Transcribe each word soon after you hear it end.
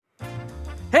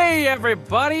Hey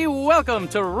everybody, welcome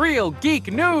to Real Geek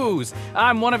News.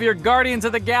 I'm one of your Guardians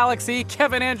of the Galaxy,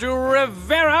 Kevin Andrew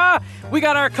Rivera. We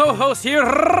got our co-host here,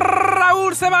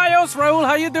 Raul Ceballos. Raul,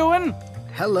 how you doing?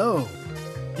 Hello.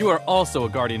 You are also a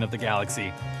Guardian of the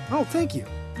Galaxy. Oh, thank you.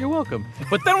 You're welcome.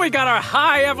 But then we got our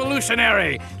high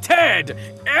evolutionary, Ted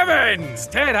Evans.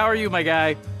 Ted, how are you, my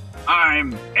guy?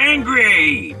 I'm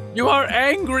angry. You are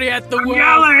angry at the world.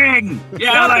 Yelling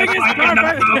Yelling is like in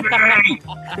the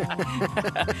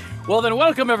movie. Well, then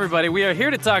welcome everybody. We are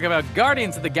here to talk about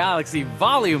Guardians of the Galaxy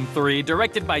Volume 3,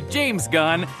 directed by James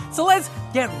Gunn. So let's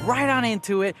get right on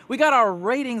into it. We got our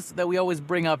ratings that we always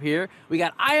bring up here. We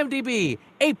got IMDb,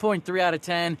 8.3 out of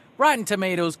 10. Rotten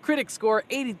Tomatoes, critic score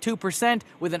 82%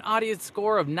 with an audience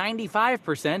score of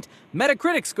 95%.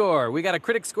 Metacritic score, we got a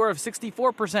critic score of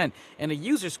 64% and a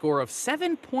user score of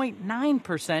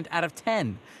 7.9% out of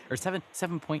 10. Or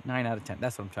 7.9 out of 10.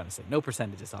 That's what I'm trying to say. No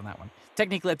percentages on that one.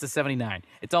 Technically, it's a 79.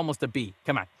 It's almost a B.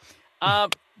 Come on.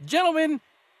 Gentlemen,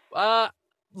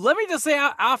 let me just say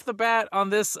off the bat on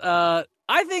this, I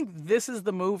think this is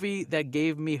the movie that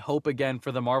gave me hope again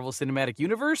for the Marvel Cinematic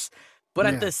Universe, but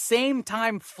at the same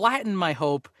time flattened my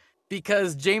hope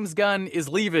because James Gunn is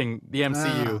leaving the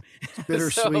MCU. It's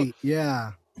bittersweet,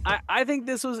 yeah. I think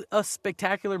this was a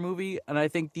spectacular movie, and I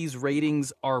think these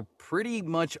ratings are pretty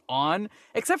much on,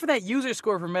 except for that user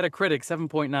score for Metacritic,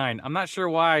 7.9. I'm not sure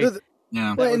why.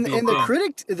 Yeah. Well, and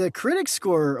the critic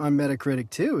score on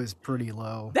Metacritic too is pretty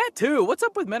low. That too. What's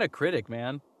up with Metacritic,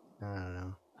 man? I don't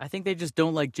know. I think they just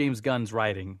don't like James Gunn's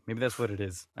writing. Maybe that's what it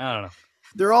is. I don't know.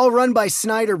 They're all run by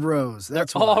Snyder Bros.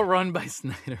 That's They're all run by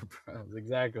Snyder Bros.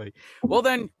 Exactly. Well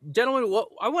then, gentlemen,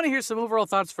 I want to hear some overall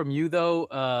thoughts from you,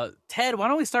 though. Ted, why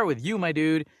don't we start with you, my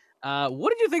dude?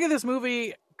 What did you think of this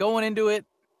movie going into it?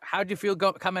 How'd you feel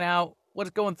coming out?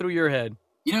 What's going through your head?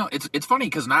 You know, it's funny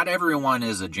because not everyone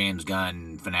is a James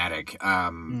Gunn fanatic.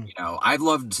 You know, I've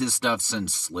loved his stuff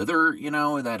since Slither. You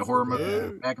know, that horror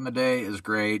movie back in the day is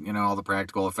great. You know, all the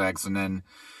practical effects, and then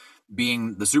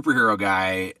being the superhero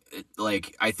guy,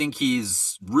 I think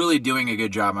he's really doing a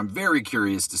good job. I'm very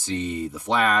curious to see The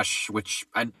Flash, which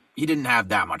he didn't have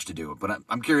that much to do with, but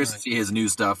I'm curious to see his new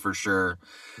stuff for sure.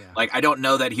 Yeah. I don't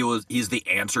know that he's the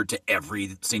answer to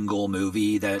every single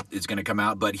movie that is going to come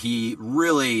out, but he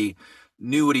really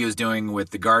knew what he was doing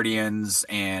with the Guardians,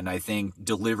 and I think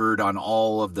delivered on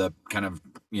all of the kind of,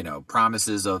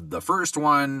 promises of the first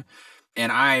one. And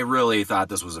I really thought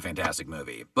this was a fantastic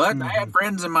movie. But I had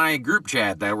friends in my group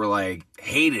chat that were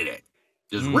hated it.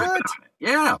 Just ripping on it.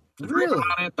 Yeah. Just ripping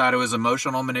on it. Thought it was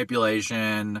emotional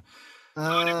manipulation.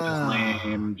 Thought it was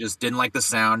lame. Just didn't like the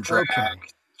soundtrack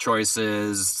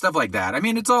choices, stuff like that. I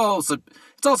mean, it's all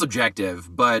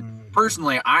subjective. But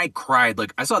personally, I cried.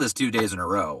 I saw this 2 days in a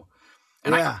row.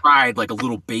 And I cried like a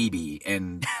little baby.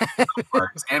 And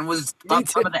thought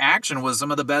some of the action was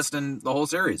some of the best in the whole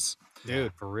series.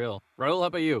 Dude, for real. Raul, how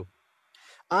about you?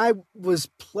 I was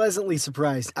pleasantly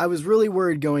surprised. I was really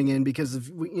worried going in because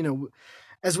of,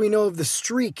 as we know of the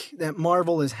streak that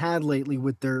Marvel has had lately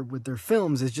with their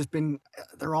films, has just been,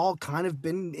 they're all kind of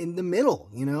been in the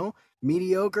middle,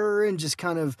 mediocre and just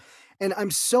kind of, and I'm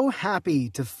so happy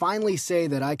to finally say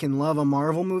that I can love a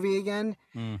Marvel movie again.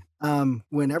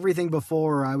 When everything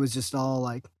before I was just all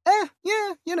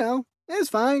it's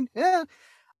fine. Yeah.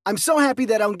 I'm so happy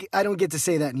that I don't get to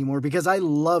say that anymore because I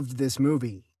loved this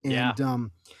movie.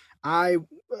 And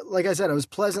like I said, I was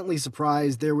pleasantly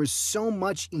surprised. There was so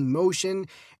much emotion.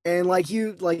 And like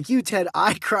you, Ted,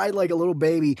 I cried like a little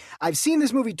baby. I've seen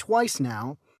this movie twice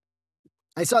now.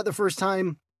 I saw it the first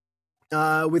time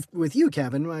with you,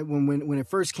 Kevin, when it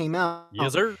first came out.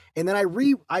 Yes, sir. And then I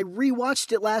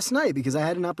rewatched it last night because I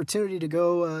had an opportunity to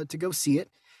go see it.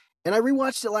 And I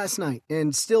rewatched it last night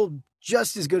and still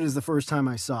just as good as the first time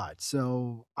I saw it.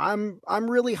 So I'm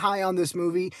really high on this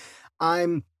movie.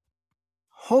 I'm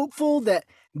hopeful that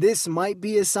this might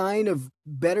be a sign of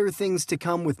better things to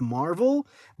come with Marvel.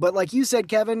 But like you said,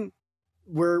 Kevin,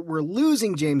 we're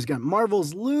losing James Gunn.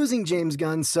 Marvel's losing James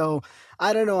Gunn. So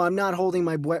I don't know. I'm not holding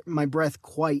my breath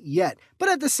quite yet. But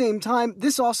at the same time,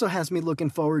 this also has me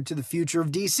looking forward to the future of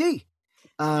DC.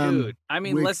 Dude, I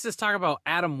mean, let's just talk about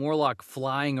Adam Warlock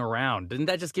flying around. Didn't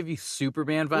that just give you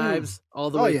Superman vibes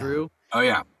all the way through? Oh,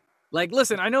 yeah.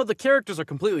 Listen, I know the characters are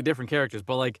completely different characters,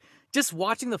 but just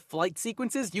watching the flight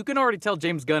sequences, you can already tell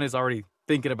James Gunn is already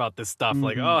thinking about this stuff.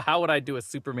 How would I do a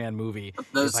Superman movie?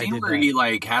 The scene where he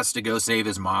has to go save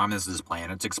his mom as his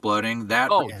planet's exploding,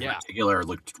 that in particular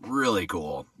looked really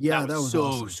cool. Yeah, that was so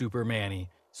awesome. Superman-y.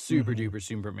 Super duper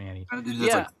Superman-y.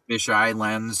 It's fisheye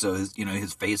lens, so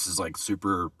his face is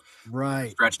super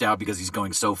stretched out because he's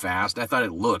going so fast. I thought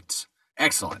it looked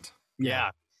excellent.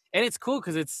 Yeah. And it's cool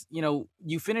because it's,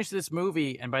 you finish this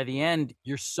movie and by the end,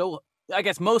 I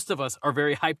guess most of us are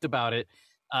very hyped about it.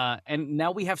 And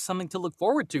now we have something to look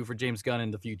forward to for James Gunn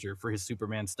in the future for his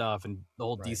Superman stuff and the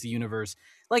whole DC universe.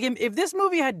 Like, if this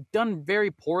movie had done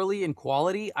very poorly in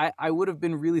quality, I would have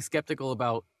been really skeptical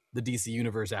about the DC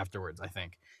universe afterwards, I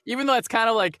think. Even though it's kind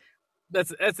of like,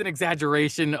 that's an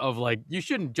exaggeration of, like, you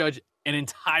shouldn't judge an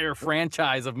entire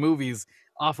franchise of movies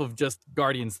off of just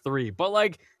Guardians 3. But,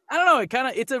 like, I don't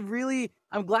know,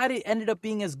 I'm glad it ended up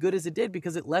being as good as it did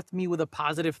because it left me with a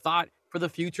positive thought for the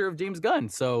future of James Gunn.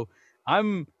 So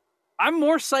I'm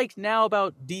more psyched now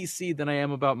about DC than I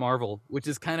am about Marvel, which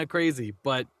is kind of crazy,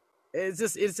 but it's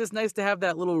just nice to have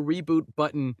that little reboot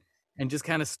button and just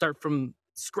kind of start from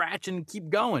scratch and keep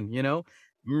going,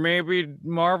 Maybe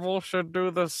Marvel should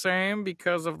do the same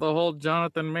because of the whole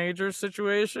Jonathan Majors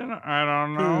situation. I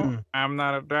don't know. I'm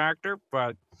not a doctor,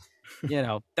 but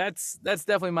that's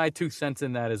definitely my 2 cents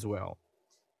in that as well.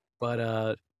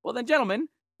 But well then, gentlemen,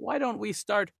 why don't we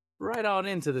start right on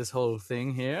into this whole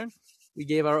thing here? We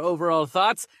gave our overall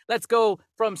thoughts. Let's go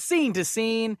from scene to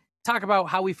scene, talk about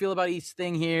how we feel about each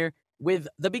thing here with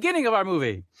the beginning of our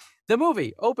movie. The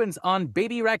movie opens on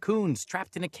baby raccoons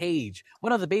trapped in a cage.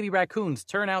 One of the baby raccoons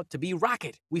turn out to be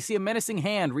Rocket. We see a menacing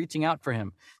hand reaching out for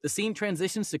him. The scene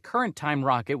transitions to current time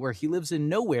Rocket, where he lives in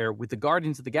nowhere with the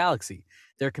Guardians of the Galaxy.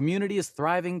 Their community is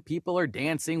thriving. People are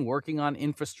dancing, working on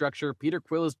infrastructure. Peter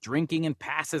Quill is drinking and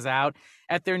passes out.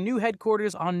 At their new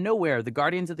headquarters on Nowhere, the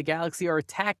Guardians of the Galaxy are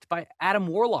attacked by Adam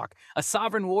Warlock, a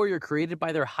sovereign warrior created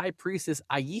by their high priestess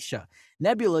Aisha.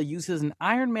 Nebula uses an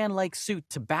Iron Man-like suit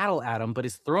to battle Adam, but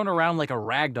is thrown around like a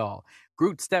ragdoll.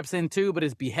 Groot steps in too, but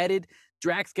is beheaded.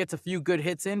 Drax gets a few good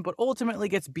hits in, but ultimately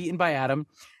gets beaten by Adam.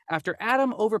 After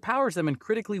Adam overpowers them and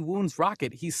critically wounds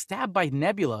Rocket, he's stabbed by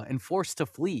Nebula and forced to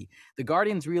flee. The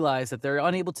Guardians realize that they're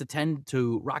unable to tend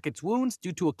to Rocket's wounds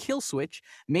due to a kill switch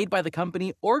made by the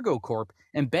company OrgoCorp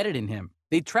embedded in him.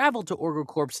 They travel to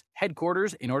OrgoCorp's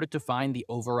headquarters in order to find the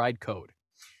override code.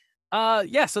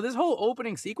 So this whole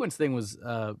opening sequence thing was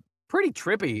pretty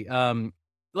trippy.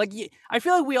 I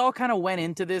feel like we all kind of went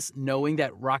into this knowing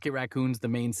that Rocket Raccoon's the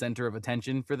main center of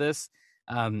attention for this.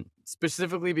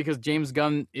 Specifically because James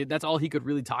Gunn, that's all he could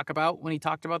really talk about when he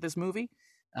talked about this movie.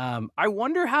 I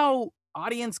wonder how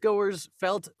audience goers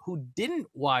felt who didn't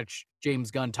watch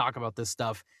James Gunn talk about this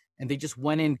stuff and they just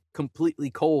went in completely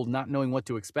cold, not knowing what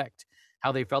to expect,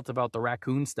 how they felt about the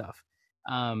raccoon stuff.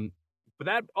 But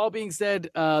that all being said,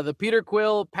 the Peter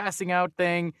Quill passing out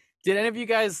thing, did any of you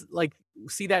guys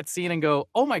see that scene and go,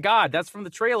 oh my God, that's from the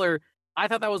trailer. I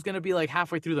thought that was going to be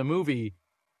halfway through the movie.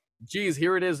 Geez,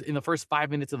 here it is in the first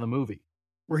 5 minutes of the movie.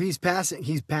 Where he's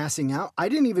passing out. I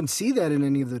didn't even see that in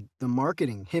any of the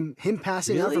marketing. Him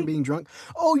passing out from being drunk.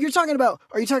 Oh, are you talking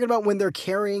about when they're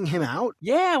carrying him out?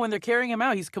 Yeah, when they're carrying him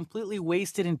out, he's completely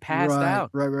wasted and passed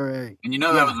out. Right. And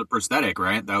that was a prosthetic,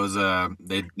 right? That was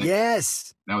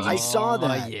yes. That was I saw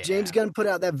that. Yeah. James Gunn put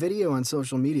out that video on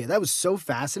social media. That was so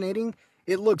fascinating.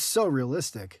 It looks so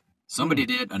realistic. Somebody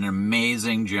did an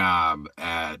amazing job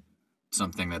at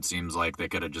something that seems like they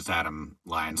could have just had him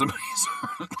lie in somebody's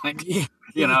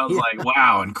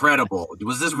wow, incredible.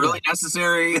 Was this really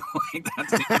necessary?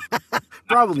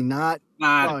 Probably not.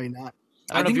 I don't know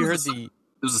if you heard it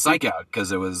was a psych out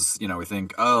because it was, we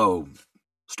think, oh,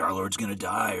 Star-Lord's going to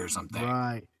die or something.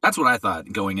 Right. That's what I thought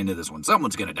going into this one.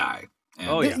 Someone's going to die.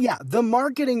 And the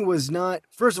marketing was not,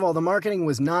 first of all, the marketing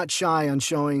was not shy on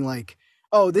showing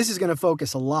this is going to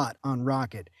focus a lot on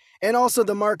Rocket. And also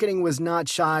the marketing was not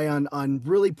shy on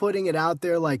really putting it out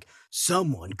there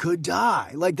someone could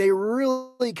die. They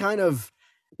really kind of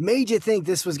made you think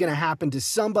this was going to happen to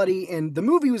somebody. And the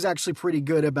movie was actually pretty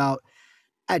good about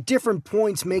at different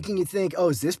points making you think, oh,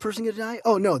 is this person going to die?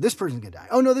 Oh, no, this person's going to die.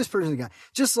 Oh, no, this person's going to die.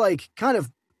 Just kind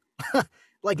of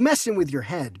messing with your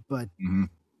head. But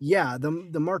yeah,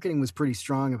 the marketing was pretty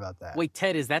strong about that. Wait,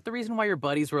 Ted, is that the reason why your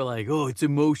buddies were oh, it's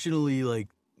emotionally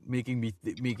making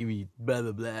me blah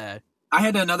blah blah? I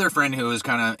had another friend who was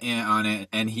kind of in on it,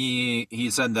 and he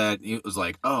said that it was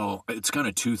oh, it's kind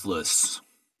of toothless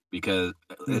because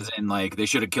as in they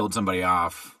should have killed somebody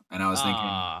off. And I was thinking,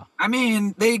 I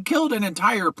mean, they killed an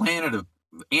entire planet of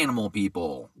animal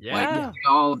people. Yeah,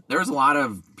 there's a lot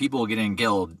of people getting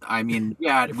killed. I mean,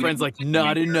 yeah, your friends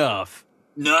not enough.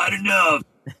 Not enough.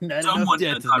 Not Someone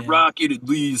enough got Rocket at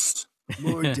least.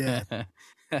 More death.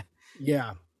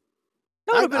 Yeah.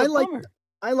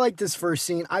 I like this first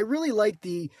scene. I really like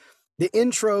the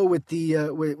intro with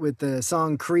the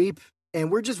song "Creep," and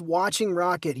we're just watching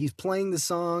Rocket. He's playing the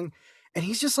song, and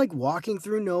he's just walking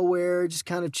through nowhere, just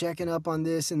kind of checking up on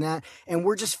this and that, and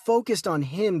we're just focused on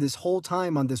him this whole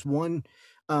time on this one,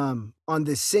 on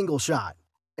this single shot.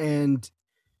 And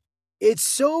it's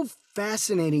so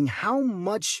fascinating how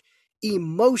much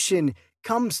emotion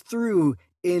comes through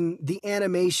in the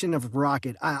animation of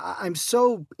Rocket. I'm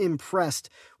so impressed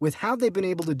with how they've been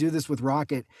able to do this with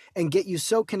Rocket and get you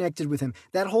so connected with him.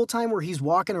 That whole time where he's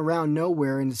walking around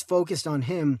nowhere and it's focused on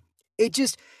him, it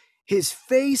just, his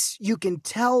face, you can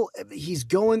tell he's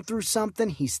going through something.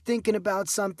 He's thinking about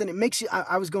something. It makes you,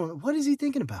 I was going, what is he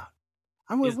thinking about?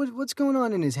 What's going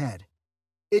on in his head?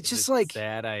 It's just like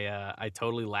sad. I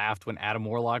totally laughed when Adam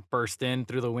Warlock burst in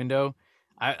through the window.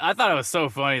 I thought it was so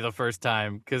funny the first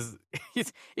time because you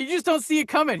just don't see it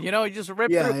coming. You know, he just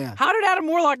ripped through. Yeah. How did Adam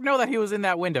Warlock know that he was in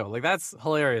that window? Like, that's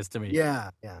hilarious to me. Yeah.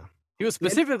 He was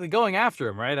specifically going after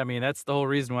him, right? I mean, that's the whole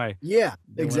reason why. Yeah,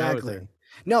 exactly.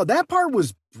 No, that part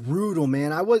was brutal,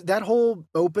 man. That whole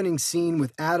opening scene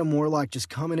with Adam Warlock just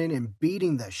coming in and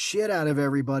beating the shit out of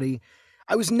everybody.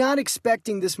 I was not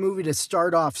expecting this movie to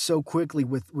start off so quickly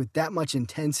with that much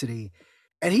intensity.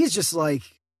 And he's just like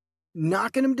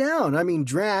knocking him down. I mean,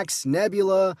 Drax,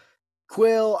 Nebula,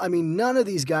 Quill, I mean, none of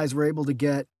these guys were able to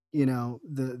get,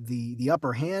 the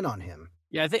upper hand on him.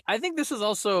 Yeah, I think this is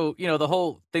also, the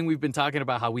whole thing we've been talking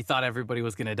about, how we thought everybody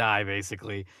was going to die,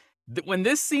 basically. When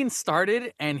this scene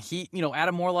started and he,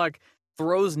 Adam Warlock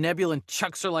throws Nebula and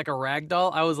chucks her like a rag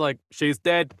doll, I was like, she's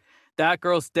dead. That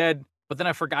girl's dead. But then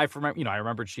I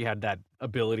remembered she had that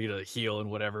ability to heal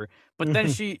and whatever. But then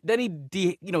he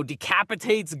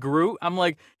decapitates Groot. I'm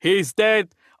like, he's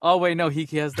dead. Oh wait, no, he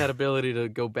has that ability to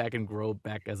go back and grow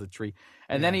back as a tree.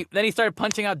 And then he started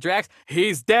punching out Drax.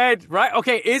 He's dead, right?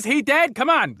 Okay, is he dead? Come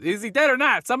on, is he dead or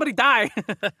not? Somebody die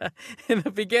in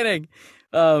the beginning.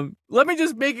 Let me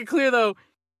just make it clear though.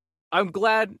 I'm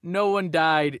glad no one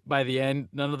died by the end.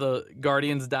 None of the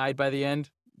Guardians died by the end,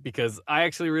 because I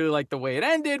actually really like the way it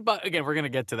ended. But again, we're going to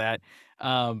get to that.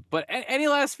 But any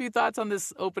last few thoughts on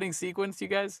this opening sequence, you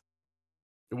guys?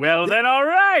 Well, then, all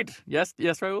right. Yes,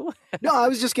 Raul? No, I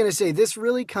was just going to say, this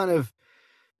really kind of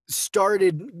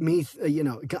started me,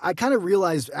 I kind of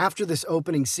realized after this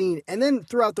opening scene, and then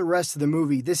throughout the rest of the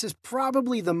movie, this is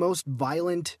probably the most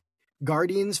violent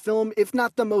Guardians film, if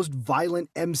not the most violent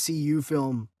MCU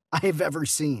film I've ever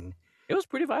seen. It was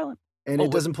pretty violent. And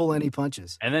it doesn't pull any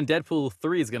punches. And then Deadpool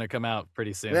 3 is going to come out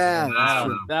pretty soon. Yeah,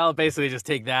 that'll basically just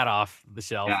take that off the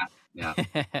shelf. Yeah.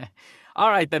 All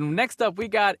right, then next up we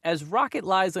got, as Rocket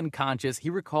lies unconscious, he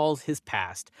recalls his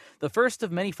past. The first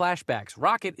of many flashbacks,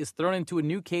 Rocket is thrown into a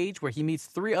new cage where he meets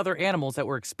 3 other animals that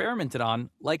were experimented on,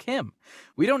 like him.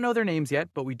 We don't know their names yet,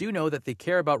 but we do know that they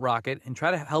care about Rocket and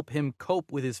try to help him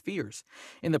cope with his fears.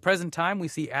 In the present time, we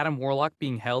see Adam Warlock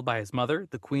being held by his mother,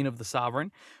 the Queen of the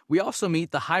Sovereign. We also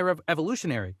meet the High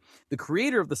Evolutionary, the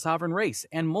creator of the Sovereign race,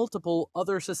 and multiple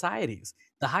other societies.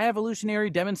 The High Evolutionary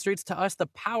demonstrates to us the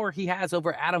power he has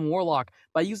over Adam Warlock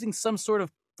by using some sort of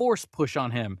force push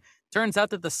on him. Turns out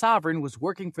that the Sovereign was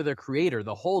working for their creator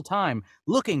the whole time,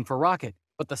 looking for Rocket.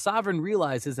 But the Sovereign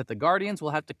realizes that the Guardians will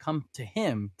have to come to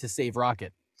him to save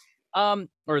Rocket. Or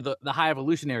the High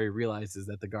Evolutionary realizes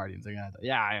that the Guardians are gonna.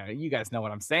 Yeah, you guys know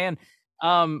what I'm saying.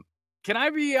 Can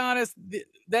I be honest?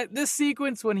 That this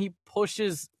sequence when he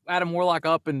pushes Adam Warlock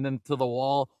up and then to the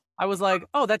wall, I was like,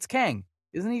 oh, that's Kang.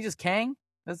 Isn't he just Kang?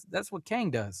 That's what Kang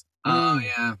does. Oh,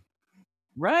 yeah.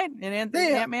 Right? And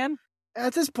Ant-Man?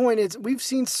 At this point, we've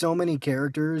seen so many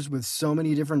characters with so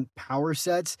many different power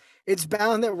sets. It's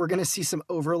bound that we're going to see some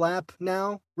overlap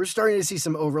now. We're starting to see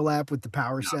some overlap with the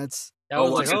power sets.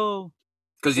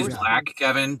 Because he's black,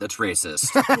 Kevin. That's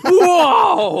racist.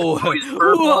 Whoa! Oh, he's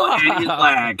purple and he's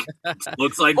black.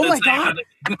 Looks like oh my God.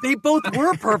 They both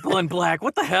were purple and black.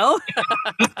 What the hell?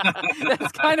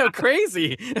 That's kind of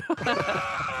crazy.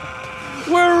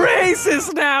 We're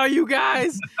racist now, you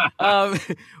guys.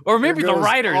 Or maybe the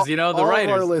writers, the all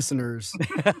writers. All our listeners.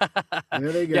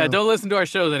 There they go. Yeah, don't listen to our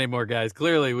shows anymore, guys.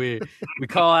 Clearly, we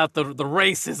call out the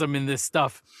racism in this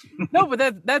stuff. No,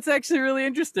 but that's actually really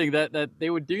interesting that they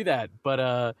would do that. But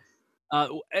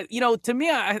to me,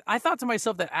 I thought to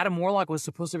myself that Adam Warlock was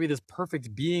supposed to be this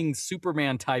perfect being,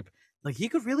 Superman type. Like, he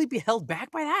could really be held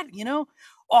back by that,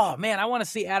 Oh man, I want to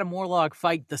see Adam Warlock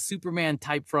fight the Superman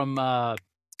type from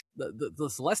the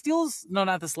Celestials? No,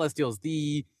 not the Celestials.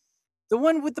 The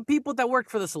one with the people that work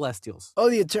for the Celestials. Oh,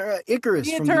 the Icarus.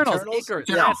 The from Eternals. The Eternals? Icarus.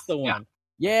 That's the one.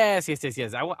 Yeah.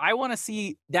 Yes. I want to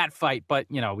see that fight, but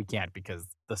we can't because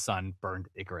the sun burned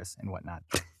Icarus and whatnot.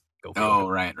 Go for it. Oh,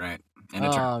 right. And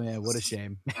oh man, what a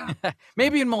shame. Yeah.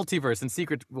 Maybe in Multiverse and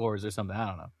Secret Wars or something. I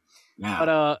don't know. Yeah.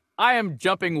 But I am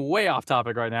jumping way off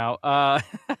topic right now.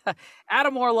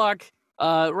 Adam Warlock,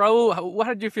 Raul,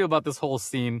 how did you feel about this whole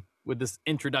scene with this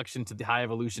introduction to the High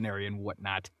Evolutionary and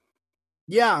whatnot?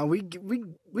 Yeah, we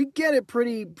get it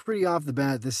pretty off the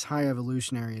bat. This High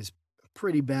Evolutionary is a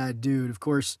pretty bad dude. Of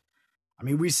course, I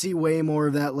mean we see way more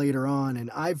of that later on, and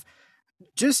I've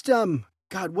just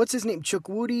God, what's his name?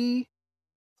 Chukwudi.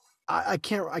 I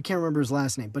can't remember his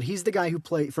last name, but he's the guy who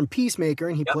played from Peacemaker,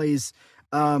 and he Yep. plays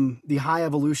the High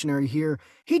Evolutionary here.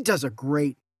 He does a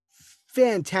great,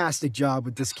 fantastic job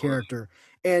with this character,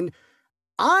 and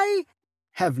I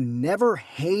have never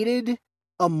hated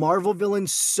a Marvel villain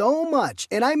so much,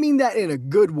 and I mean that in a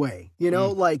good way. You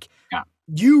know, like Yeah.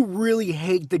 you really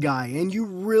hate the guy, and you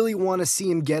really want to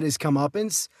see him get his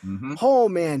comeuppance. Mm-hmm. Oh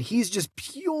man, he's just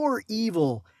pure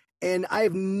evil. And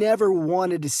I've never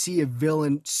wanted to see a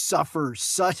villain suffer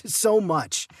so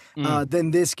much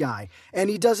than this guy. And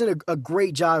he does a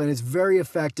great job, and it's very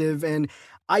effective. And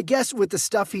I guess with the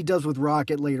stuff he does with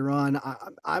Rocket later on,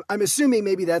 I'm assuming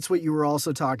maybe that's what you were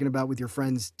also talking about with your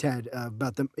friends, Ted,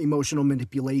 about the emotional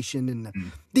manipulation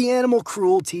and the animal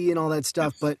cruelty and all that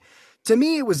stuff. But to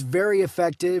me, it was very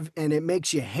effective, and it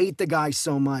makes you hate the guy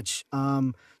so much.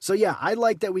 So yeah, I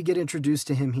like that we get introduced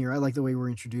to him here. I like the way we're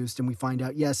introduced, and we find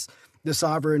out, yes, the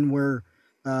Sovereign were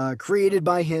created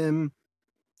by him.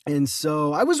 And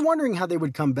so I was wondering how they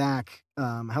would come back,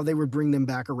 how they would bring them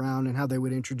back around, and how they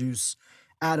would introduce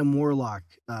Adam Warlock,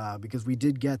 because we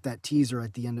did get that teaser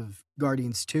at the end of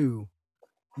Guardians 2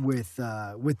 with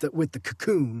the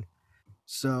cocoon.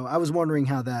 So I was wondering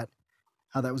how that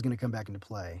was going to come back into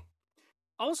play.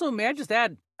 Also, may I just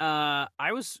add,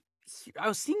 I was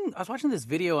watching this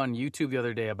video on YouTube the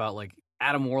other day about like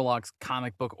Adam Warlock's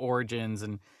comic book origins,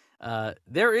 and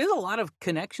there is a lot of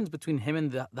connections between him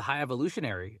and the High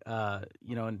Evolutionary.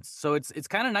 And so it's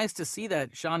kind of nice to see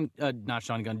that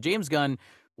James Gunn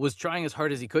was trying as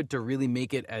hard as he could to really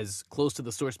make it as close to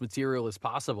the source material as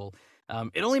possible.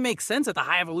 It only makes sense that the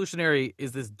High Evolutionary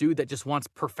is this dude that just wants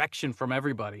perfection from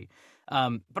everybody.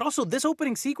 But also this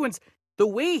opening sequence, the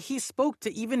way he spoke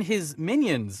to even his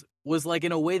minions was like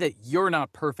in a way that you're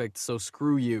not perfect, so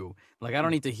screw you. Like, I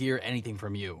don't need to hear anything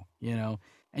from you, you know?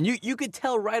 And you could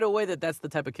tell right away that that's the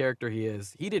type of character he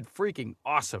is. He did freaking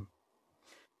awesome.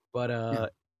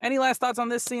 But any last thoughts on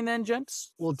this scene then,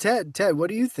 gents? Well, Ted, what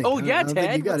do you think? Oh, yeah, I don't think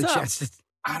Ted, you got what's a up? chance to...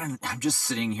 I'm just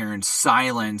sitting here in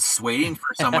silence, waiting for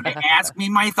someone to ask me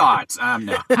my thoughts.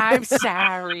 No. I'm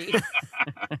sorry.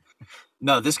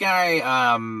 No, this guy,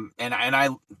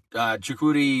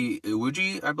 Chukwudi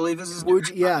Iwuji, I believe this is his name.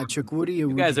 Yeah, Chukwudi.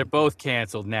 You guys are both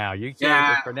canceled now. You can't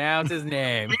Yeah. even pronounce his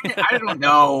name. I don't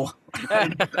know. I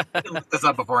didn't look this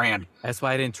up beforehand. That's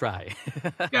why I didn't try.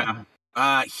 Yeah.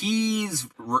 He's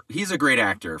a great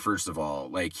actor, first of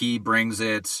all. Like, he brings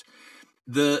it.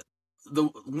 The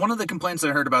one of the complaints I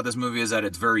heard about this movie is that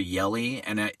it's very yelly,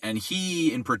 and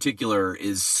he in particular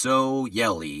is so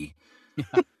yelly.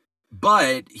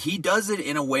 But he does it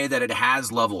in a way that it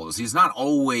has levels. He's not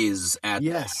always at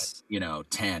Yes. that,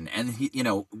 10. And he,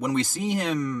 when we see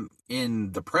him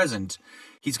in the present,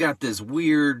 he's got this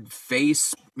weird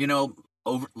face,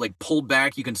 over like pulled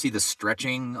back. You can see the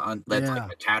stretching on that's Yeah.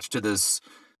 like attached to this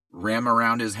rim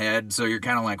around his head. So you're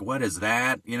kind of like, what is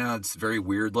that? It's very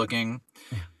weird looking.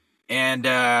 And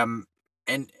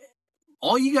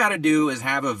all you got to do is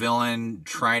have a villain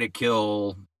try to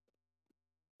kill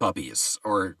puppies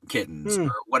or kittens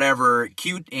or whatever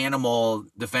cute animal,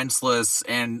 defenseless,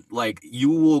 and like you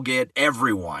will get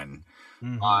everyone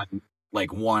on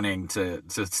like wanting to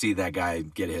see that guy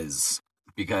get his,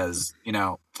 because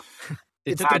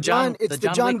It's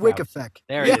the John Wick effect.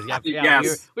 There it is. Yeah,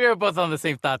 Yes. we were both on the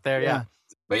same thought there. Yeah.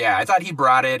 But yeah, I thought he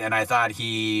brought it, and I thought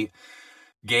he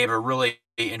gave a really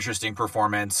interesting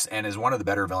performance and is one of the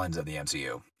better villains of the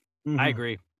MCU. I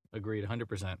agree. Agreed,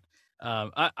 100%.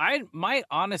 I might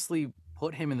honestly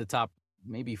put him in the top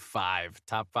maybe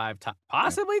top five,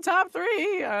 possibly top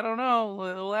 3. I don't know.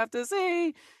 We'll have to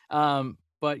see.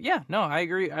 But yeah, no, I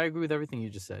agree. I agree with everything you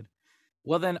just said.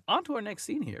 Well, then on to our next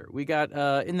scene here. We got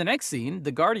in the next scene,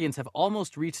 the Guardians have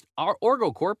almost reached our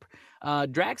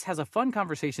OrgoCorp. Drax has a fun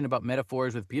conversation about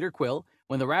metaphors with Peter Quill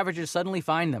when the Ravagers suddenly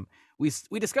find them.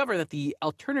 We discover that the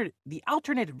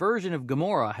alternate version of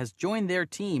Gamora has joined their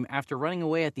team after running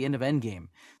away at the end of Endgame.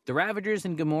 The Ravagers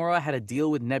and Gamora had a deal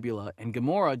with Nebula, and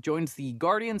Gamora joins the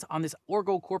Guardians on this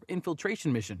OrgoCorp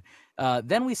infiltration mission.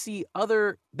 Then we see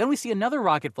another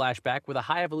Rocket flashback where the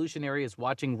High Evolutionary is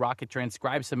watching Rocket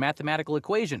transcribe some mathematical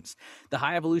equations. The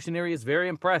High Evolutionary is very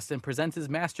impressed and presents his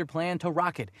master plan to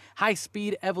Rocket: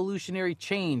 high-speed evolutionary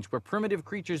change, where primitive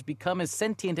creatures become as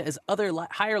sentient as other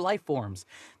higher life forms.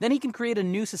 Then he can create a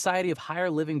new society of higher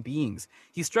living beings.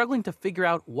 He's struggling to figure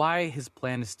out why his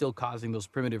plan is still causing those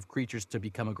primitive creatures to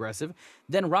become aggressive.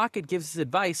 Then Rocket gives his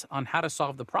advice on how to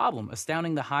solve the problem,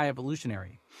 astounding the High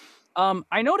Evolutionary.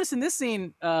 I noticed in this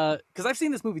scene, because I've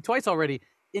seen this movie twice already.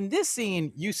 In this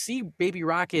scene, you see Baby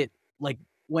Rocket, like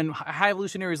when High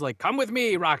Evolutionary is like, "Come with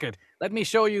me, Rocket. Let me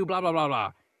show you." Blah blah blah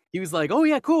blah. He was like, "Oh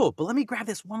yeah, cool, but let me grab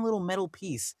this one little metal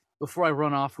piece before I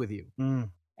run off with you."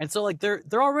 And so like they're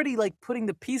already like putting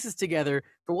the pieces together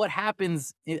for what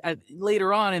happens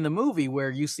later on in the movie, where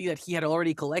you see that he had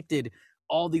already collected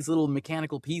all these little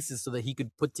mechanical pieces so that he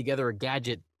could put together a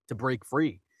gadget to break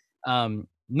free.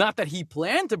 Not that he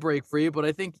planned to break free, but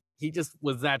I think he just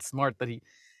was that smart that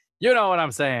you know what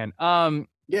I'm saying.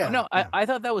 Yeah. No, yeah. I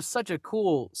thought that was such a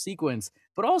cool sequence,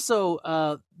 but also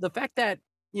the fact that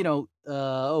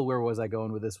where was I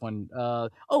going with this one?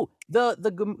 The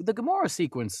Gamora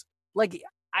sequence. Like,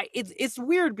 it's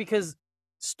weird because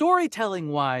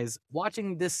storytelling wise,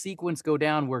 watching this sequence go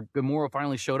down where Gamora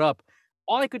finally showed up,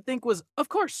 all I could think was, of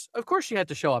course she had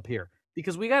to show up here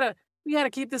because we gotta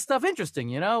keep this stuff interesting,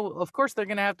 you know? Of course they're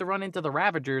gonna have to run into the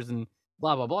Ravagers and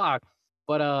blah blah blah.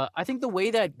 But I think the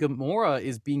way that Gamora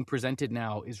is being presented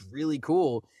now is really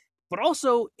cool. But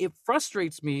also, it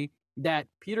frustrates me that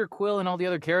Peter Quill and all the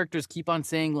other characters keep on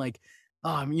saying like,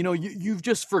 you've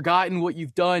just forgotten what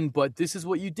you've done, but this is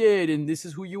what you did and this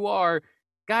is who you are.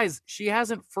 Guys, she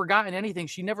hasn't forgotten anything.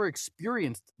 She never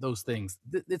experienced those things.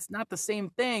 It's not the same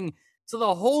thing. So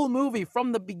the whole movie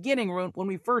from the beginning, when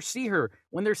we first see her,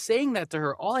 when they're saying that to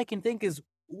her, all I can think is,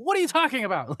 what are you talking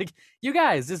about? Like, you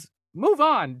guys, just move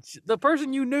on. The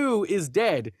person you knew is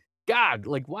dead. God,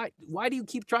 like, why do you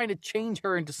keep trying to change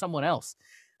her into someone else?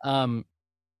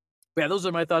 Yeah, those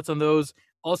are my thoughts on those.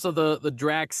 Also, the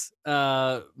Drax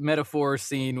metaphor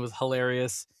scene was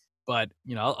hilarious. But,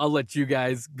 I'll let you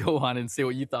guys go on and say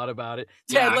what you thought about it.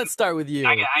 Ted, let's start with you.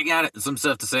 I got some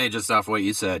stuff to say just off what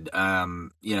you said.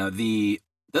 This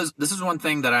is one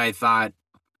thing that I thought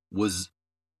was,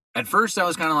 at first I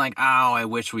was kind of like, oh, I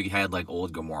wish we had like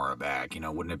old Gamora back.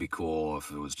 Wouldn't it be cool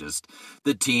if it was just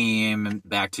the team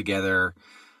back together?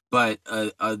 But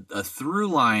a through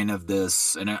line of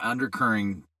this, and an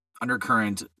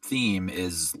undercurrent theme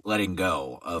is letting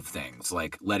go of things,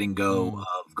 like letting go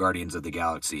of Guardians of the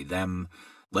Galaxy, them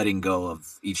letting go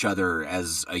of each other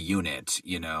as a unit,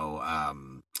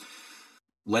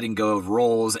 letting go of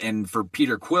roles. And for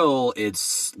Peter Quill,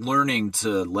 it's learning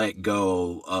to let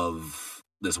go of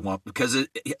this one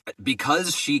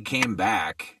because she came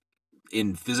back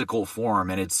in physical form,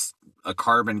 and it's a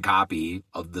carbon copy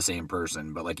of the same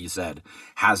person, but like you said,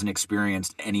 hasn't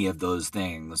experienced any of those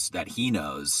things that he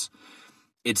knows.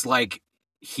 It's like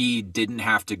he didn't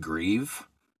have to grieve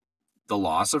the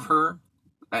loss of her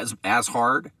as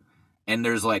hard, and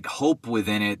there's like hope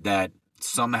within it that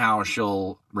somehow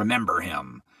she'll remember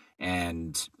him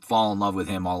and fall in love with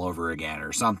him all over again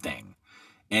or something.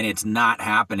 And it's not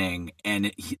happening,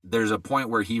 and there's a point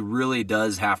where he really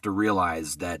does have to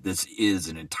realize that this is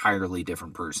an entirely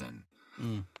different person.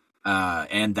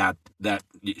 And that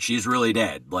she's really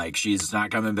dead. Like, she's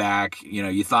not coming back.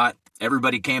 You thought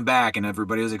everybody came back and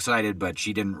everybody was excited, but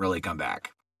she didn't really come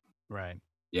back. Right.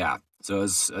 Yeah. So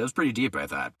it was pretty deep, I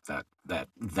thought,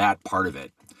 that part of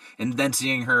it. And then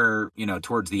seeing her,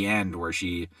 towards the end where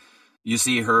you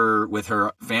see her with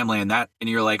her family and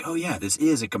you're like, oh yeah, this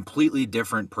is a completely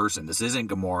different person. This isn't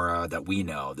Gamora that we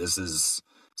know. This is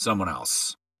someone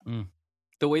else.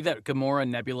 The way that Gamora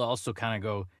and Nebula also kind of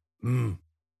go,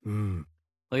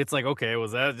 like, it's like, okay,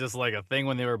 was that just like a thing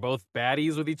when they were both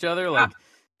baddies with each other?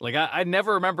 Like I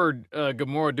never remembered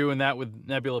Gamora doing that with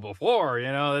Nebula before.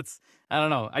 That's, I don't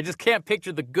know. I just can't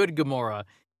picture the good Gamora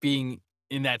being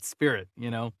in that spirit.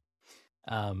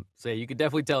 So you could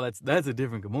definitely tell that's a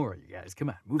different Gamora. You guys, come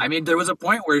on. I mean, there was a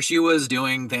point where she was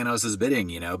doing Thanos'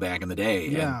 bidding, back in the day.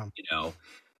 Yeah.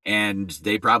 And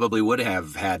they probably would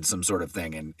have had some sort of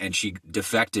thing, and she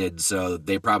defected, so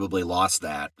they probably lost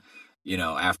that,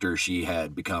 after she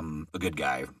had become a good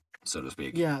guy, so to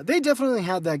speak. Yeah, they definitely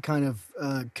had that kind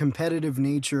of competitive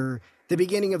nature. The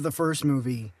beginning of the first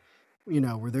movie,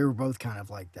 where they were both kind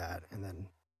of like that, and then,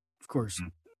 of course,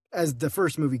 as the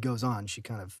first movie goes on, she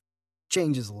kind of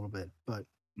changes a little bit. But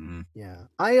yeah,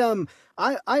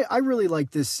 I really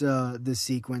like this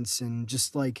sequence, and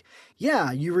just like,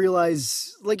 yeah, you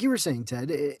realize, like you were saying,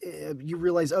 Ted, you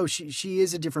realize, oh, she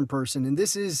is a different person, and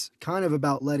this is kind of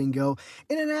about letting go,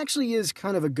 and it actually is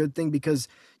kind of a good thing, because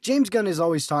James Gunn has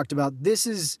always talked about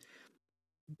this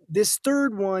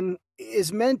third one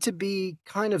is meant to be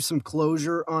kind of some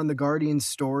closure on the Guardians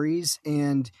stories,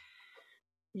 and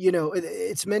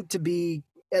it's meant to be,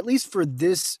 at least for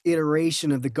this iteration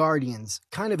of the Guardians,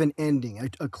 kind of an ending,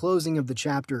 a closing of the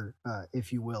chapter,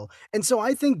 if you will. And so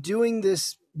I think doing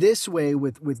this way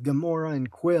with Gamora and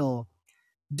Quill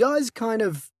does kind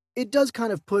of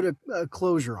put a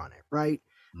closure on it, right?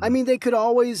 I mean, they could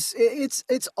always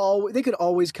it's all they could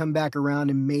always come back around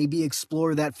and maybe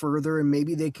explore that further, and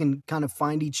maybe they can kind of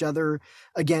find each other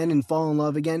again and fall in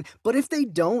love again. But if they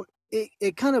don't,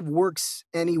 it kind of works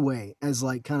anyway as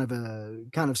like kind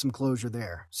of some closure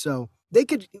there. So they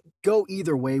could go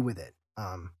either way with it.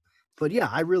 But yeah,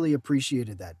 I really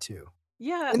appreciated that too.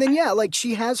 Yeah. And then yeah, like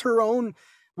she has her own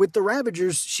with the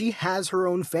Ravagers, she has her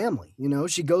own family. You know,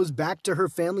 she goes back to her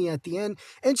family at the end,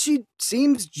 and she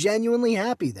seems genuinely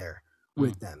happy there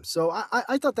with them. So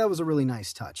I thought that was a really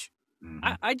nice touch.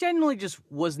 I genuinely just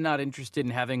was not interested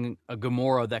in having a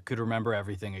Gamora that could remember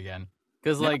everything again.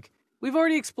 Because, like, we've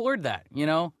already explored that, you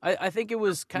know? I think it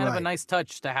was kind of a nice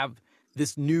touch to have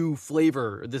this new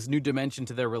flavor, this new dimension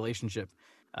to their relationship.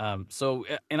 And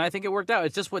I think it worked out.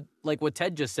 It's just what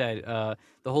Ted just said,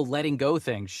 the whole letting go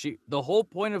thing. The whole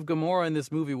point of Gamora in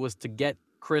this movie was to get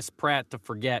Chris Pratt to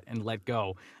forget and let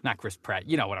go. Not Chris Pratt,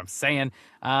 you know what I'm saying.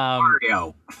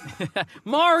 Mario.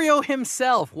 Mario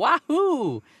himself.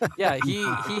 Wahoo! Yeah, he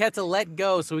had to let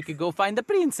go so we could go find the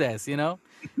princess, you know?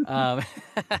 All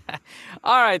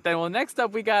right, then. Well, next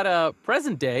up, we got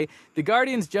present day. The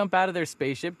Guardians jump out of their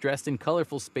spaceship dressed in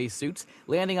colorful spacesuits,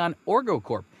 landing on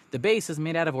OrgoCorp. The base is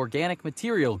made out of organic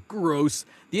material. Gross.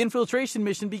 The infiltration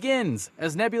mission begins.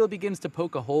 As Nebula begins to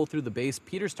poke a hole through the base,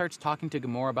 Peter starts talking to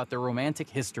Gamora about their romantic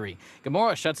history.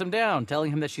 Gamora shuts him down, telling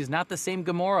him that she's not the same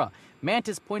Gamora.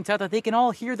 Mantis points out that they can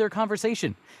all hear their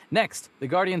conversation. Next, the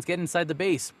Guardians get inside the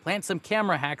base, plant some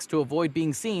camera hacks to avoid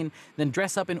being seen, then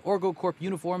dress up in OrgoCorp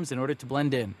uniforms in order to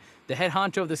blend in. The head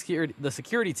honcho of the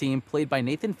security team, played by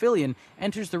Nathan Fillion,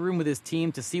 enters the room with his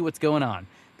team to see what's going on.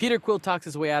 Peter Quill talks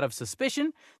his way out of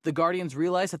suspicion. The Guardians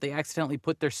realize that they accidentally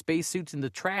put their spacesuits in the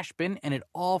trash bin, and it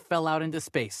all fell out into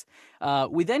space.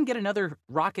 We then get another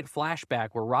Rocket flashback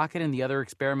where Rocket and the other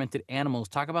experimented animals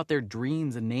talk about their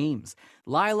dreams and names.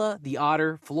 Lila, the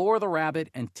otter, Floor the rabbit,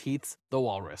 and Teeths, the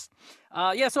walrus.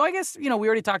 So I guess, we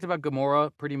already talked about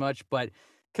Gamora pretty much, but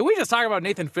can we just talk about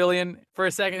Nathan Fillion for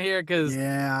a second here? Because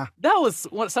that was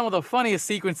some of the funniest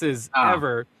sequences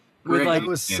ever. It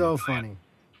was so funny.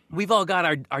 We've all got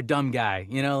our dumb guy,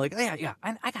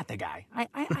 I got the guy. I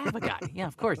have a guy. Yeah,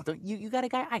 of course. You got a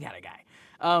guy? I got a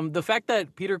guy. The fact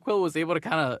that Peter Quill was able to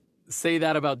kind of say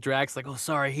that about Drax, like, oh,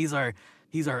 sorry, he's our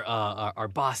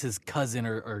boss's cousin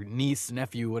or niece,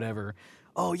 nephew, whatever.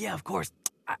 Oh, yeah, of course.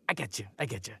 I get you.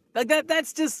 Like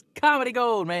that's just comedy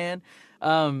gold, man.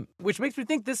 Which makes me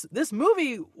think this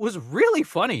movie was really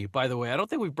funny, by the way. I don't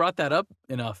think we've brought that up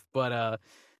enough, but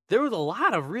there was a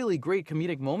lot of really great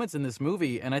comedic moments in this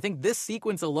movie, and I think this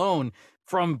sequence alone,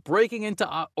 from breaking into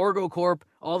OrgoCorp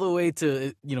all the way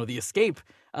to the escape,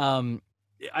 I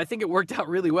think it worked out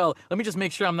really well. Let me just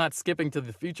make sure I'm not skipping to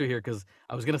the future here, because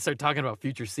I was gonna start talking about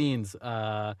future scenes.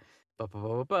 Okay,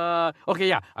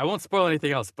 yeah, I won't spoil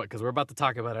anything else, but because we're about to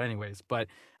talk about it anyways. But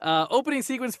opening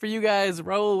sequence for you guys,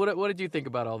 Raul. What did you think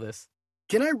about all this?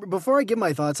 Before I give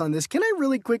my thoughts on this, can I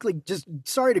really quickly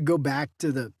sorry to go back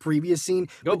to the previous scene,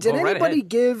 but did anybody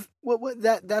give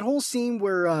that whole scene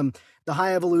where the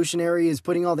High Evolutionary is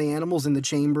putting all the animals in the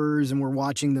chambers and we're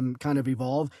watching them kind of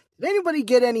evolve? Did anybody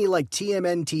get any like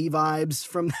TMNT vibes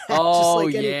from that? Oh,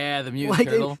 the mutant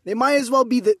turtle. They might as well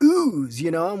be the ooze,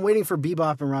 I'm waiting for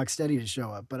Bebop and Rocksteady to show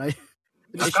up, but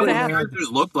the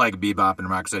characters looked like Bebop and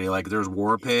Rocksteady. Like there's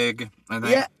War Pig. I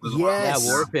think. Yeah,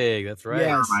 War Pig. That's right.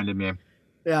 Yes. That reminded me.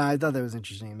 Yeah, I thought that was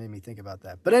interesting. It made me think about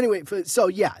that. But anyway,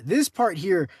 this part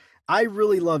here, I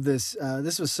really love this.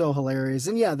 This was so hilarious.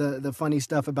 And yeah, the funny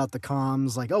stuff about the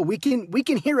comms, like, oh, we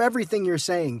can hear everything you're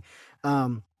saying.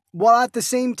 While at the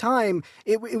same time,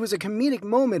 it was a comedic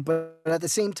moment, but at the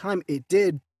same time, it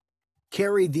did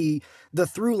carry the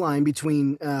through line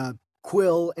between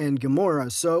Quill and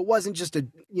Gamora. So it wasn't just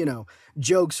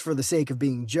jokes for the sake of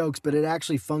being jokes, but it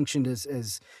actually functioned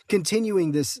as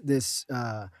continuing this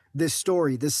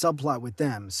story, this subplot with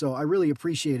them. So I really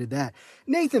appreciated that.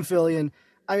 Nathan Fillion,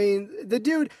 I mean, the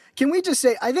dude, can we just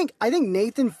say, I think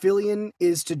Nathan Fillion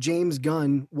is to James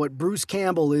Gunn what Bruce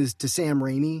Campbell is to Sam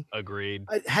Raimi. Agreed.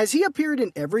 Has he appeared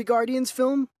in every Guardians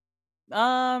film?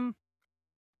 I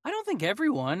don't think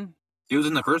everyone. He was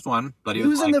in the first one, but he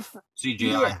was like in the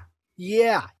CGI.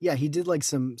 Yeah, he did like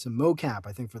some mocap,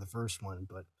 I think, for the first one,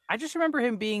 but I just remember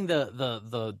him being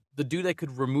the dude that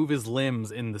could remove his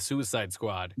limbs in the Suicide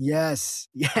Squad. Yes.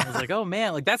 Yeah. I was like, oh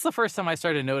man, like that's the first time I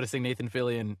started noticing Nathan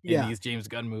Fillion in these James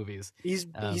Gunn movies. He's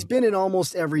been in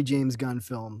almost every James Gunn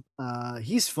film.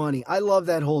 He's funny. I love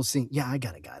that whole scene. Yeah, I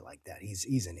got a guy like that.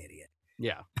 He's an idiot.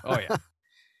 Yeah. Oh yeah.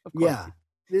 Of course. Yeah.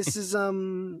 This is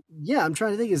I'm trying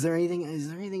to think, is there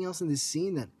anything else in this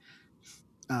scene that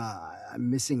I'm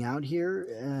missing out here.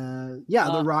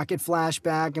 The rocket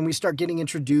flashback, and we start getting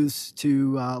introduced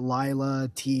to Lila,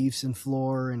 Teefs, and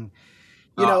Floor, and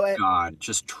God,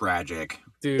 just tragic.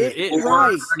 Dude,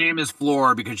 Her name is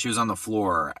Floor because she was on the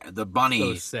floor. The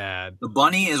bunny, so sad. The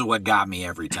bunny is what got me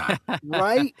every time.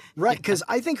 right, because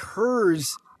I think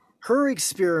her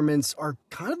experiments are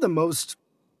kind of the most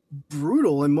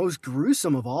brutal and most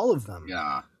gruesome of all of them.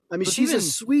 Yeah. I mean, she's a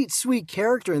sweet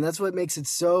character, and that's what makes it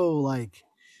so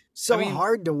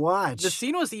hard to watch. The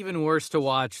scene was even worse to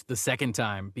watch the second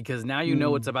time because now you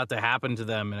know what's about to happen to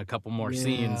them in a couple more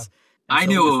scenes. I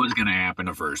knew it was going to happen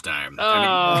the first time.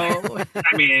 Oh.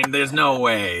 I mean, there's no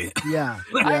way. Yeah.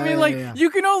 You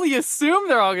can only assume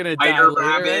they're all going to die. Spider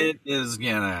Rabbit is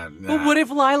gonna. But what if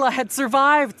Lila had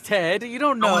survived, Ted? You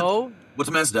don't know.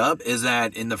 What's messed up is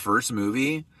that in the first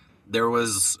movie, there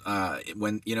was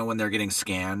when they're getting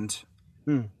scanned,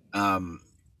 and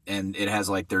it has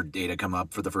like their data come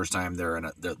up for the first time. They're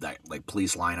in that like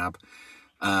police lineup.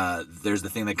 There's the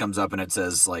thing that comes up and it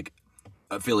says like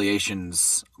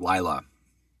affiliations Lila.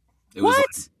 It was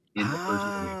what? In the first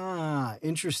movie.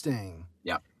 Interesting.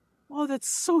 Yeah. Oh, that's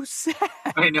so sad.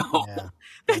 I know. Yeah.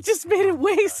 That just made it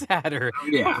way sadder.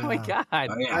 Yeah. Oh my god.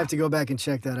 Oh, yeah. I have to go back and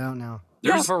check that out now.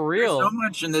 For real. There's so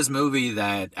much in this movie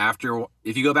that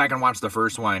if you go back and watch the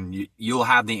first one, you'll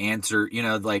have the answer.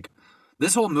 Like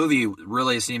this whole movie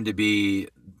really seemed to be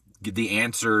the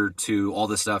answer to all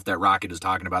the stuff that Rocket is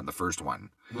talking about in the first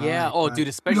one. Yeah. Right. Dude,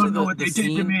 especially what the they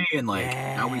scene. did to me, and like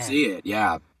how we see it.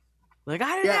 Yeah. Like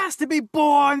I didn't ask to be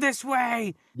born this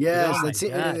way. Yes, Oh that's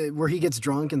it. Where he gets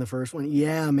drunk in the first one.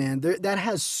 Yeah, man, that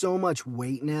has so much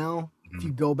weight now. If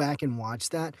you go back and watch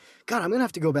that, God, I'm gonna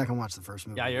have to go back and watch the first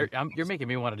movie. Yeah, you're making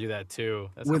me want to do that too.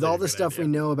 With all the stuff we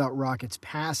know about Rocket's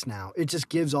past now, it just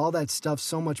gives all that stuff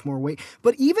so much more weight.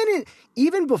 But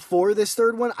even before this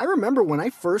third one, I remember when I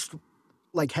first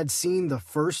had seen the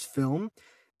first film,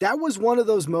 that was one of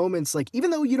those moments. Like,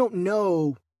 even though you don't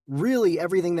know really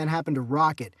everything that happened to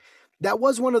Rocket, that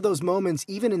was one of those moments,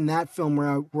 even in that film,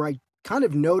 where I kind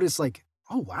of noticed like,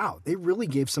 oh wow, they really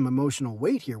gave some emotional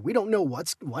weight here. We don't know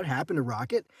what happened to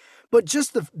Rocket, but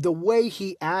just the way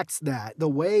he acts, the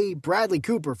way Bradley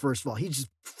Cooper, first of all, he's just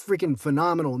freaking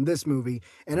phenomenal in this movie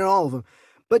and in all of them.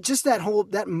 But just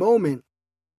that moment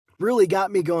really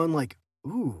got me going like,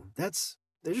 ooh, there's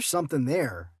something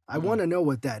there. I want to know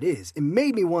what that is. It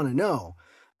made me want to know,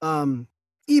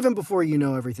 even before you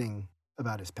know everything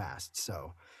about his past.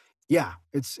 So yeah,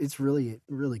 it's really,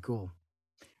 really cool.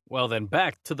 Well, then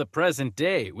back to the present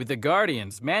day. With the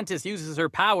Guardians, Mantis uses her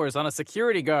powers on a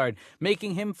security guard,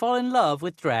 making him fall in love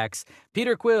with Drax.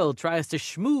 Peter Quill tries to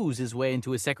schmooze his way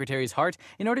into his secretary's heart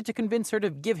in order to convince her to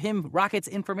give him Rocket's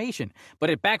information. But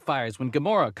it backfires when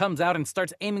Gamora comes out and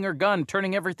starts aiming her gun,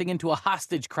 turning everything into a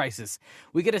hostage crisis.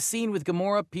 We get a scene with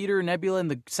Gamora, Peter, Nebula, and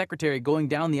the secretary going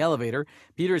down the elevator.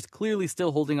 Peter is clearly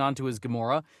still holding on to his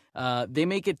Gamora. They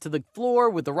make it to the floor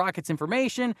with the Rocket's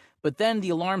information, but then the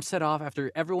alarm set off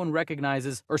after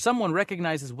someone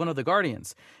recognizes one of the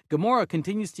Guardians. Gamora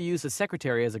continues to use the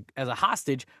secretary as a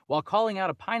hostage while calling out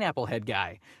a Pineapple Head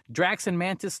guy. Drax and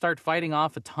Mantis start fighting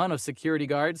off a ton of security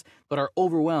guards, but are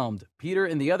overwhelmed. Peter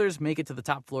and the others make it to the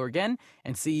top floor again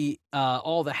and see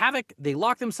all the havoc. They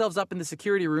lock themselves up in the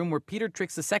security room where Peter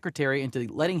tricks the secretary into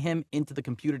letting him into the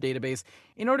computer database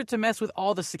in order to mess with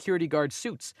all the security guard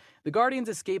suits. The Guardians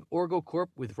escape Orgo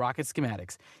Corp with Rocket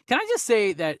schematics. Can I just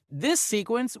say that this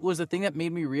sequence was the thing that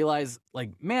made me realize, like,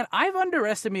 man, I've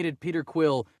underestimated Peter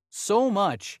Quill so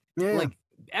much. Yeah. Like,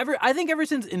 I think ever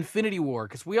since Infinity War,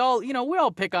 because we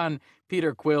all pick on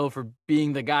Peter Quill for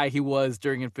being the guy he was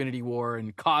during Infinity War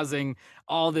and causing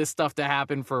all this stuff to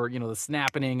happen for, the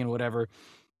snapping and whatever.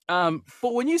 But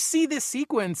when you see this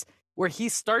sequence where he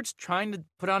starts trying to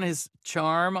put on his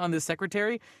charm on the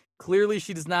secretary, clearly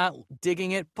she's not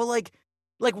digging it. But like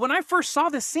when I first saw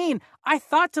this scene, I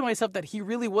thought to myself that he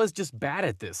really was just bad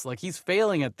at this. Like, he's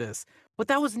failing at this. But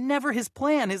that was never his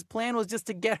plan. His plan was just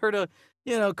to get her to,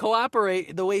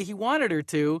 cooperate the way he wanted her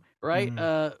to, right?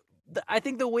 I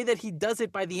think the way that he does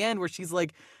it by the end, where she's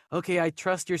like, okay, I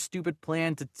trust your stupid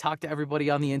plan to talk to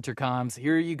everybody on the intercoms.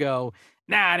 Here you go.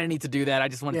 Nah, I didn't need to do that. I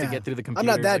just wanted to get through the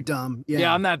computer. I'm not that dumb.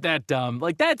 Yeah, I'm not that dumb.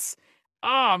 Like, that's,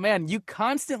 oh man, you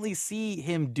constantly see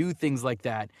him do things like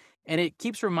that. And it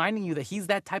keeps reminding you that he's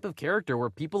that type of character where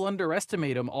people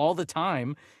underestimate him all the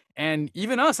time. And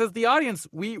even us as the audience,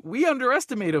 we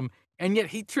underestimate him. And yet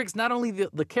he tricks not only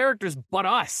the characters, but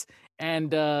us.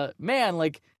 And man,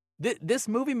 like this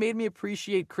movie made me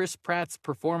appreciate Chris Pratt's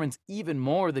performance even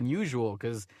more than usual,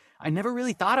 because I never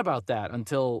really thought about that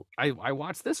until I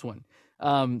watched this one.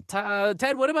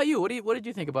 Ted, what about you? What did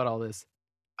you think about all this?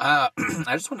 I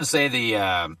just want to say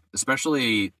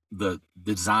especially the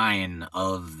design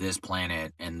of this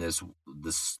planet and this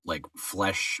like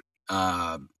flesh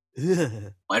planet.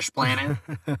 It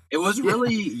was Yeah.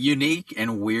 really unique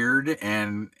and weird,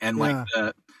 and like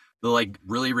Yeah. the like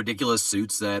really ridiculous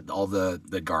suits that all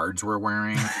the guards were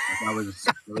wearing. That was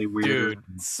really weird.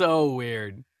 Dude, so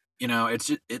weird. You know,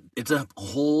 it's a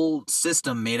whole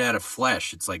system made out of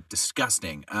flesh. It's like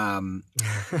disgusting.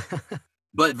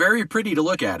 But very pretty to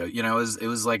look at. It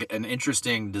was like an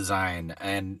interesting design.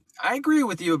 And I agree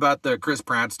with you about the Chris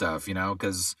Pratt stuff,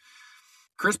 because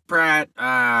Chris Pratt,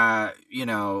 I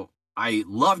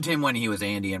loved him when he was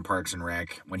Andy in Parks and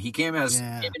Rec. When he came in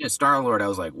as Star-Lord, I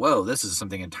was like, whoa, this is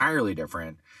something entirely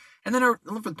different. And then for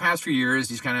the past few years,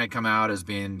 he's kind of come out as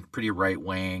being pretty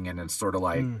right-wing, and it's sort of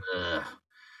like, ugh.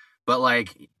 But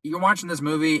like, you're watching this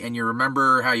movie and you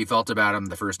remember how you felt about him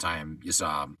the first time you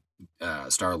saw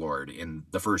Star-Lord in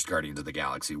the first Guardians of the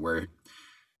Galaxy, where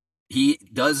he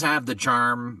does have the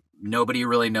charm. Nobody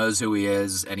really knows who he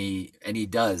is, and he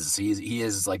does. He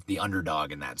is like the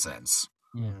underdog in that sense.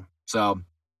 Yeah. So,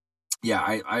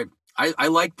 yeah, I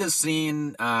like this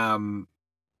scene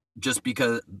just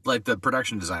because like the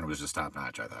production design was just top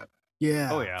notch, I thought. Yeah.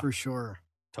 Oh, yeah. For sure.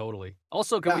 Totally.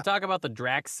 Also, can we talk about the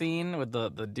Drax scene with the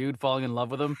dude falling in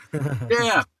love with him?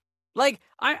 Yeah. Like,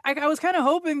 I was kind of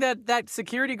hoping that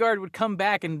security guard would come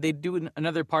back and they'd do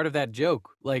another part of that joke.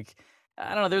 Like,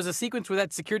 I don't know, there's a sequence where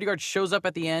that security guard shows up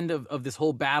at the end of this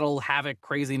whole battle, havoc,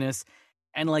 craziness,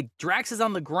 and, like, Drax is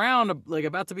on the ground, like,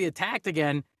 about to be attacked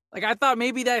again. Like, I thought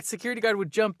maybe that security guard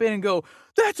would jump in and go,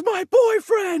 "That's my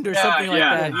boyfriend," or something like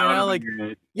that, like...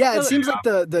 Yeah, it seems like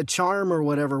the charm or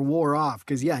whatever wore off,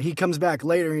 because, he comes back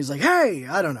later and he's like, "Hey,"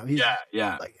 I don't know. He's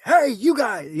like, "Hey, you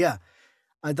guys." Yeah,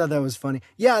 I thought that was funny.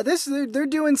 Yeah, they're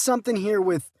doing something here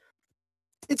with,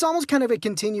 it's almost kind of a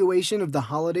continuation of the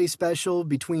holiday special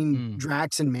between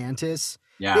Drax and Mantis.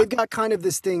 Yeah. They've got kind of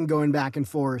this thing going back and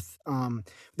forth.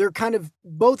 They're kind of,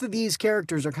 both of these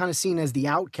characters are kind of seen as the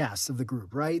outcasts of the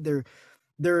group, right? They're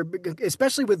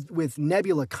especially with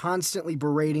Nebula constantly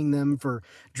berating them for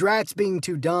Drax being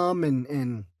too dumb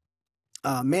and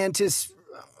Mantis,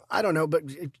 I don't know, but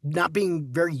not being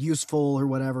very useful or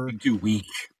whatever. Too weak.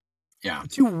 Yeah.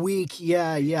 Too weak.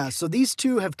 Yeah. So these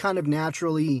two have kind of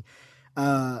naturally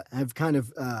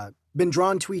been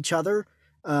drawn to each other.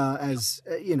 As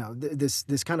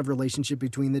this kind of relationship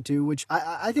between the two, which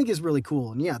I think is really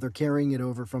cool, and they're carrying it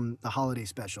over from the holiday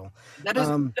special. That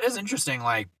is interesting,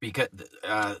 like, because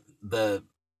the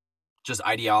just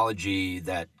ideology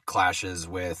that clashes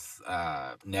with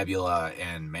Nebula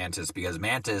and Mantis, because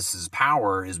Mantis's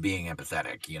power is being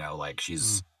empathetic. Like,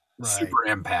 she's super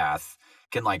empath,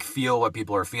 can like feel what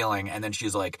people are feeling, and then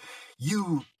she's like,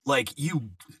 you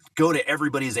go to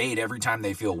everybody's aid every time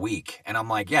they feel weak. And I'm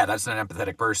like, yeah, that's an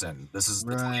empathetic person. This is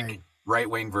it's like right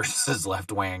wing versus left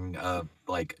wing,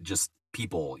 like just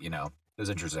people, It was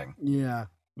interesting. Yeah.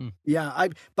 Yeah.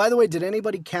 By the way, did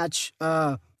anybody catch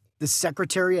the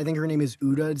secretary? I think her name is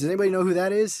Uda. Does anybody know who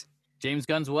that is? James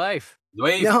Gunn's wife.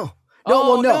 Wait. No.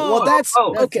 No. Well, that's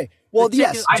okay. Well,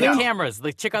 yes. The cameras.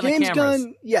 The chick on James the cameras.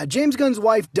 Gunn, James Gunn's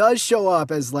wife does show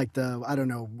up as like the, I don't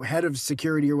know, head of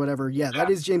security or whatever. Yeah, that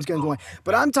is James Gunn's wife.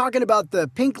 But I'm talking about the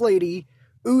pink lady,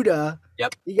 Uda.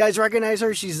 Yep. You guys recognize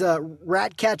her? She's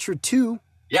Ratcatcher 2.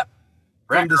 Yep.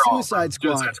 From the Suicide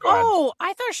Squad. Oh,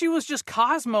 I thought she was just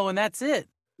Cosmo and that's it.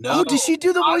 No. Oh, did she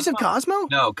do the voice of Cosmo?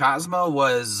 No, Cosmo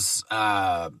was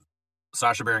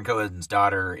Sacha Baron Cohen's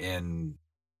daughter in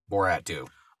Borat 2.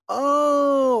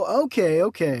 Oh, okay.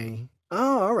 Oh,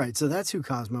 all right. So that's who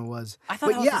Cosmo was. I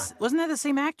thought wasn't that the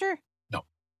same actor?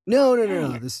 No.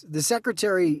 The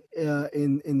secretary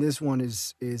in this one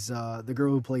is the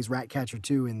girl who plays Ratcatcher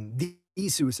 2 in the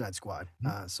Suicide Squad.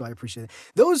 So I appreciate it.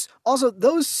 Those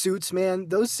suits, man,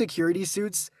 those security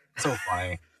suits. So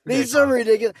funny. They're so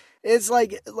ridiculous. It's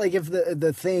like if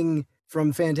the Thing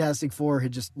from Fantastic Four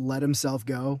had just let himself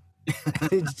go.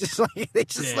 It's just like they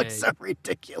just look so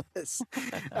ridiculous,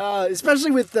 especially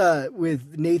with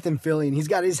Nathan Fillion. He's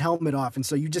got his helmet off, and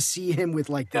so you just see him with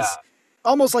like this,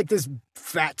 almost like this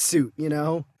fat suit,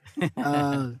 those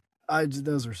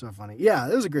are so funny. Yeah,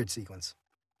 that was a great sequence.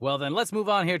 Well, then let's move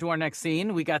on here to our next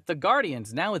scene. We got the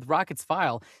Guardians, now with Rocket's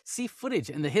file, see footage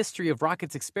and the history of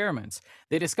Rocket's experiments.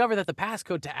 They discover that the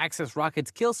passcode to access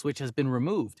Rocket's kill switch has been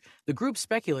removed. The group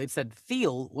speculates that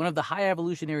Thiel, one of the High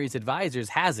Evolutionary's advisors,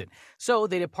 has it, so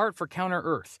they depart for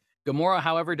Counter-Earth. Gamora,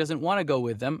 however, doesn't want to go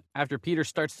with them. After Peter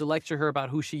starts to lecture her about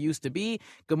who she used to be,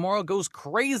 Gamora goes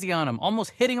crazy on him,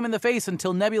 almost hitting him in the face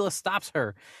until Nebula stops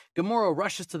her. Gamora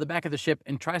rushes to the back of the ship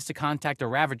and tries to contact a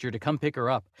Ravager to come pick her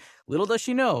up. Little does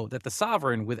she know that the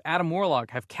Sovereign with Adam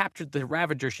Warlock have captured the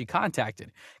Ravager she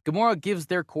contacted. Gamora gives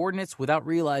their coordinates without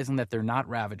realizing that they're not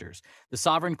Ravagers. The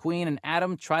Sovereign Queen and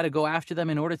Adam try to go after them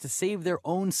in order to save their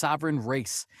own sovereign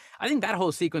race. I think that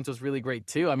whole sequence was really great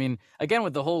too. I mean, again,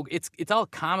 with the whole, it's all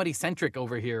comedy centric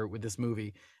over here with this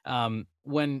movie.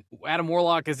 When Adam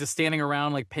Warlock is just standing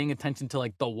around like paying attention to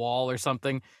like the wall or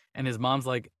something, and his mom's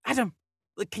like, Adam,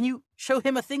 can you show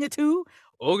him a thing or two?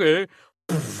 Okay.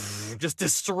 Just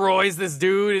destroys this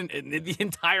dude, and the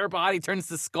entire body turns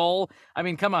to skull. I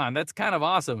mean, come on, that's kind of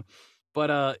awesome.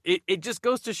 But it just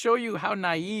goes to show you how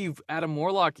naive Adam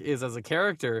Warlock is as a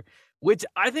character, which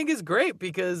I think is great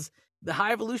because the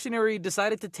High Evolutionary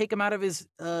decided to take him out of his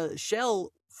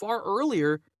shell far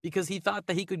earlier because he thought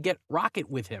that he could get Rocket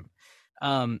with him.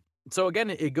 So again,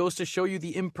 it goes to show you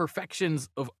the imperfections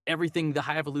of everything the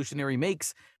High Evolutionary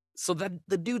makes, so that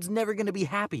the dude's never going to be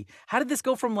happy. How did this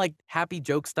go from like happy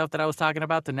joke stuff that I was talking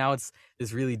about to now it's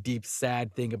this really deep,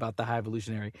 sad thing about the High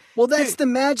Evolutionary? Well, that's the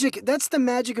magic. That's the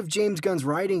magic of James Gunn's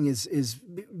writing is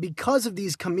because of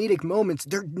these comedic moments.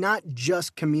 They're not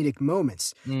just comedic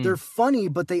moments. They're funny,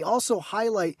 but they also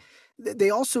highlight.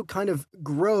 They also kind of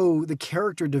grow the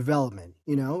character development,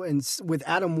 you know. And with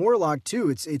Adam Warlock too,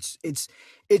 it's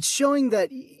showing that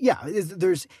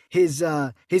there's his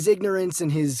ignorance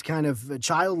and his kind of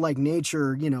childlike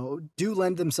nature, you know, do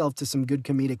lend themselves to some good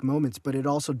comedic moments, but it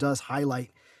also does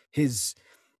highlight his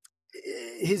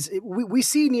we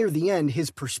see near the end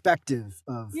his perspective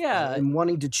of and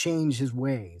wanting to change his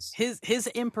ways. His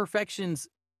imperfections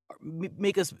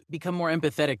make us become more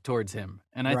empathetic towards him.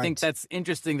 And I think that's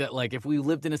interesting that like if we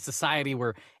lived in a society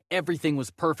where everything was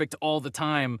perfect all the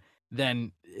time,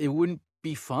 then it wouldn't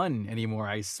be fun anymore,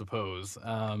 I suppose.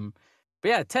 But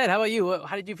yeah, Ted, how about you?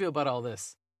 How did you feel about all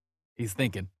this? He's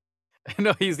thinking.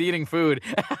 No, he's eating food.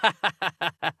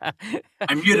 I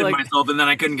muted myself and then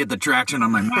I couldn't get the traction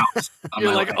on my mouth.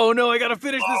 You're like, oh no, I gotta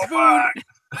finish this food.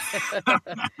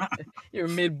 You're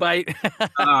mid-bite.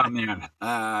 Oh man.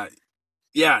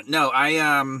 Yeah, no,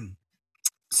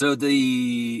 so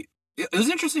it was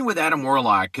interesting with Adam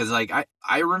Warlock because like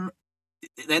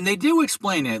and they do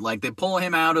explain it, like they pull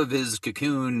him out of his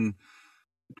cocoon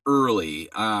early,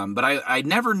 but I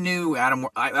never knew Adam.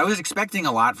 I was expecting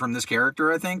a lot from this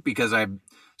character, I think, because I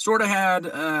sort of had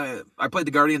I played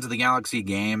the Guardians of the Galaxy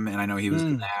game, and I know he was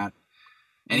in that,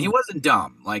 and he wasn't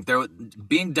dumb. Like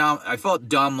being dumb, I felt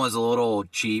dumb was a little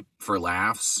cheap for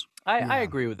laughs. I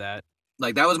agree with that.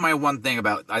 Like that was my one thing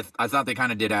about I thought they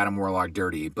kind of did Adam Warlock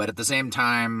dirty, but at the same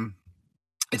time,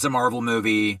 it's a Marvel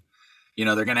movie. You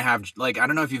know, they're going to have, like, I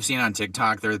don't know if you've seen on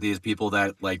TikTok, there are these people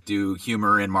that, like, do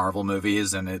humor in Marvel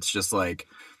movies, and it's just like,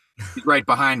 he's right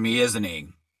behind me, isn't he?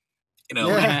 You know,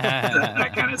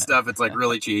 that kind of stuff. It's, like,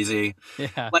 really cheesy.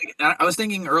 Yeah. Like, I was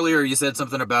thinking earlier, you said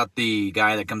something about the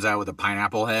guy that comes out with a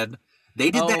pineapple head.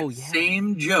 They did that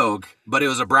same joke, but it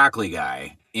was a broccoli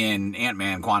guy in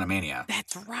Ant-Man Quantumania.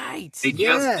 That's right. They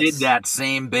just did that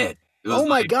same bit. Oh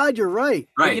my God, you're right.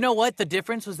 Right. But you know what? The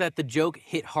difference was that the joke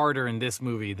hit harder in this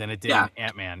movie than it did in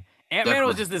Ant-Man. Ant-Man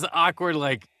was just this awkward,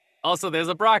 like, also there's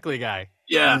a broccoli guy.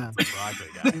 Yeah. Broccoli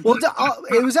guy. Well,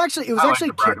 it was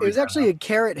actually a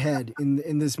carrot head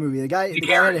in this movie. The guy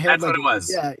had a head that's what it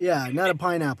was. Yeah, not a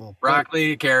pineapple.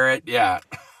 Broccoli, carrot, yeah.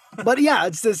 But yeah,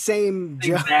 it's the same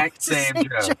joke. Exact same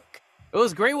joke. It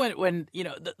was great when you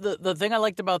know, the thing I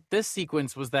liked about this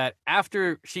sequence was that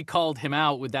after she called him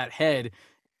out with that head,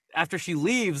 after she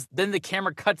leaves, then the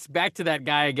camera cuts back to that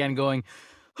guy again going,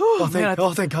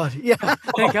 thank God. Yeah.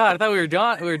 Thank God. I thought we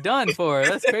were done for.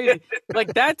 That's crazy.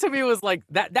 Like that to me was like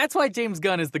that's why James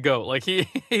Gunn is the GOAT. Like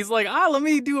he's like, let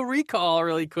me do a recall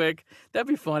really quick. That'd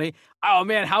be funny. Oh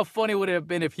man, how funny would it have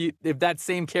been if that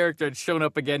same character had shown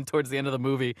up again towards the end of the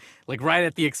movie, like right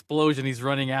at the explosion, he's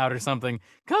running out or something.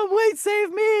 Come wait,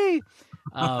 save me.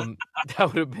 That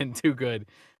would have been too good.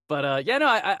 But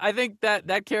I think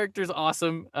that character's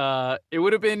awesome. It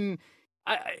would have been.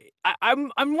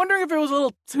 I'm wondering if it was a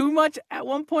little too much at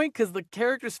one point because the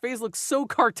character's face looks so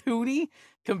cartoony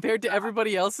compared to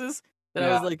everybody else's that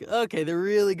I was like, okay, they're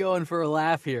really going for a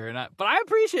laugh here. But I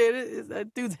appreciate it.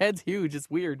 That dude's head's huge. It's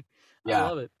weird. Yeah. I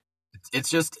love it. It's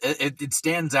just it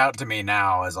stands out to me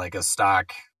now as like a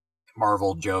stock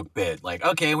Marvel joke bit. Like,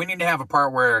 okay, we need to have a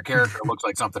part where a character looks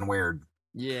like something weird.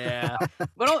 Yeah.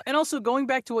 And also going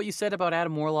back to what you said about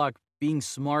Adam Warlock being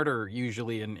smarter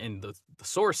usually in the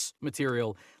source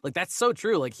material. Like, that's so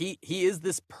true. Like, he is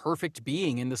this perfect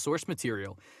being in the source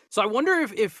material. So I wonder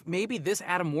if maybe this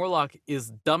Adam Warlock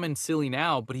is dumb and silly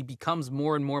now, but he becomes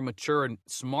more and more mature and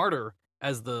smarter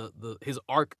as his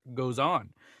arc goes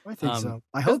on. I think so.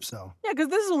 I hope so. Yeah, because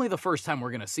this is only the first time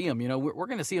we're going to see him. You know, we're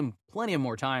going to see him plenty of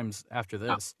more times after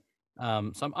this.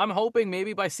 So I'm hoping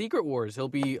maybe by Secret Wars he'll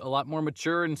be a lot more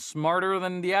mature and smarter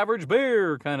than the average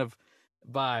bear kind of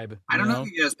vibe. I don't know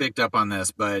if you guys picked up on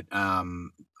this, but I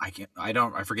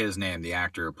forget his name, the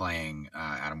actor playing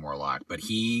Adam Warlock, but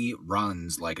he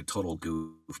runs like a total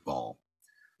goofball.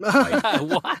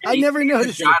 What? I never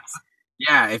noticed shots.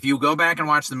 Yeah, if you go back and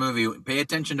watch the movie, pay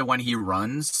attention to when he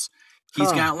runs.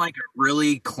 He's got like a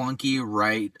really clunky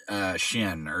right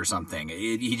shin or something.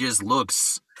 He just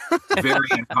looks very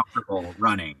uncomfortable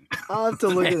running. I'll have to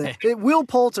look at that. Will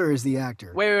Poulter is the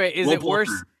actor. Wait. Is it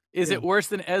worse? Is it worse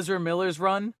than Ezra Miller's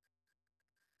run?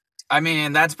 I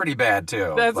mean, that's pretty bad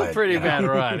too. That's a pretty bad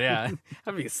run, yeah.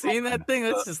 Have you seen that thing?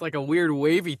 That's just like a weird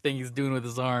wavy thing he's doing with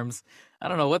his arms. I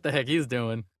don't know what the heck he's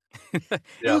doing. He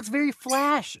looks very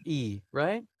Flash-y,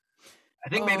 right? I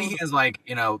think maybe he has like,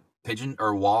 pigeon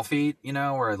or wall feet,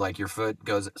 where like your foot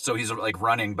goes. So he's like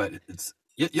running, but it's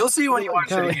you'll see when you watch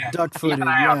it again. Duck-footed,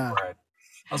 yeah.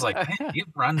 I was like, man, he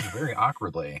runs very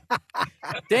awkwardly.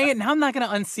 Dang it! Now I'm not gonna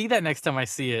unsee that next time I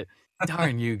see it.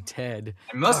 Darn you, Ted.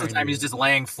 And most of the time he's just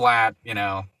laying flat,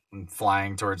 and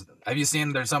flying towards. Have you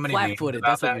seen? There's so many flat-footed.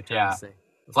 That's what you're trying to say.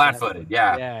 Flat-footed,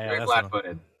 yeah, very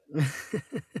flat-footed.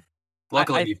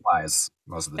 Luckily, he flies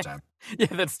most of the time. Yeah,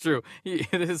 that's true.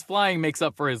 His flying makes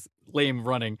up for his lame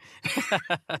running.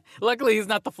 Luckily, he's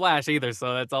not the Flash either,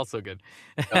 so that's also good.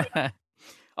 Oh, yeah.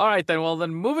 All right, then. Well,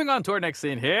 then moving on to our next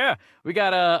scene here, we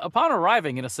got upon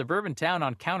arriving in a suburban town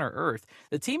on Counter-Earth,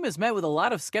 the team is met with a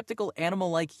lot of skeptical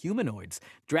animal-like humanoids.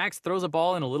 Drax throws a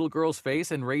ball in a little girl's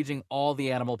face, enraging all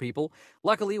the animal people.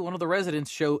 Luckily, one of the residents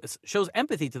shows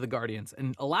empathy to the Guardians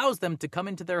and allows them to come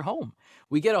into their home.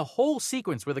 We get a whole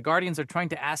sequence where the Guardians are trying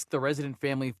to ask the resident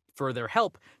family for their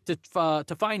help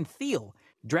to find Theo.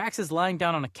 Drax is lying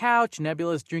down on a couch,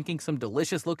 Nebula is drinking some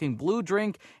delicious-looking blue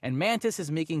drink, and Mantis is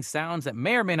making sounds that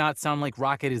may or may not sound like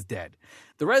Rocket is dead.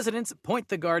 The residents point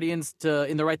the Guardians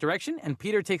in the right direction, and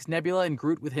Peter takes Nebula and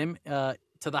Groot with him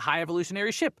to the High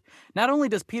Evolutionary ship. Not only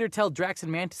does Peter tell Drax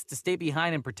and Mantis to stay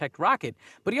behind and protect Rocket,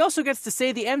 but he also gets to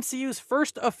say the MCU's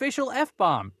first official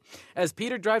F-bomb. As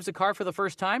Peter drives a car for the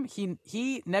first time,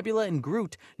 he, Nebula, and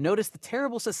Groot notice the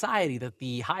terrible society that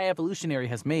the High Evolutionary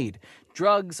has made.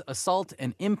 Drugs, assault,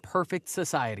 and imperfect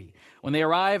society. When they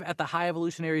arrive at the High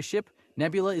Evolutionary ship,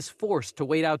 Nebula is forced to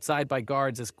wait outside by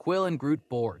guards as Quill and Groot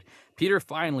board. Peter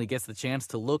finally gets the chance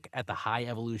to look at the High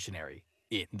Evolutionary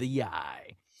in the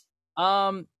eye.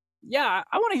 Yeah,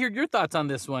 I want to hear your thoughts on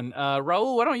this one.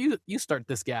 Raul, why don't you start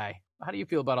this guy? How do you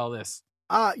feel about all this?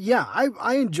 Yeah,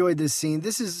 I enjoyed this scene.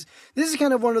 This is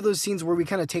kind of one of those scenes where we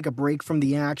kind of take a break from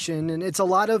the action, and it's a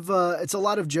lot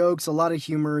of jokes, a lot of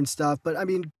humor and stuff. But I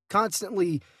mean,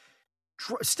 constantly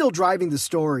still driving the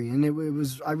story, and it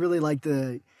was. I really like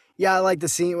the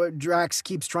scene where Drax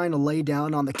keeps trying to lay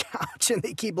down on the couch, and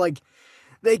they keep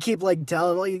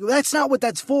telling him, that's not what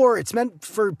that's for. It's meant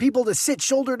for people to sit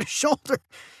shoulder to shoulder.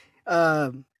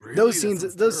 Really? Those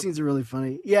scenes are really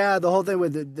funny. Yeah, the whole thing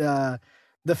with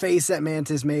the face that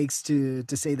Mantis makes to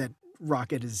say that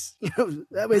Rocket is,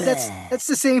 that's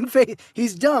the same face.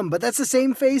 He's dumb, but that's the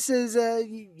same face as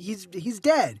he's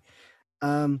dead.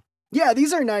 Yeah,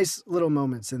 these are nice little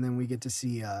moments, and then we get to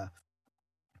see.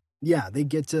 They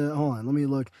get to hold on. Let me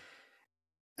look.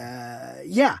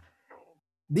 Yeah.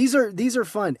 These are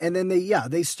fun, and then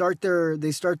they start their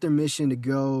mission to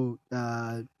go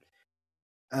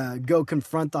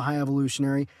confront the High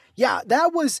Evolutionary. Yeah,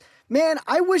 that was, man.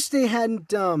 I wish they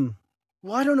hadn't.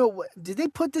 I don't know. Did they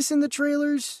put this in the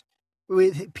trailers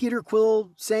with Peter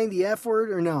Quill saying the F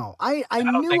word or no? I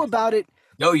knew about it.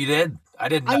 No, you did. I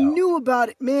didn't know. I knew about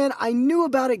it, man. I knew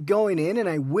about it going in, and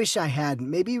I wish I hadn't.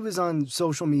 Maybe it was on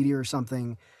social media or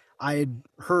something. I had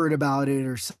heard about it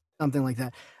or something like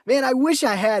that. Man, I wish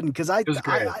I hadn't, because it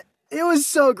was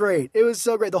so great. It was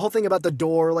so great. The whole thing about the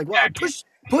door, like, well,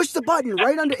 push the button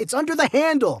right under. It's under the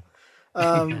handle.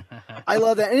 I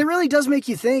love that, and it really does make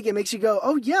you think. It makes you go,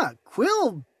 "Oh yeah,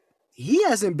 Quill. He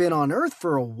hasn't been on Earth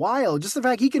for a while. Just the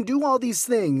fact he can do all these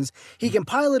things, he can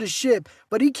pilot a ship,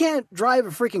 but he can't drive a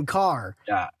freaking car."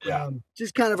 Yeah.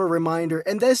 Just kind of a reminder.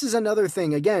 And this is another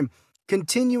thing. Again,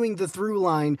 continuing the through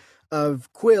line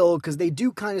of Quill, because they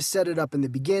do kind of set it up in the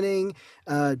beginning,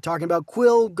 talking about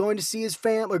Quill going to see his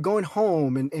family, or going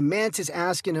home, and Mantis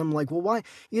asking him, like, well, why,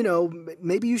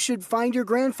 maybe you should find your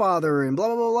grandfather, and blah,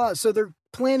 blah, blah, blah. So they're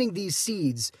planting these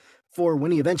seeds for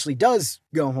when he eventually does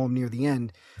go home near the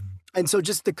end. And so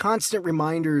just the constant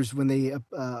reminders when they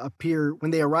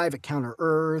when they arrive at Counter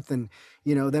Earth, and,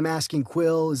 them asking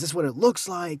Quill, is this what it looks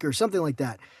like, or something like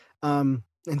that. And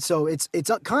so it's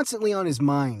constantly on his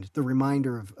mind, the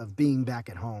reminder of being back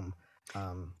at home.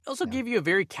 Also give you a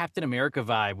very Captain America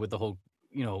vibe with the whole,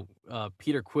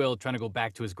 Peter Quill trying to go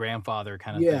back to his grandfather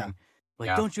kind of thing.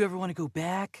 Like, don't you ever want to go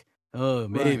back? Oh,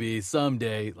 maybe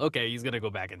someday. Okay, he's going to go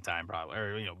back in time probably,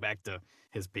 or, back to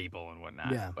his people and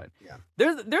whatnot. Yeah. But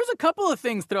there's a couple of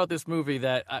things throughout this movie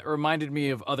that reminded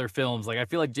me of other films. Like, I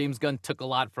feel like James Gunn took a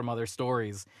lot from other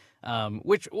stories,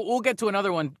 which we'll get to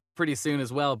another one pretty soon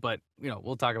as well. But,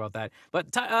 we'll talk about that.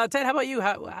 But Ted, how about you?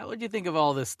 How would you think of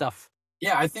all this stuff?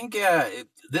 Yeah, I think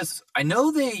I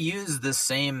know they use this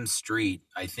same street,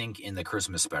 I think, in the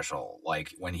Christmas special,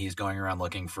 like when he's going around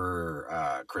looking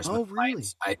for Christmas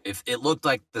lights. If it looked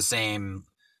like the same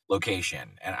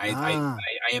location, and I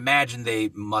imagine they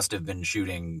must have been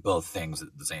shooting both things at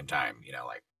the same time,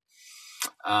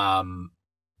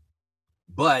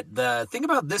 but the thing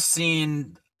about this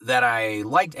scene that I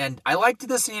liked, and I liked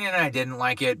this scene and I didn't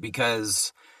like it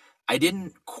because I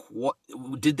didn't.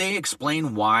 Did they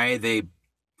explain why they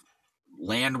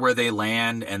land where they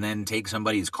land and then take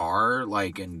somebody's car?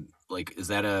 Is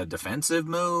that a defensive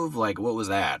move? Like, what was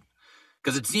that?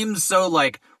 Because it seems so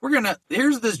like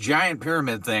here's this giant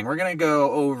pyramid thing. We're gonna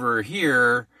go over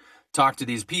here, talk to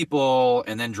these people,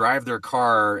 and then drive their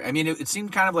car. I mean, it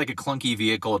seemed kind of like a clunky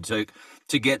vehicle to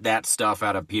get that stuff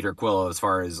out of Peter Quill, as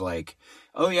far as like,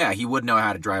 oh yeah, he would know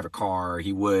how to drive a car.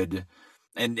 He would.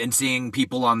 And seeing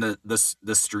people on the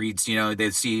streets, they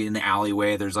see in the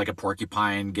alleyway, there's like a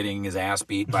porcupine getting his ass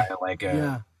beat by like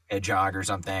a hedgehog or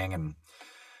something. And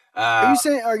are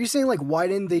you saying like, why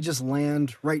didn't they just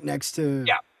land right next to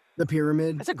the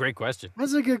pyramid? That's a great question.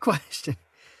 That's a good question.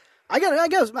 I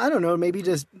guess I don't know. Maybe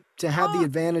just to have the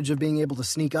advantage of being able to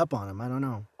sneak up on him. I don't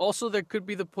know. Also, there could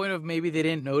be the point of maybe they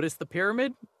didn't notice the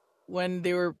pyramid when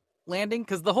they were landing,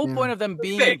 because the whole point of them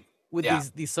being with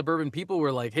these suburban people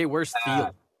were like, hey, where's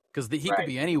Theo? Because he could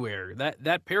be anywhere.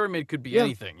 That pyramid could be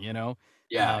anything,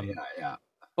 Yeah.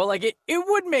 But like it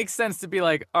would make sense to be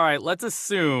like, all right, let's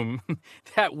assume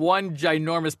that one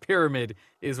ginormous pyramid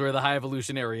is where the High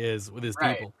Evolutionary is with his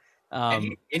people.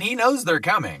 And he knows they're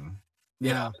coming.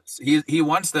 He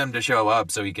wants them to show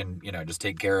up so he can, just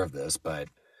take care of this. But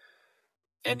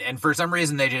and for some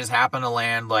reason they just happen to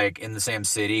land like in the same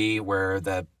city where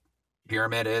the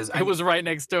pyramid is. It was right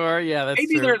next door. Yeah, that's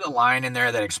maybe true. There's a line in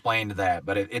there that explained that,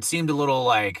 but it seemed a little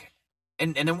like,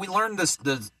 and then we learned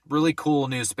the really cool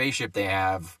new spaceship they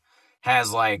have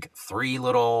has like 3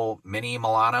 little mini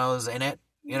Milanos in it.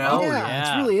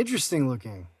 It's really interesting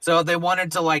looking. So they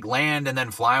wanted to like land and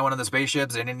then fly one of the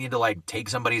spaceships. They didn't need to like take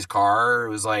somebody's car. It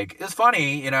was like, it's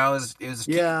funny, it was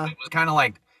kind of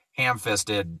like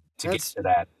ham-fisted to get to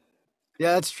that.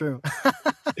 Yeah, that's true.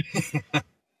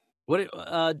 What?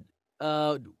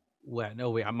 No,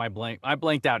 wait, I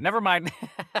blanked out. Never mind.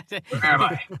 Where am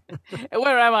I?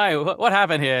 Where am I? What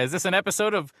happened here? Is this an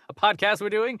episode of a podcast we're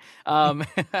doing?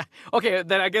 Okay,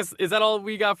 then I guess, is that all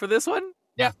we got for this one?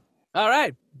 Yeah. All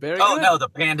right. Very good. Oh, no, the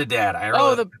Panda Dad.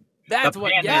 That's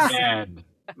what, Panda Dad.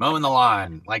 Mowing the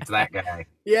lawn. Liked that guy.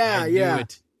 Yeah.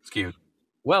 It's cute.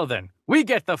 Well then, we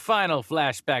get the final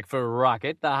flashback for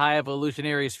Rocket. The High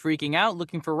Evolutionary is freaking out,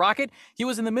 looking for Rocket. He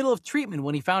was in the middle of treatment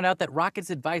when he found out that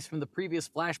Rocket's advice from the previous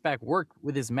flashback worked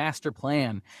with his master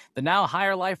plan. The now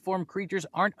higher life form creatures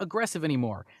aren't aggressive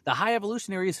anymore. The High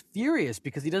Evolutionary is furious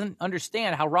because he doesn't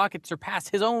understand how Rocket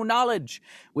surpassed his own knowledge.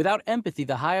 Without empathy,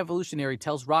 the High Evolutionary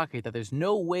tells Rocket that there's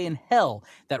no way in hell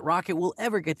that Rocket will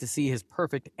ever get to see his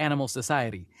perfect animal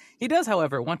society. He does,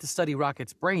 however, want to study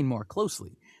Rocket's brain more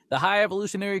closely. The High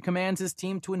Evolutionary commands his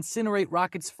team to incinerate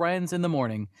Rocket's friends in the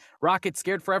morning. Rocket,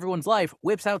 scared for everyone's life,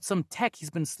 whips out some tech he's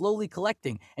been slowly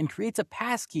collecting and creates a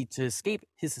passkey to escape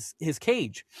his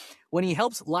cage. When he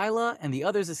helps Lila and the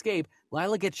others escape,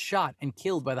 Lila gets shot and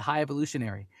killed by the High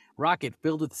Evolutionary. Rocket,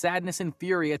 filled with sadness and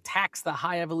fury, attacks the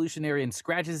High Evolutionary and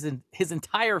scratches his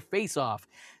entire face off.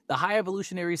 The High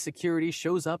Evolutionary's security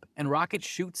shows up and Rocket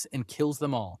shoots and kills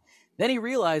them all. Then he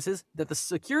realizes that the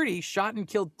security shot and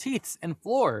killed Teeths and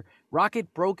Floor.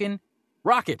 Rocket broken,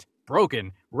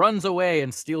 runs away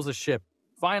and steals a ship,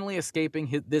 finally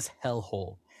escaping this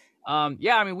hellhole.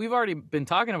 We've already been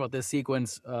talking about this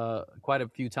sequence quite a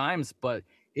few times, but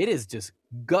it is just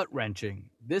gut-wrenching.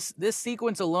 This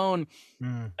sequence alone,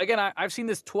 again, I've seen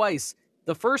this twice.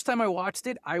 The first time I watched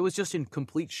it, I was just in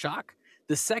complete shock.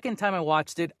 The second time I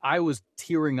watched it, I was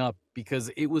tearing up because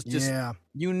it was just Yeah.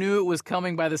 you knew it was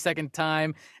coming by the second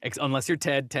time, unless you're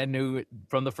Ted. Ted knew it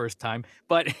from the first time,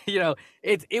 but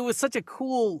it was such a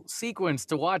cool sequence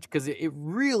to watch because it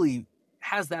really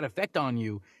has that effect on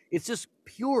you. It's just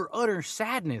pure utter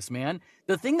sadness, man.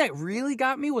 The thing that really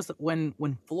got me was when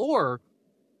Floor,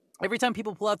 every time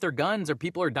people pull out their guns or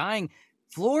people are dying,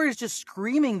 Floor is just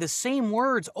screaming the same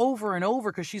words over and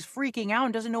over because she's freaking out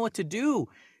and doesn't know what to do.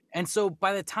 And so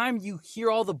by the time you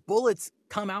hear all the bullets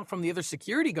come out from the other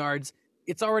security guards,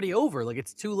 it's already over. Like,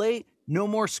 it's too late. No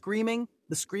more screaming.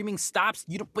 The screaming stops.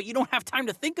 But you don't have time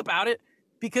to think about it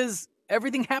because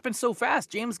everything happens so fast.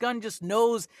 James Gunn just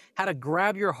knows how to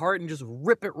grab your heart and just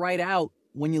rip it right out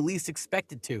when you least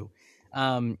expect it to.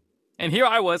 And here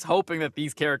I was hoping that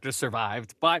these characters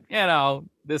survived, but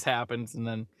this happens, and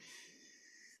then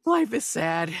life is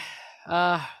sad.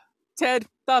 Ted,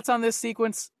 thoughts on this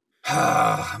sequence?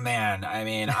 Oh, man, I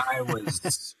mean, I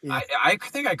was Yeah. I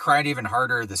think I cried even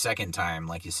harder the second time,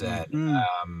 like you said.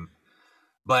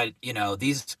 But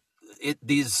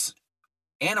these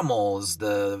animals,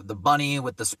 the bunny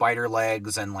with the spider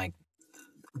legs, and like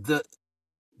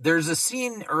there's a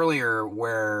scene earlier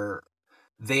where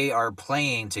they are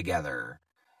playing together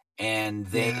and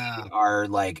they are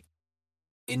like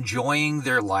enjoying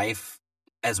their life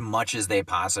as much as they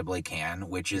possibly can,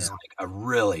 which is like a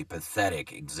really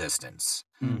pathetic existence.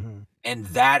 And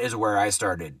that is where I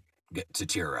started to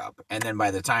tear up. And then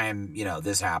by the time,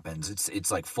 this happens,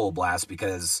 it's like full blast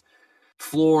because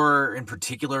Floor in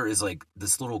particular is like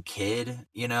this little kid,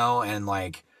 and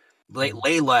like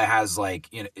Layla has like,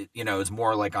 is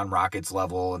more like on Rocket's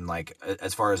level. And like,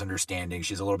 as far as understanding,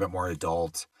 she's a little bit more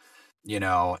adult,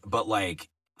 but like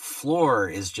Floor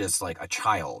is just like a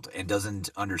child and doesn't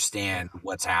understand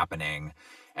what's happening.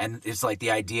 And it's like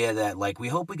the idea that like, we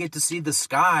hope we get to see the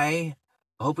sky.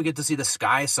 I hope we get to see the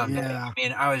sky someday. Yeah. I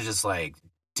mean, I was just like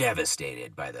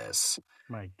devastated by this.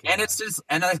 My God. And it's just,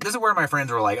 and like, this is where my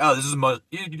friends were like, "Oh, this is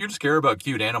you just care about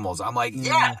cute animals." I'm like,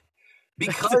 yeah,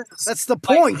 because that's the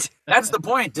point. That's the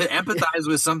point, to empathize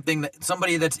with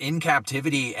somebody that's in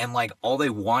captivity and like all they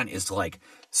want is to like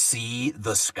see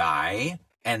the sky,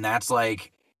 and that's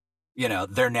like,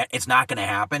 it's not going to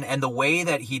happen. And the way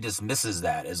that he dismisses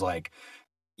that is like,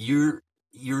 you're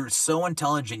so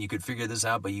intelligent, you could figure this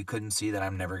out, but you couldn't see that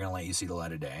I'm never going to let you see the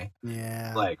light of day.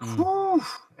 Yeah. Like, whew,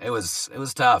 it was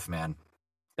tough, man.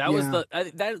 That was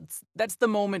that's the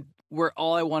moment where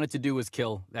all I wanted to do was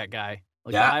kill that guy.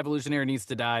 Like, the High Evolutionary needs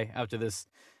to die after this.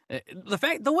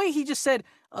 The way he just said,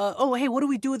 "Oh, hey, what do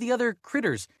we do with the other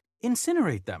critters?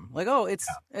 Incinerate them." Like, oh,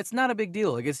 it's not a big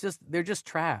deal. Like, it's just they're just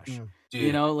trash.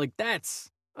 Dude. Like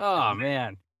that's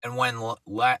man. And when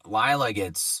Lila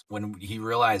when he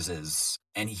realizes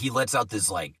and he lets out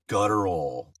this like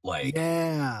guttural like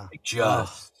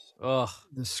just the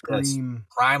scream,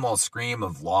 primal scream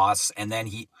of loss, and then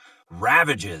he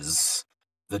ravages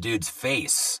the dude's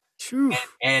face,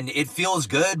 and it feels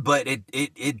good, but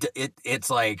it's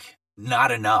like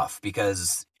not enough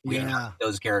because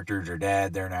those characters are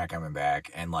dead, they're not coming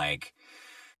back, and like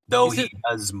though he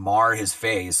does mar his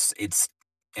face,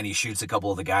 and he shoots a couple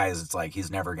of the guys, it's like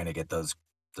he's never gonna get those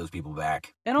people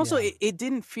back. And also, it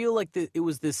didn't feel like it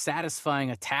was this satisfying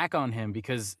attack on him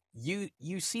because you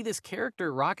see this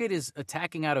character, Rocket, is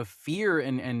attacking out of fear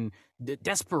and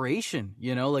desperation.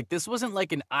 Like this wasn't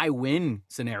like an I win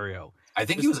scenario. I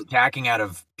think he was attacking out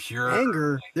of pure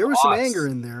anger. There was some anger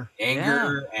in there.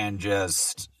 And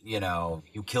just you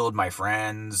killed my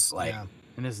friends, like,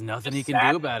 and there's nothing he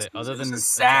can do about it other than a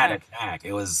sad attack.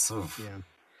 It was so.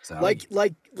 Like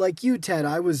you, Ted.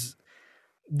 I was.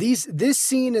 This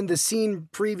scene and the scene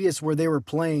previous where they were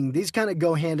playing, these kind of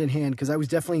go hand in hand because I was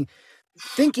definitely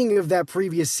thinking of that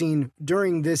previous scene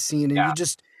during this scene, and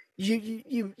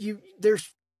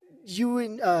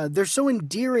they're so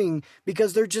endearing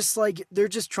because they're just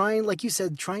trying, like you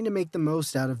said, trying to make the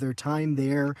most out of their time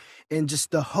there, and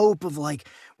just the hope of like,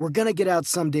 we're gonna get out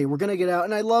someday, we're gonna get out.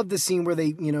 And I love the scene where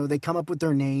they they come up with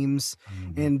their names,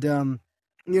 and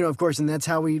of course, and that's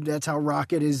how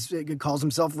Rocket calls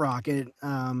himself Rocket.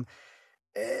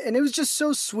 And it was just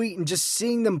so sweet, and just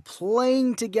seeing them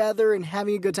playing together and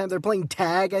having a good time. They're playing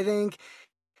tag, I think.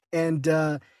 And,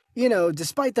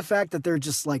 despite the fact that they're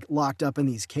just like locked up in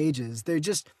these cages, they're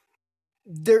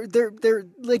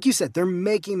like you said, they're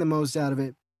making the most out of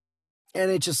it. And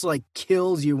it just like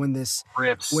kills you when this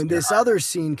other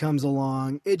scene comes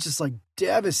along. It just like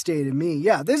devastated me.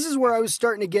 Yeah, this is where I was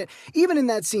starting to get, even in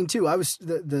that scene too. I was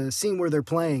the scene where they're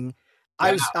playing.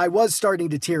 I was starting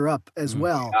to tear up as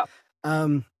well.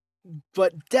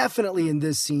 But definitely in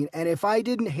this scene. And if I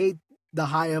didn't hate the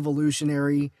High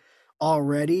Evolutionary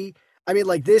already, I mean,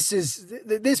 like this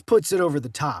puts it over the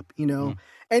top, you know,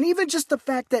 and even just the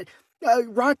fact that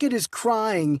Rocket is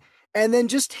crying. And then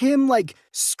just him like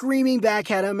screaming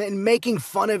back at him and making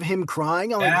fun of him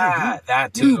crying. I'm like,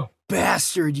 that too. You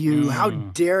bastard, you! How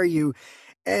dare you!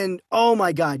 And oh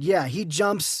my god, yeah, he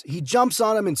jumps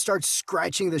on him and starts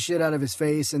scratching the shit out of his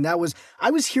face. And I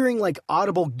was hearing like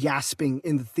audible gasping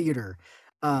in the theater,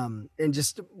 and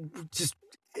just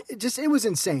it was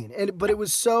insane. But it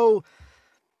was still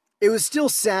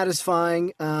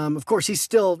satisfying. Of course, he's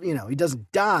still, he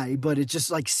doesn't die, but it's just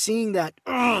like seeing that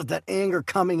anger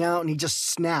coming out, and he just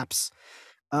snaps.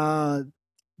 It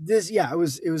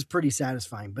was pretty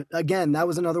satisfying. But again, that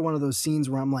was another one of those scenes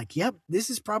where I'm like, yep, this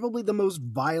is probably the most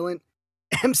violent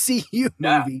MCU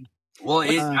movie. Well,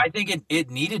 I think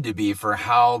it needed to be for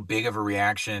how big of a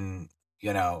reaction,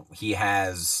 he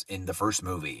has in the first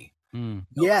movie.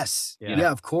 Yes.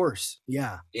 Yeah, of course.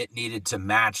 Yeah. It needed to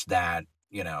match that.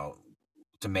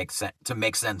 To make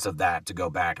sense of that, to go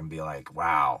back and be like,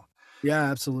 wow. Yeah,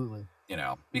 absolutely.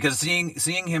 Because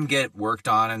seeing him get worked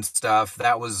on and stuff,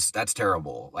 that's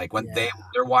terrible. Like when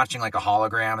they're watching like a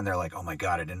hologram and they're like, oh my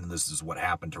God, I didn't know this is what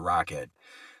happened to Rocket.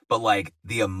 But like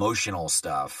the emotional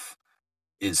stuff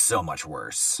is so much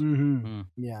worse. Mm-hmm.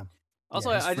 Yeah. Also,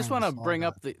 I just want to bring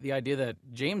up the idea that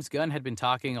James Gunn had been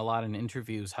talking a lot in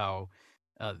interviews how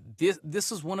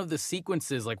this was one of the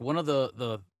sequences, like one of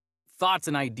the thoughts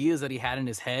and ideas that he had in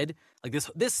his head, like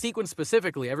this sequence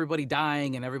specifically, everybody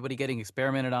dying and everybody getting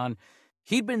experimented on.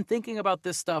 He'd been thinking about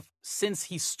this stuff since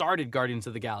he started Guardians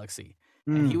of the Galaxy.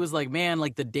 And he was like, man,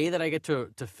 like the day that I get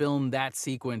to film that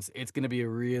sequence, it's going to be a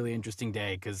really interesting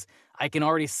day because I can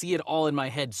already see it all in my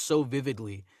head so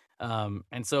vividly.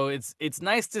 And so it's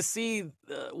nice to see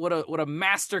what a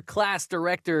master class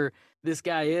director this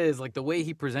guy is, like the way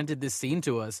he presented this scene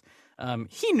to us.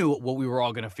 He knew what we were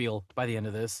all going to feel by the end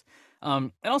of this.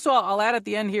 And also, I'll add at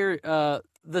the end here,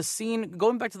 the scene,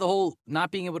 going back to the whole not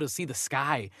being able to see the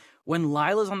sky, when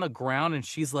Lila's on the ground and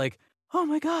she's like, oh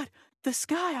my God, the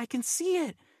sky, I can see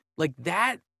it. Like,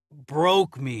 that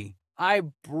broke me. I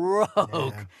broke.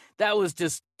 Yeah. That was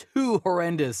just too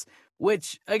horrendous,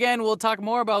 which, again, we'll talk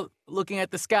more about looking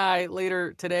at the sky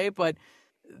later today, but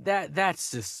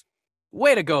that's just...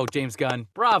 Way to go, James Gunn.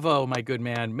 Bravo, my good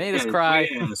man. Made us cry.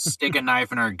 Stick a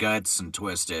knife in our guts and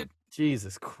twist it.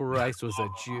 Jesus Christ was a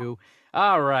Jew.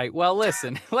 All right. Well,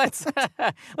 listen, let's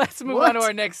move on to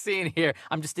our next scene here.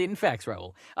 I'm just stating facts,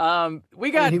 Raul.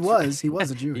 We got... he was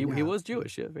a Jew. He was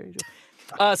Jewish. Yeah, very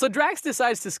Jewish. So Drax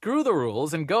decides to screw the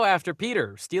rules and go after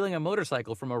Peter, stealing a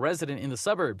motorcycle from a resident in the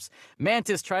suburbs.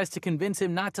 Mantis tries to convince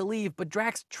him not to leave, but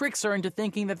Drax tricks her into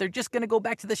thinking that they're just going to go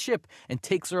back to the ship and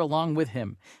takes her along with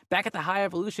him. Back at the High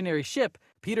Evolutionary ship,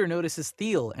 Peter notices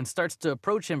Thiel and starts to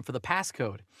approach him for the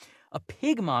passcode. A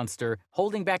pig monster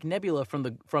holding back Nebula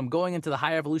from going into the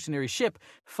High Evolutionary ship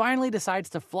finally decides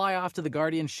to fly off to the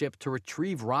Guardian ship to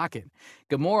retrieve Rocket.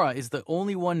 Gamora is the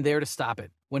only one there to stop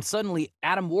it, when suddenly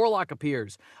Adam Warlock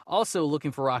appears, also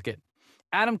looking for Rocket.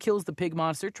 Adam kills the pig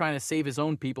monster, trying to save his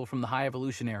own people from the High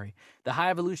Evolutionary. The High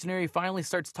Evolutionary finally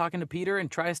starts talking to Peter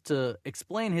and tries to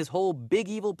explain his whole big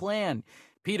evil plan.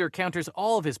 Peter counters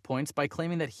all of his points by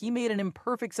claiming that he made an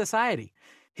imperfect society.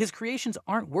 His creations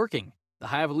aren't working. The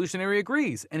High Evolutionary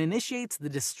agrees and initiates the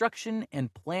destruction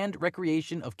and planned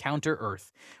recreation of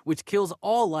Counter-Earth, which kills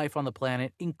all life on the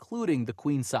planet, including the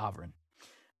Queen Sovereign.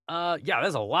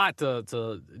 There's a lot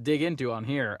to dig into on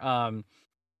here.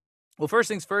 Well, first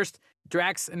things first,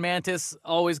 Drax and Mantis,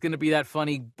 always going to be that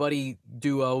funny buddy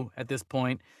duo at this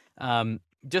point.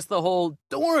 Just the whole,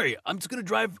 don't worry, I'm just going to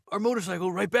drive our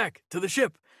motorcycle right back to the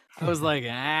ship. I was like,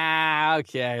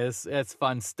 okay, that's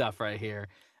fun stuff right here.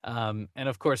 And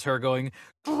of course her going,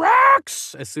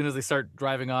 Drax, as soon as they start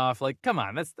driving off. Like, come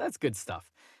on, that's good stuff.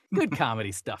 Good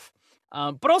comedy stuff.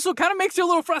 But also kind of makes you a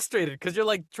little frustrated because you're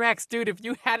like, Drax, dude, if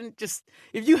you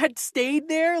had stayed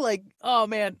there, like, oh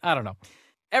man, I don't know.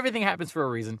 Everything happens for a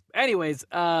reason. Anyways,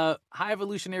 High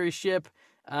Evolutionary ship.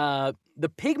 The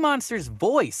pig monster's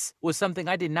voice was something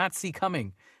I did not see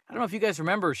coming. I don't know if you guys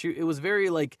remember. It was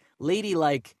very like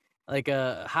ladylike, like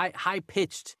a high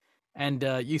pitched. And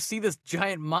you see this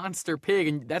giant monster pig,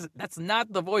 and that's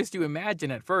not the voice you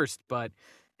imagine at first. But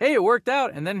hey, it worked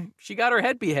out, and then she got her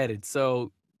head beheaded.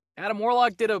 So Adam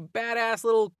Warlock did a badass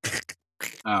little.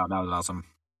 Oh, that was awesome.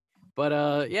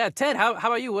 But Ted, how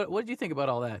about you? What did you think about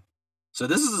all that? So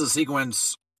this is a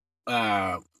sequence,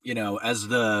 as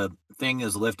the thing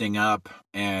is lifting up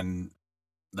and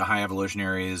the High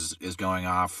Evolutionary is going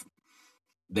off.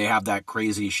 They have that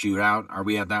crazy shootout. Are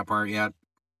we at that part yet?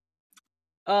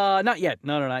 Not yet.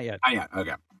 No, not yet. Not yet.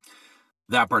 Okay.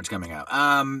 That part's coming out.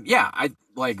 I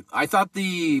thought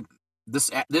the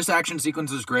this action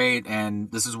sequence is great,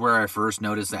 and this is where I first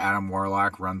noticed that Adam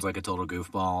Warlock runs like a total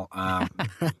goofball.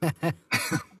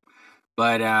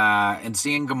 But and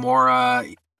seeing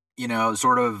Gamora,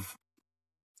 sort of,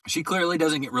 she clearly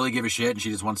doesn't really give a shit, and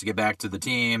she just wants to get back to the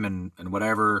team and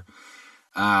whatever.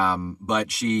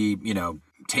 But she,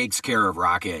 takes care of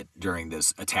Rocket during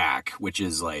this attack, which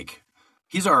is like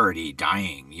he's already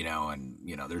dying, and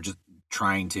they're just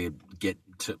trying to get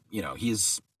to,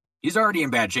 he's already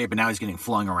in bad shape, and now he's getting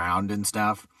flung around and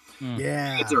stuff.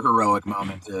 Yeah, it's a heroic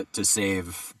moment to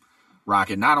save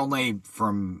Rocket, not only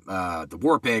from the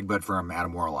War Pig, but from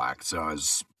Adam Warlock. So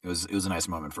it was a nice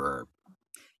moment for her.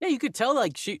 Yeah, you could tell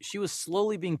like she was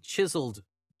slowly being chiseled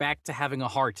back to having a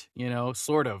heart,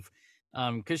 sort of.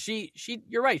 Because she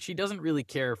you're right, she doesn't really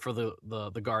care for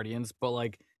the Guardians, but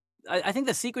like I think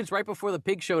the sequence right before the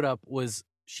pig showed up was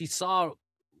she saw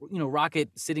Rocket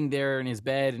sitting there in his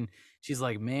bed, and she's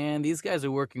like, man, these guys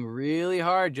are working really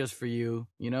hard just for you,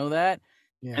 that.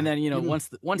 Yeah. And then once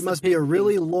you the must pig be a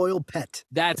really loyal pet.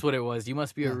 That's what it was. You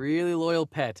must be a really loyal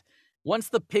pet. Once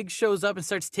the pig shows up and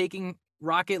starts taking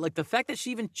Rocket, like the fact that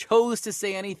she even chose to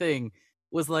say anything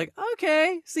was like,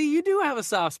 okay, see, you do have a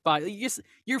soft spot.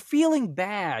 You're feeling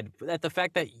bad at the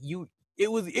fact that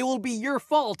it will be your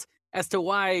fault as to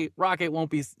why Rocket won't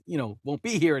be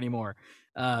here anymore.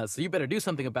 So you better do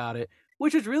something about it.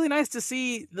 Which is really nice to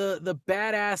see the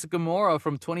badass Gamora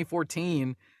from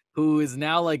 2014, who is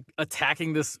now like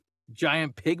attacking this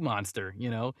giant pig monster.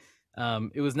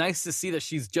 It was nice to see that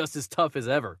she's just as tough as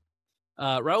ever.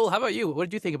 Raul, how about you? What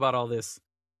did you think about all this?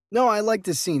 No, I like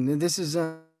this scene. This is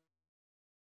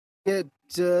get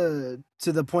to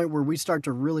the point where we start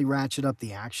to really ratchet up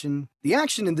the action. The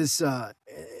action in this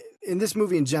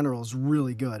movie in general is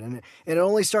really good, and it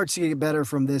only starts to get better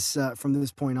from this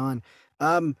point on.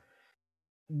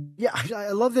 Yeah,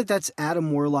 I love that. That's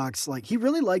Adam Warlock's, like, he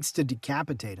really likes to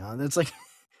decapitate, huh? That's like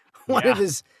one of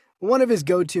his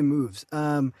go-to moves.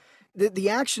 The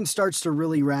action starts to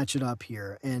really ratchet up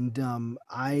here, and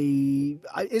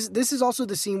this is also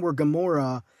the scene where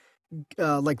Gamora,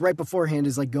 like right beforehand,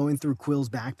 is like going through Quill's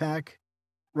backpack,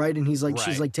 right? And he's like,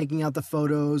 she's like taking out the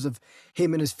photos of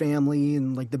him and his family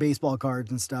and like the baseball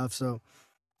cards and stuff. So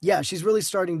yeah, she's really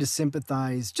starting to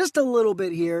sympathize just a little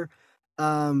bit here.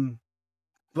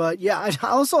 But yeah,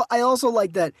 I also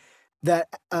like that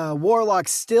Warlock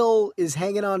still is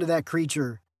hanging on to that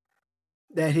creature,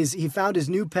 that he found his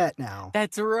new pet now.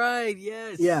 That's right.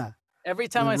 Yes. Yeah. Every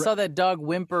time I saw that dog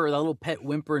whimper, or that little pet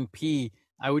whimper and pee,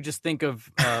 I would just think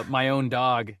of my own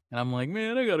dog, and I'm like,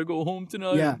 man, I gotta go home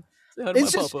tonight. Yeah. Say hi to my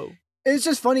puppo. It's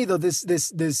just funny though,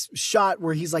 this shot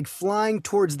where he's like flying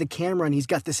towards the camera and he's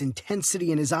got this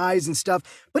intensity in his eyes and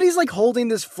stuff, but he's like holding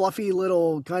this fluffy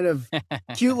little kind of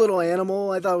cute little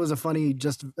animal. I thought it was a funny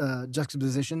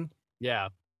juxtaposition. Yeah.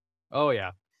 Oh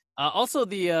yeah. Also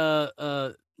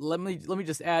let me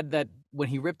just add that when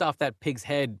he ripped off that pig's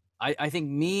head, I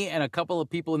think me and a couple of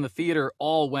people in the theater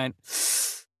all went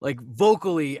like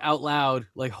vocally out loud,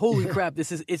 like, holy crap,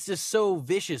 it's just so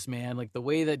vicious, man. Like the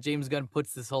way that James Gunn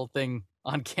puts this whole thing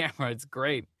on camera, it's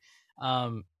great.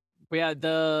 But yeah,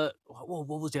 what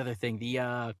was the other thing?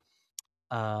 Nope,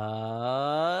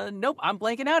 I'm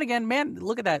blanking out again, man.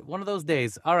 Look at that. One of those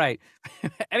days. All right.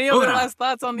 Any other last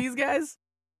thoughts on these guys?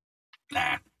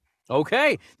 Nah.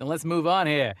 Okay, then let's move on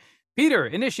here. Peter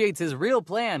initiates his real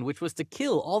plan, which was to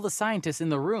kill all the scientists in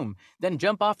the room, then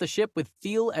jump off the ship with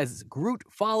Thiel as Groot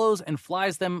follows and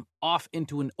flies them off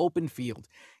into an open field.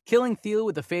 Killing Thiel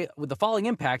with the falling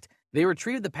impact, they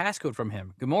retrieve the passcode from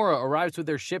him. Gamora arrives with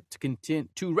their ship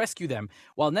to rescue them,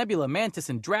 while Nebula, Mantis,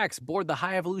 and Drax board the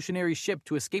High Evolutionary ship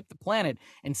to escape the planet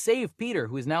and save Peter,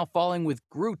 who is now falling with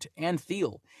Groot and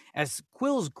Thiel. As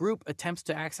Quill's group attempts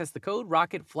to access the code,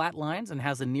 Rocket flatlines and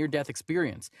has a near-death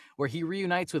experience, where he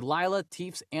reunites with Lila,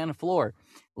 Teefs, and Floor.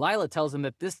 Lila tells him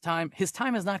that his time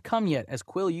has not come yet, as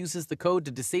Quill uses the code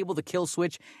to disable the kill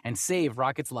switch and save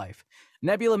Rocket's life.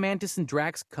 Nebula, Mantis, and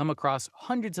Drax come across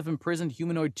hundreds of imprisoned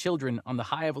humanoid children on the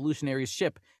High Evolutionary's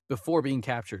ship before being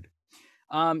captured.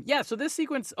 So this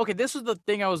sequence, okay, this was the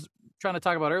thing I was trying to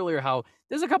talk about earlier, how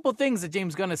there's a couple things that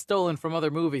James Gunn has stolen from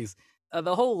other movies.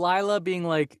 The whole Lila being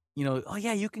like, oh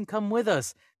yeah, you can come with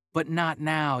us, but not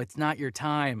now. It's not your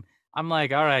time. I'm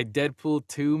like, all right, Deadpool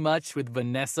too much with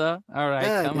Vanessa. All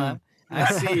right, come on. I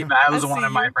see. That was one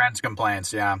of my friends'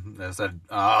 complaints. Yeah, they said,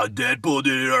 "Oh, Deadpool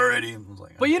did it already." I was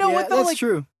like, but you know what? Though, that's like,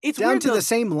 true. It's down weird, to the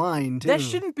same line too. That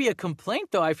shouldn't be a complaint,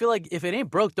 though. I feel like if it ain't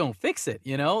broke, don't fix it.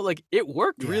 Like it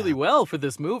worked really well for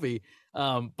this movie.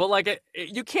 But like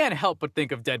you can't help but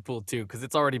think of Deadpool 2 because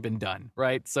it's already been done,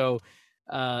 right? So,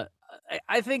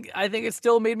 I think it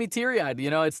still made me teary-eyed.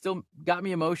 It still got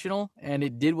me emotional, and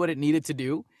it did what it needed to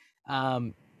do.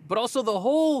 But also the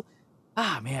whole,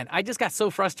 man, I just got so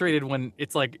frustrated when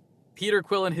it's like Peter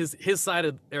Quill and his side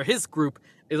of, or his group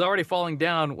is already falling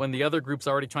down when the other group's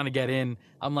already trying to get in.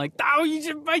 I'm like, oh,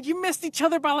 you missed each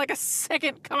other by like a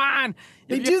second. Come on.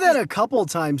 They do that a couple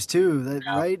times too,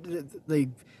 right?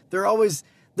 They're always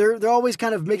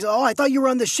kind of mixed. Oh, I thought you were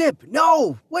on the ship.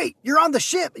 No, wait, you're on the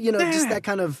ship. Just that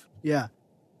kind of, yeah.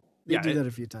 They do that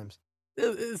a few times.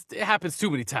 It happens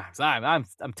too many times. I'm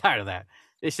tired of that.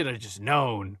 They should have just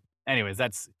known. Anyways,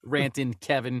 that's ranting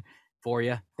Kevin for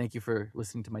you. Thank you for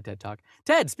listening to my TED Talk.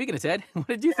 Ted, speaking of Ted, what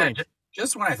did you think?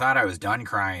 Just when I thought I was done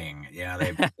crying,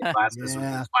 they last this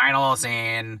final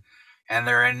scene, and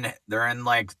they're in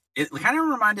like, it kind of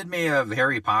reminded me of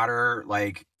Harry Potter.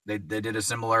 Like they did a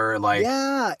similar like,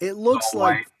 yeah, it looks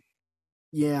like,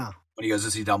 yeah, when he goes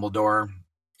to see Dumbledore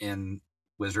in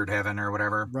Wizard Heaven or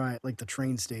whatever, right? Like the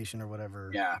train station or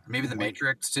whatever. Yeah, maybe the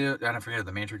Matrix too. I don't forget if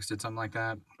the Matrix did something like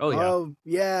that. Oh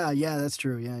yeah, that's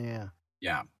true.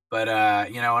 Yeah. But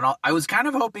I was kind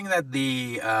of hoping that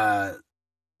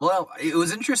it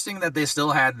was interesting that they still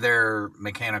had their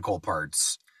mechanical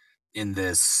parts in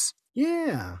this.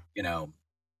 Yeah.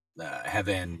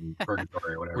 Heaven,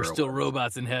 purgatory, or whatever. We're still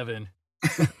robots in heaven.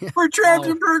 We're trapped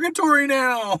in purgatory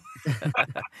now.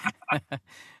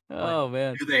 Oh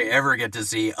man! Do they ever get to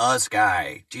see us,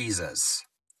 guy? Jesus.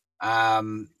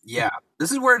 Yeah.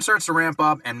 This is where it starts to ramp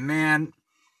up, and man,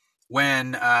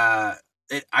 when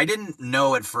I didn't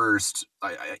know at first.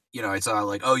 I saw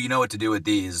like, oh, you know what to do with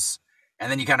these, and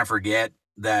then you kind of forget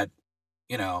that,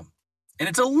 and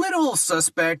it's a little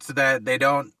suspect that they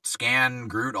don't scan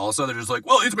Groot. Also, they're just like,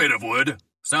 well, he's made of wood,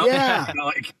 so yeah,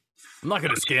 like, I'm not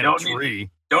going to scan a tree.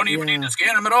 Don't even need to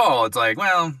scan him at all. It's like,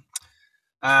 well.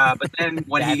 But then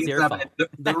when he gets up,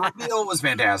 the reveal was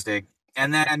fantastic.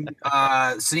 And then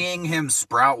seeing him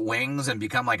sprout wings and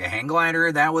become like a hang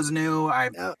glider, that was new. I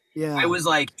was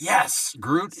like, yes,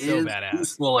 Groot is badass.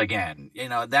 Useful again.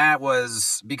 That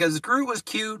was because Groot was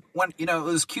cute when it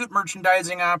was cute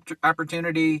merchandising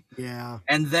opportunity. Yeah.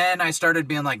 And then I started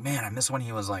being like, man, I miss when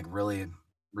he was like really,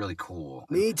 really cool.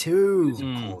 Me too.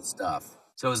 Cool stuff.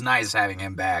 So it was nice having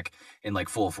him back in like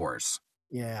full force.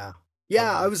 Yeah.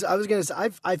 Yeah, I was gonna say,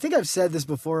 I think I've said this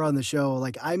before on the show.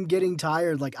 Like, I'm getting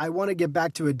tired. Like, I want to get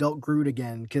back to adult Groot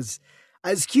again, because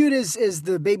as cute as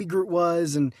the baby Groot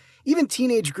was, and even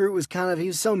teenage Groot was he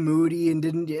was so moody and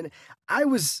didn't. I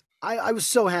was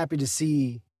so happy to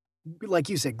see, like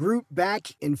you said, Groot back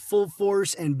in full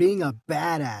force and being a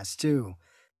badass too.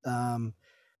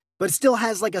 But it still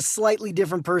has like a slightly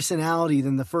different personality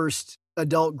than the first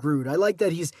adult Groot. I like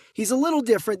that he's a little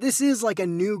different. This is like a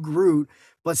new Groot.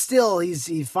 But still,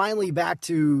 he's finally back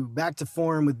to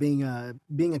form with being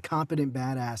a competent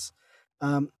badass.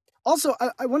 Also,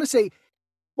 I want to say,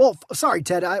 well, sorry,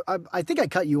 Ted, I think I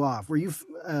cut you off. Were you?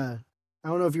 I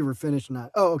don't know if you were finished or not.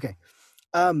 Oh, okay.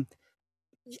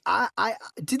 I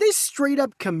did they straight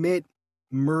up commit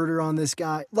murder on this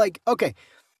guy? Like, okay,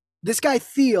 this guy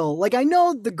Theo. Like, I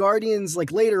know the Guardians,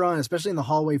 like later on, especially in the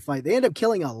hallway fight, they end up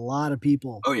killing a lot of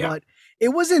people. Oh yeah. But it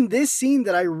was in this scene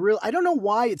that I don't know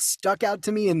why it stuck out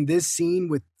to me in this scene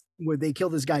where they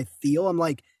kill this guy Theo. I'm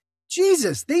like,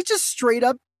 Jesus, they just straight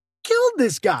up killed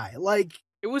this guy. Like,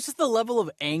 it was just the level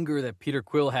of anger that Peter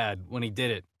Quill had when he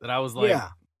did it that I was like,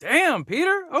 damn,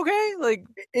 Peter, okay, like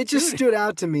it just stood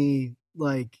out to me.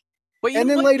 Like, but and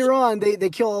then later on, they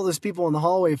kill all those people in the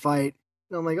hallway fight.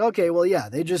 And I'm like, okay, well, yeah,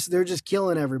 they're just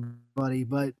killing everybody.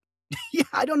 But yeah,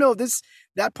 I don't know.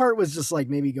 That part was just like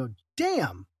maybe go,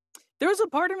 damn. There was a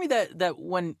part of me that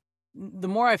when the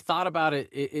more I've thought about it,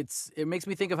 it makes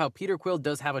me think of how Peter Quill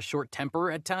does have a short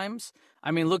temper at times. I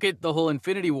mean, look at the whole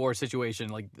Infinity War situation.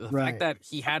 Like the fact that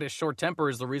he had a short temper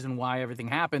is the reason why everything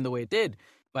happened the way it did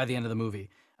by the end of the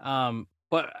movie.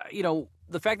 But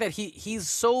the fact that he's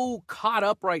so caught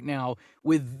up right now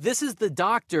with this is the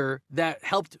doctor that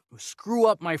helped screw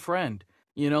up my friend.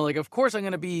 Like of course I'm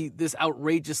going to be this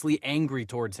outrageously angry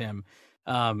towards him.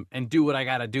 And do what I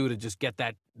gotta do to just get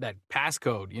that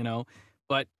passcode,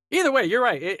 But either way, you're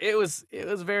right. It was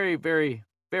very, very,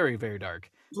 very, very dark.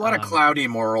 There's a lot of cloudy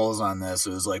morals on this. It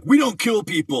was like, we don't kill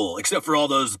people except for all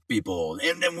those people,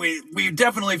 and then we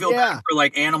definitely feel bad for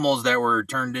like animals that were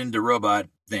turned into robot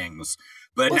things.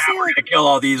 But now we're gonna kill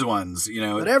all these ones,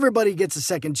 But everybody gets a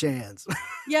second chance.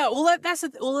 Yeah,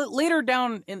 well, later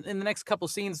down in the next couple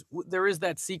scenes, there is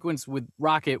that sequence with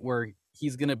Rocket where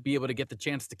he's going to be able to get the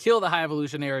chance to kill the High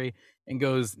Evolutionary and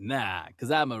goes, nah, because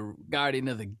I'm a guardian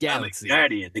of the galaxy.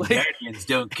 Guardian. The Guardians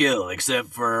don't kill except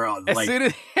for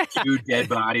like two dead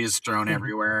bodies thrown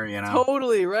everywhere, you know?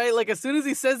 Totally, right? Like as soon as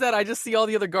he says that, I just see all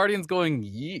the other Guardians going,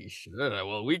 yeesh,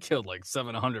 well, we killed like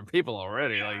 700 people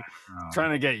already. Like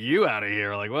trying to get you out of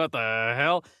here. Like, what the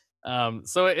hell?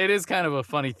 So it is kind of a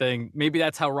funny thing. Maybe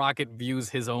that's how Rocket views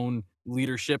his own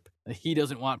leadership. He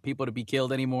doesn't want people to be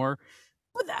killed anymore.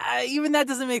 But even that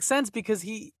doesn't make sense because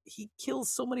he kills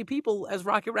so many people as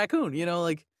Rocket Raccoon. You know,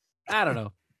 like, I don't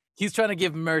know. He's trying to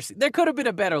give mercy. There could have been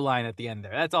a better line at the end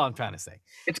there. That's all I'm trying to say.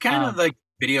 It's kind of like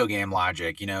video game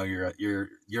logic. You know, you're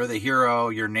the hero.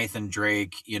 You're Nathan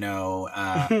Drake. You know,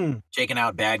 taking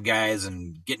out bad guys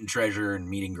and getting treasure and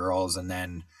meeting girls, and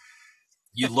then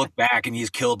you look back and he's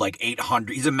killed like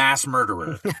 800. He's a mass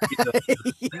murderer.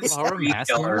 He's a mass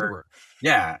murderer.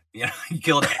 Yeah, you know, he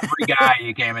killed every guy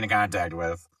he came into contact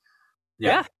with.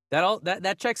 Yeah,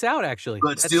 that checks out actually.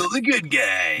 But still the good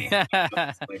guy.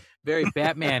 Very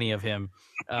Batman-y of him.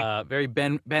 Very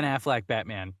Ben Affleck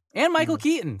Batman and Michael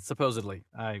Keaton supposedly.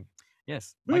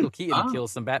 Michael Keaton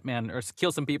kills some Batman or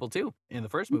kills some people too in the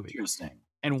first movie. Interesting.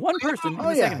 And one person in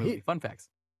the second movie. Fun facts.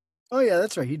 Oh yeah,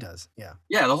 that's right. He does. Yeah.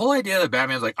 Yeah, the whole idea that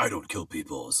Batman's like, I don't kill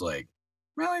people is like,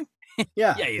 really?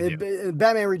 Yeah. Yeah,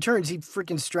 Batman Returns, he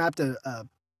freaking strapped a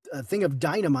thing of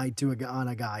dynamite on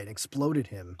a guy and exploded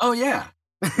him. Oh yeah.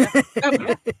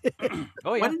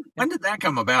 Oh yeah. When did that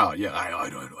come about? Yeah, I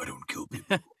don't kill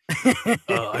people.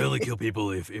 I only kill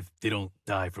people if they don't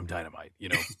die from dynamite. You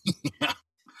know. Yeah.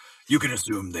 You can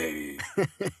assume they.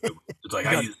 It's like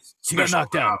he got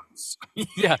knocked out.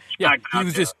 Yeah.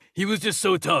 He was just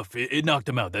so tough. It knocked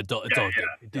him out. That's all it did.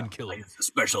 It didn't kill him. Like a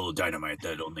special dynamite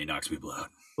that only knocks people out.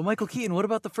 But Michael Keaton, what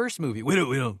about the first movie? We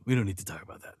don't need to talk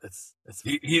about that. That's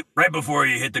he right before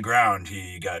he hit the ground,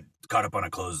 he got caught up on a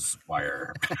clothes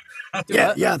wire.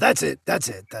 Yeah, that's it. That's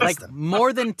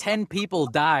more than 10 people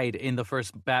died in the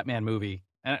first Batman movie.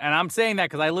 And I'm saying that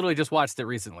because I literally just watched it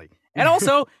recently. And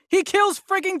also, he kills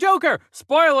freaking Joker.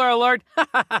 Spoiler alert.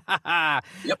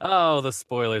 Yep. Oh, the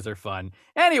spoilers are fun.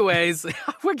 Anyways,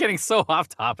 we're getting so off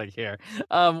topic here.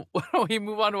 Why don't we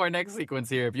move on to our next sequence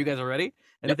here? If you guys are ready.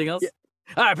 Anything else? Yep.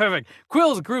 All right, perfect.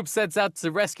 Quill's group sets out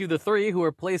to rescue the three who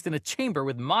are placed in a chamber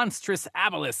with monstrous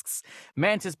obelisks.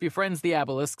 Mantis befriends the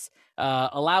obelisks,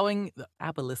 allowing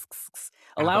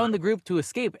the group to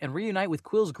escape and reunite with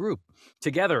Quill's group.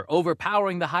 Together,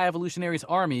 overpowering the High Evolutionary's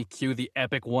army, cue the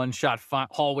epic one-shot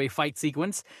hallway fight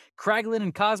sequence. Kraglin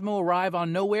and Cosmo arrive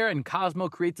on Nowhere, and Cosmo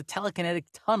creates a telekinetic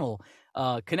tunnel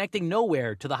connecting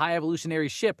Nowhere to the High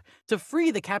Evolutionary's ship to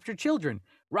free the captured children.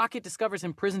 Rocket discovers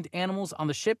imprisoned animals on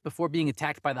the ship before being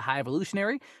attacked by the High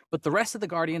Evolutionary, but the rest of the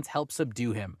Guardians help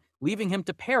subdue him, leaving him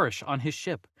to perish on his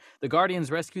ship. The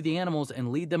Guardians rescue the animals and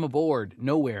lead them aboard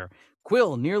Nowhere.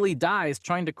 Quill nearly dies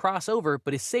trying to cross over,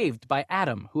 but is saved by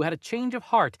Adam, who had a change of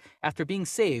heart after being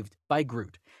saved by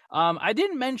Groot. I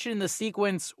didn't mention the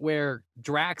sequence where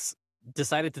Drax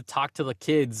decided to talk to the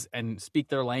kids and speak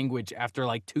their language after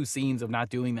like 2 scenes of not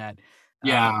doing that.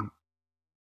 Yeah.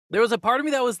 There was a part of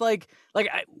me that was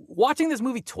watching this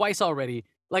movie twice already.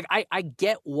 Like, I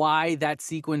get why that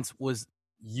sequence was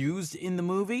used in the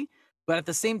movie, but at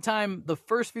the same time, the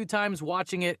first few times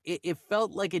watching it, it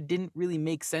felt like it didn't really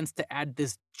make sense to add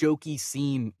this jokey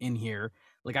scene in here.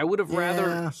 Like, I would have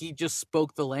rather he just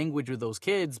spoke the language with those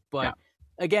kids, but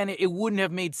again, it wouldn't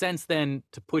have made sense then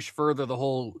to push further the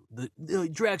whole,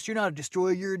 Drax, you're not a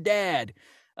destroyer, you're a dad,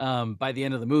 by the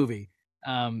end of the movie.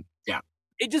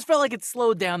 It just felt like it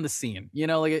slowed down the scene, you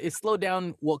know, like it slowed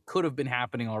down what could have been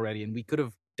happening already. And we could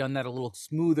have done that a little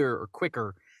smoother or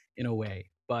quicker in a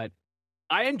way, but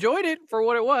I enjoyed it for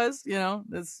what it was. You know,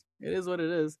 it is what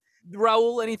it is.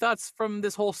 Raul, any thoughts from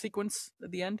this whole sequence at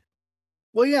the end?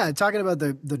 Well, yeah, talking about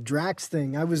the Drax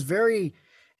thing, I was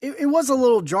it was a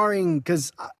little jarring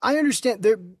because I understand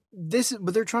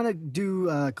but they're trying to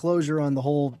do closure on the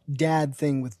whole dad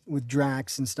thing with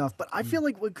Drax and stuff. But I feel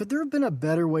like, could there have been a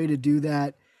better way to do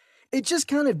that? It just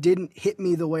kind of didn't hit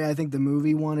me the way I think the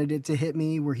movie wanted it to hit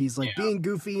me, where he's like being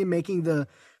goofy and making the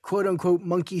quote unquote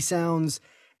monkey sounds.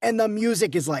 And the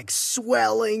music is like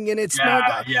swelling and it's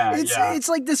it's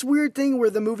like this weird thing where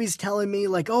the movie's telling me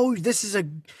like, oh, this is a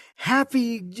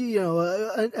happy, you know,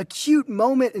 a cute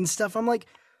moment and stuff. I'm like,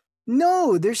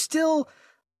 no, there's still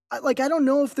like, I don't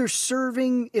know if they're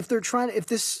if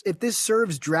this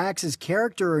serves Drax's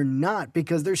character or not,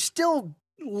 because they're still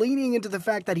leaning into the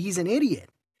fact that he's an idiot.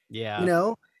 Yeah. You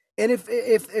know? And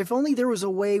if only there was a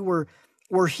way where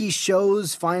he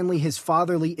shows finally his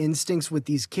fatherly instincts with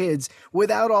these kids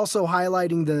without also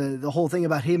highlighting the whole thing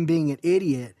about him being an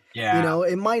idiot. Yeah. You know,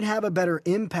 it might have a better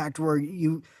impact where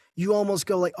you almost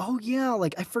go like, oh yeah,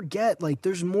 like I forget, like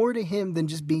there's more to him than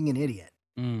just being an idiot.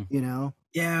 Mm. You know?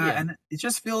 Yeah, Yeah. and it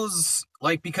just feels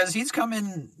like because he's come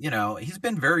in, he's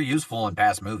been very useful in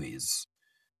past movies.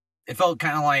 It felt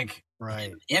kind of like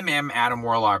Right. him and Adam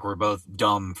Warlock were both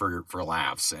dumb for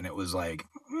laughs, and it was like,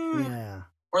 Yeah.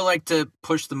 or like to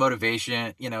push the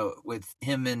motivation, with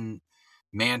him and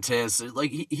Mantis.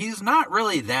 Like he's not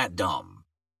really that dumb.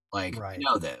 Like Right. I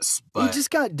know this, He but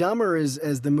just got dumber as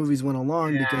the movies went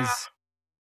along Yeah. because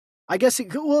I guess in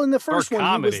the first one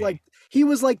comedy. he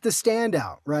was like the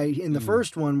standout, right? In the Mm.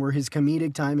 first one where his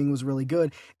comedic timing was really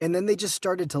good, and then they just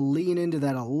started to lean into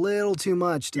that a little too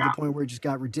much to the Yeah. point where it just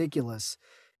got ridiculous.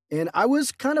 And I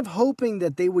was kind of hoping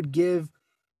that they would give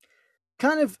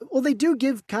they do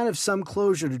give kind of some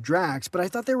closure to Drax, but I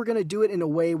thought they were going to do it in a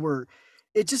way where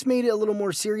it just made it a little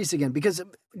more serious again. Because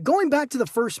going back to the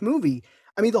first movie,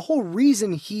 I mean, the whole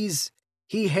reason he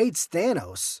hates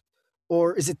Thanos,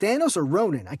 or is it Thanos or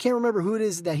Ronan? I can't remember who it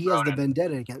is that he has the Ronan.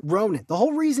 vendetta against. Ronan. The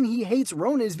whole reason he hates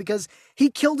Ronan is because he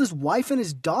killed his wife and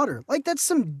his daughter. Like, that's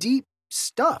some deep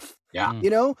stuff. yeah, You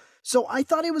know? So I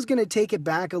thought it was going to take it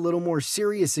back a little more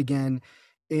serious again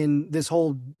in this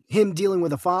whole him dealing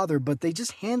with a father, but they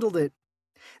just handled it.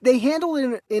 They handled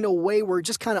it in a way where it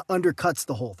just kind of undercuts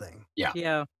the whole thing.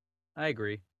 Yeah, I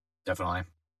agree. definitely.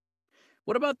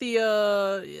 What about the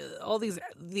all these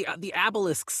the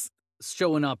obelisks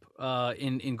showing up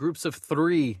in groups of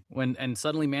 3 and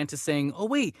suddenly Mantis saying, "Oh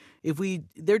wait,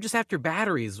 they're just after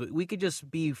batteries. We could just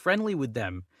be friendly with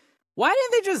them." Why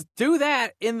didn't they just do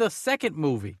that in the second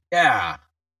movie? Yeah,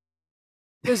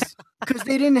 Because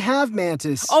they didn't have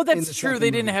Mantis. Oh, in the that's true. second They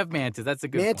didn't movie. have Mantis. That's a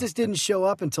good Mantis point. didn't show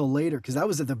up until later because that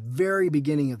was at the very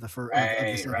beginning of the first.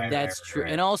 Right. That's true.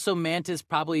 right. And also Mantis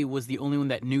probably was the only one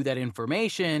that knew that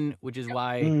information, which is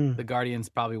why Mm. the Guardians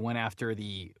probably went after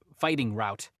the fighting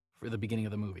route for the beginning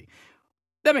of the movie.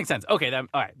 That makes sense. Okay, all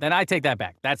right. Then I take that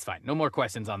back. That's fine. No more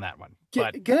questions on that one.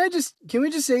 But Can we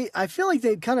just say I feel like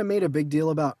they kind of made a big deal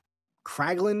about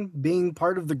Kraglin being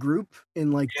part of the group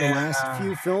in like the last Yeah.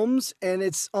 few films, and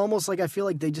it's almost like I feel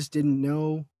like they just didn't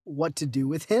know what to do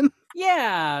with him.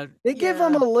 yeah, They give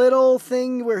him a little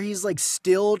thing where he's like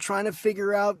still trying to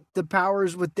figure out the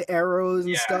powers with the arrows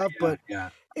and stuff, but yeah.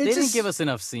 it They just, didn't give us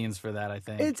enough scenes for that, I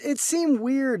think. it seemed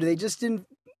weird. They just didn't.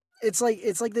 It's like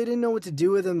they didn't know what to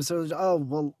do with him. So it was, oh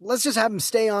well, let's just have him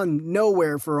stay on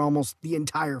nowhere for almost the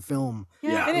entire film.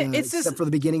 Yeah. and it's except just for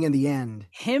the beginning and the end.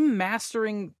 him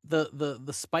mastering the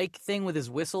spike thing with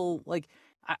his whistle. Like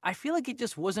I feel like it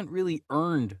just wasn't really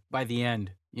earned by the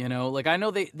end. You know, like I know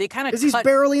they kind of Because he's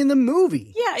barely in the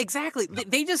movie. Yeah, exactly.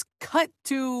 They just cut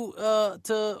to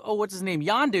what's his name?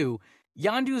 Yondu.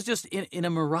 Yondu's just in a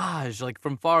mirage, like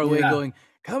from far away, Yeah. going,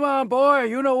 "Come on, boy,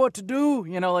 you know what to do."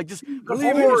 You know, like just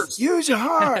believe in Force. Use your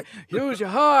heart. use your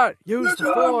heart, use the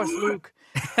force, Luke.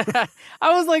 I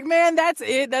was like, man, that's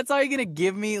it. That's all you're gonna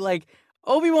give me. Like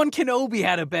Obi-Wan Kenobi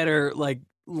had a better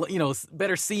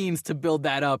better scenes to build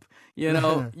that up. You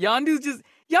know, Yondu didn't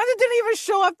even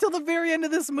show up till the very end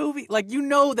of this movie. Like, you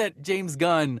know that James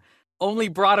Gunn only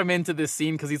brought him into this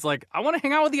scene because he's like, I want to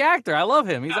hang out with the actor. I love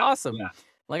him. He's awesome. Yeah.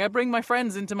 Like, I bring my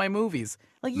friends into my movies.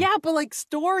 Like, yeah, but like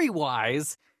story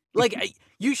wise, like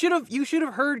you should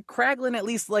have heard Kraglin at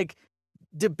least like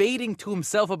debating to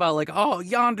himself about like, oh,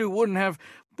 Yondu wouldn't have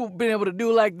been able to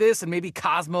do like this, and maybe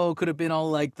Cosmo could have been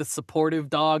all like the supportive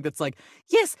dog that's like,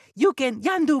 yes, you can.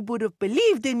 Yondu would have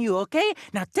believed in you, okay?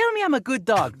 Now tell me I'm a good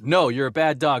dog. No, you're a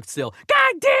bad dog still.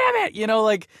 God damn it! You know,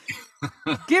 like,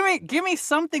 give me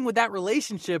something with that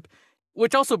relationship,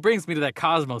 which also brings me to that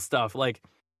Cosmo stuff. Like,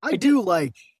 I do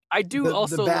like I do the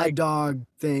also bad like dog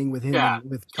thing with him Yeah. and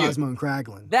with Cosmo and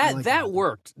Kraglin. I that. like That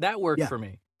worked. That worked Yeah. for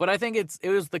me. But I think it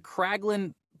was the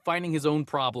Kraglin finding his own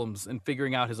problems and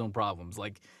figuring out his own problems.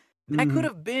 Like, that Mhm. could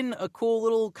have been a cool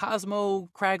little Cosmo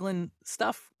Kraglin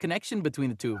stuff connection between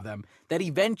the two of them that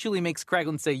eventually makes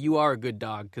Kraglin say, "You are a good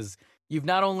dog because you've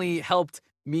not only helped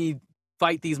me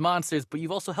fight these monsters, but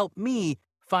you've also helped me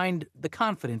find the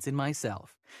confidence in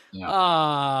myself."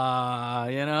 Yeah.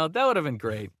 You know, that would have been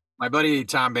great. My buddy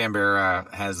Tom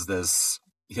Bambera has this.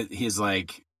 He's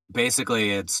like, basically,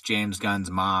 it's James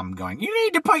Gunn's mom going, "You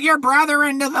need to put your brother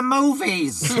into the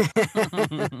movies.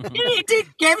 You need to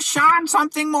give Sean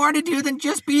something more to do than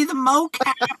just be the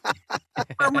mocap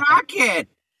for Rocket."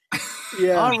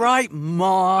 Yeah. All right,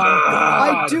 Mom.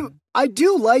 God. I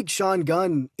do like Sean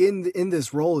Gunn in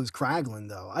this role as Kraglin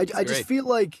though. I just great. feel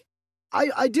like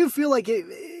I do feel like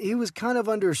he was kind of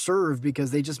underserved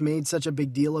because they just made such a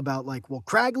big deal about like, well,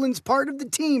 Kraglin's part of the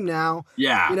team now.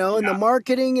 Yeah. You know, and the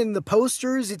marketing and the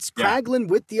posters, it's Kraglin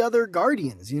with the other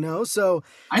Guardians, you know? So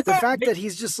the fact that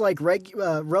he's just like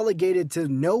relegated to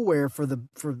nowhere for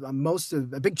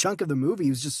a big chunk of the movie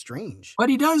was just strange. But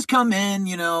he does come in,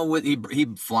 you know, with he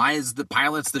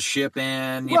pilots the ship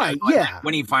in, right? Know, yeah.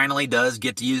 When he finally does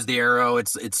get to use the arrow,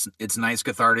 it's a nice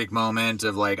cathartic moment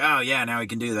of like, oh yeah, now he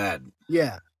can do that.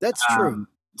 Yeah, that's true.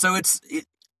 So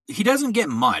he doesn't get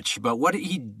much, but what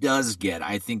he does get,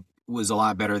 I think, was a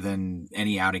lot better than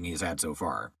any outing he's had so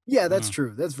far. Yeah, that's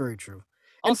true. That's very true.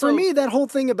 And Also, for me, that whole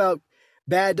thing about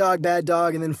bad dog,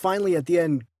 and then finally at the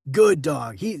end, good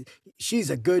dog. She's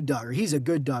a good dog, or he's a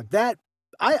good dog. That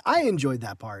I enjoyed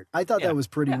that part. I thought that was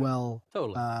pretty well,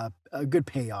 totally a good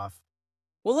payoff.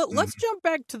 Well, let's jump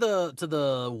back to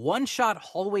the one-shot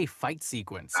hallway fight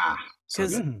sequence.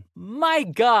 Because, my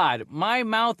God, my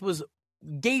mouth was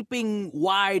gaping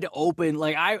wide open.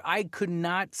 Like, I could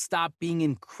not stop being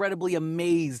incredibly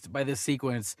amazed by this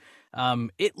sequence.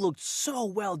 It looked so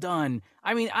well done.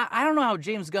 I mean, I don't know how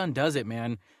James Gunn does it,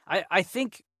 man. I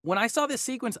think when I saw this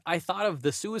sequence, I thought of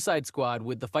the Suicide Squad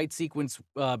with the fight sequence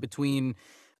between,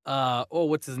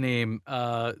 what's his name?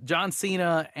 John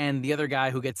Cena and the other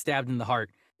guy who gets stabbed in the heart.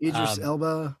 Idris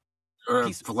Elba.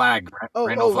 Flag.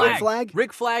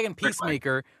 Rick Flag and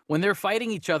Peacemaker, when they're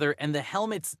fighting each other and the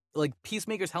helmets, like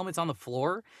Peacemaker's helmet's on the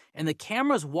floor and the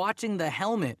camera's watching the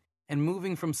helmet and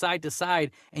moving from side to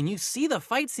side, and you see the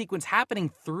fight sequence happening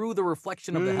through the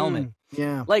reflection of the helmet.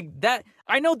 Yeah. Like that,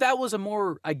 I know that was a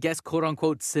more, I guess, quote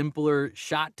unquote, simpler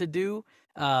shot to do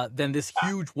than this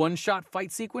huge one-shot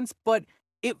fight sequence, but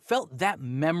it felt that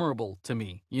memorable to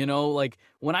me. You know, like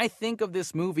when I think of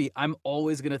this movie, I'm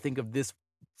always going to think of this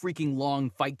freaking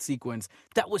long fight sequence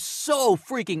that was so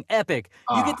freaking epic.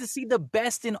 You get to see the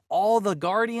best in all the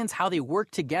Guardians, how they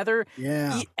work together.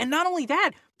 Yeah. And not only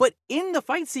that, but in the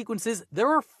fight sequences, there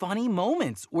are funny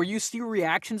moments where you see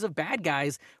reactions of bad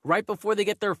guys right before they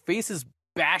get their faces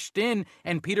bashed in,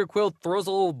 and Peter Quill throws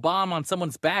a little bomb on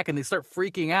someone's back and they start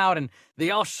freaking out and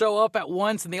they all show up at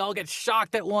once and they all get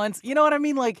shocked at once. You know what I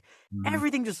mean? Like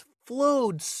everything just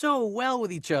flowed so well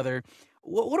with each other.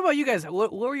 What about you guys?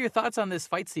 What were your thoughts on this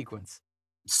fight sequence?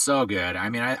 So good. I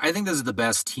mean, I think this is the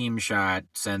best team shot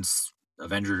since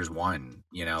Avengers 1,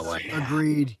 you know, like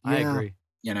agreed. Yeah. I agree.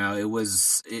 You know,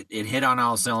 it hit on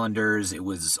all cylinders. It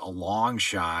was a long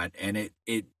shot and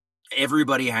it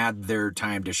everybody had their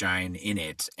time to shine in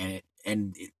it.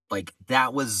 And like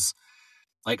that was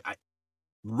like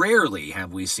rarely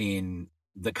have we seen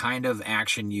the kind of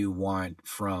action you want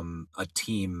from a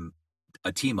team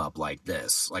up like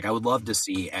this. Like I would love to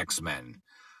see X-Men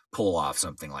pull off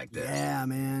something like this. Yeah,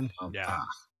 man.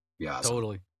 Yeah,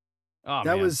 totally. Oh,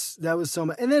 that man. was so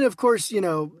much. And then of course, you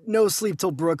know, No Sleep Till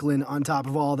Brooklyn on top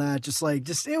of all that, just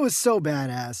it was so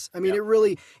badass. I mean, it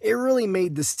really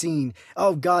made the scene.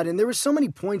 Oh God. And there were so many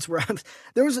points where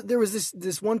there was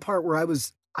this one part where I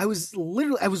was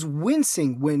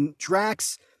wincing when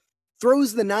Drax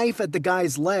throws the knife at the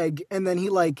guy's leg and then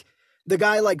the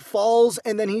guy falls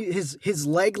and then his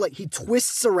leg he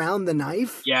twists around the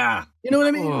knife. Yeah. You know what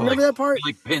I mean? Remember that part?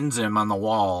 He pins him on the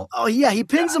wall. Oh yeah, he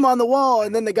pins him on the wall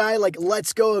and then the guy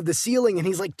lets go of the ceiling and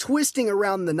he's twisting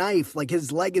around the knife. Like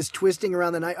his leg is twisting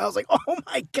around the knife. I was like, "Oh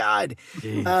my God."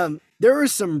 There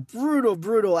was some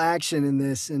brutal action in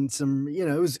this and some, you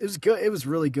know, it was good. It was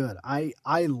really good. I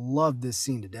loved this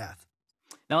scene to death.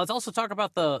 Now let's also talk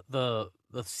about the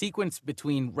sequence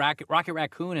between Rocket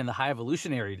Raccoon and the High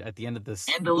Evolutionary at the end of this.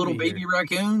 And the little baby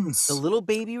raccoons. The little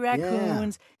baby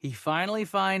raccoons. Yeah. He finally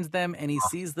finds them and he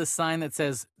sees the sign that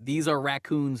says, "These are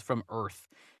raccoons from Earth."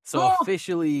 So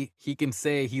officially he can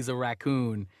say he's a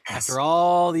raccoon after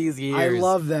all these years. I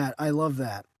love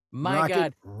that. My Rocket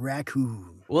God.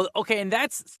 Raccoon. Well, okay, and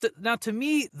that's now to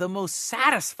me the most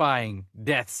satisfying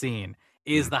death scene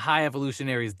is the High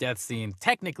Evolutionary's death scene.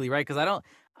 Technically, right? Because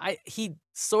he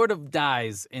sort of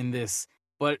dies in this,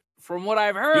 but from what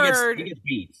I've heard, he gets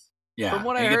beat. Yeah, from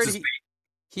what I heard,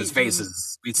 his face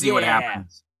is. We see what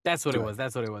happens. That's what it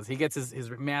was. He gets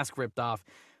his mask ripped off.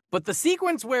 But the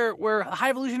sequence where High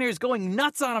Evolutionary is going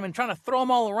nuts on him and trying to throw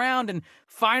him all around, and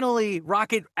finally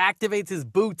Rocket activates his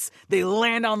boots. They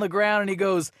land on the ground, and he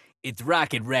goes, "It's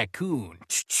Rocket Raccoon."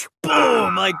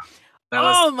 Boom!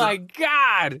 My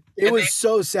God! It was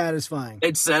so satisfying.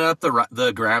 It set up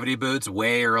the gravity boots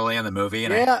way early in the movie,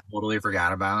 and I totally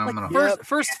forgot about them.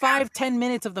 First 5-10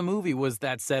 minutes of the movie was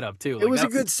that setup too. It was a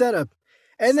good setup.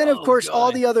 And then, of course,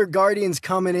 all the other Guardians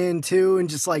coming in, too, and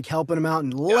just, helping him out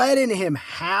and letting him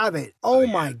have it. Oh,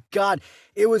 my God.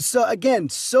 It was,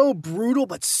 so brutal,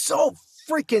 but so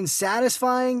freaking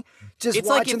satisfying just It's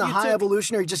like watching if the you High took-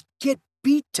 Evolutionary just get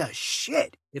beat to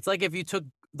shit. It's like if you took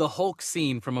the Hulk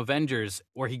scene from Avengers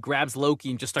where he grabs Loki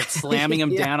and just starts slamming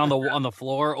him Yeah. down on the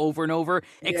floor over and over,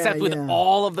 except Yeah, with yeah.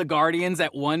 all of the Guardians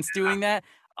at once doing that.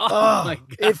 Oh, Oh, my god.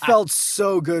 it felt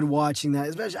so good watching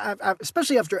that,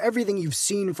 especially after everything you've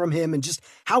seen from him and just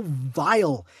how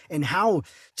vile and how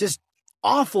just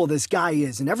awful this guy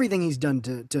is and everything he's done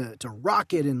to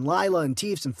Rocket and Lila and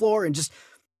Teefs and Floor and just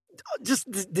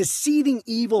the seething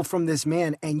evil from this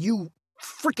man, and you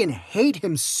freaking hate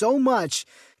him so much.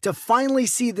 To finally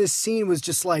see this scene was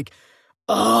just like,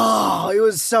 oh, it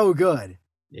was so good.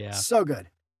 Yeah. So good.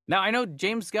 Now, I know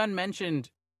James Gunn mentioned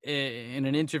in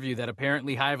an interview that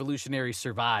apparently High Evolutionary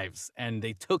survives, and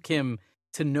they took him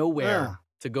to nowhere Yeah.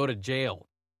 to go to jail.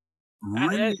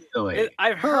 Really?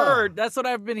 I've heard, that's what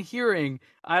I've been hearing.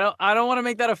 I don't want to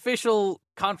make that official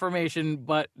confirmation,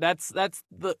 but that's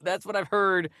what I've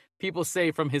heard people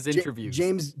say from his interviews.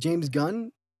 James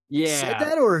Gunn yeah, said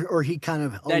that, or he kind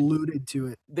of That- alluded to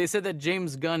it. they said that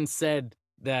James Gunn said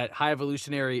that High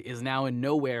Evolutionary is now in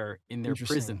nowhere in their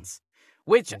Interesting. prisons,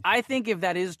 which I think if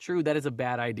that is true, that is a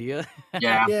bad idea.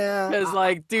 Yeah. Yeah. Because,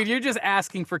 like, dude, you're just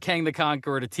asking for Kang the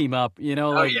Conqueror to team up, you know?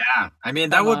 Oh Like, yeah. I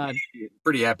mean, that come would on. be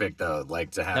pretty epic though.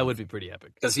 Like to have That would be pretty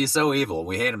epic. because he's so evil.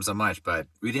 We hate him so much, but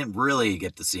we didn't really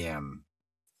get to see him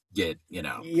get.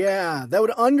 Yeah, that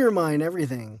would undermine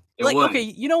everything. It Like, would. okay,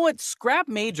 you know what? Scrap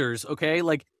Majors, okay?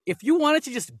 Like, if you wanted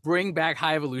to just bring back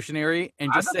High Evolutionary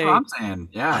and just That's say, what I'm saying.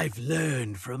 Yeah. I've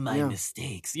learned from my Yeah.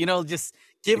 mistakes, you know, just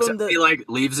give him Except the. he like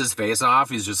leaves his face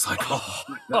off. He's just like,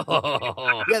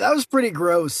 oh, Yeah, that was pretty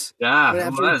gross. yeah. When it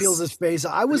after he was. peels his face,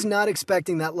 I was not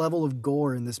expecting that level of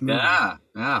gore in this movie. Yeah,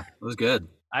 it was good.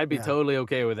 I'd be Yeah. totally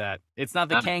okay with that. It's not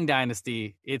the Yeah. Kang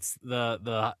dynasty, it's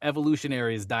the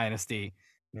Evolutionaries dynasty.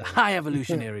 The Yeah. High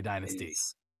Evolutionary dynasty.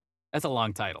 Jeez. That's a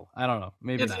long title. I don't know.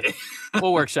 Maybe not. It's-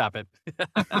 We'll workshop it.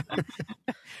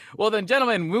 Well, then,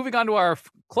 gentlemen, moving on to our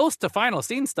close to final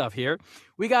scene stuff here.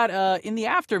 We got in the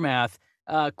aftermath,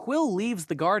 Quill leaves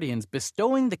the Guardians,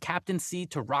 bestowing the captaincy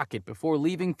to Rocket before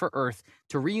leaving for Earth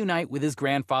to reunite with his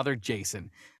grandfather,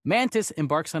 Jason. Mantis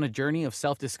embarks on a journey of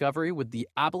self-discovery with the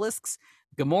Obelisks.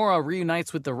 Gamora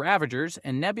reunites with the Ravagers,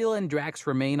 and Nebula and Drax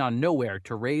remain on Nowhere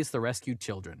to raise the rescued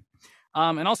children.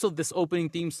 And also, this opening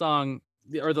theme song,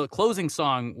 or the closing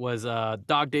song, was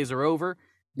Dog Days Are Over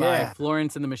by Yeah.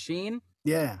 Florence and the Machine,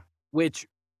 Yeah. which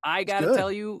I gotta good.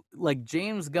 tell you, like,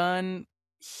 James Gunn,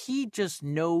 he just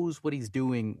knows what he's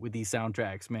doing with these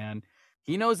soundtracks, man.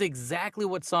 He knows exactly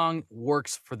what song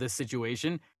works for this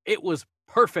situation. It was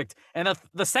perfect. And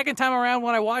the second time around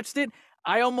when I watched it,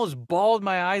 I almost bawled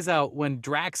my eyes out when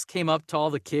Drax came up to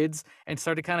all the kids and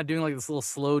started kind of doing like this little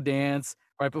slow dance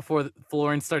right before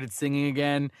Florence started singing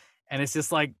again. And it's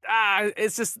just like,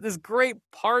 it's just this great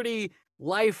party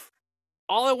life.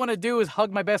 All I want to do is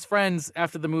hug my best friends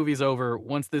after the movie's over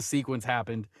once this sequence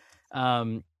happened.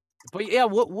 But yeah,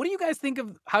 what do you guys think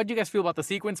of, how do you guys feel about the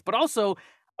sequence? But also,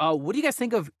 what do you guys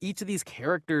think of each of these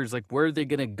characters? Like, where are they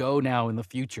going to go now in the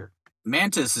future?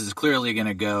 Mantis is clearly going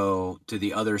to go to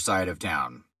the other side of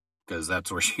town because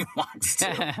that's where she wants to.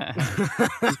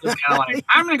 She's just kind of like,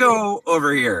 I'm going to go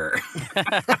over here.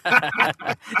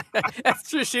 That's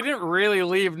true. She didn't really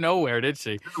leave nowhere, did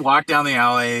she? Walk down the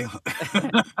alley.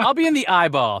 I'll be in the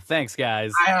eyeball. Thanks,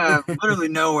 guys. I have literally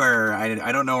nowhere.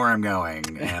 I don't know where I'm going.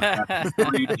 And I've got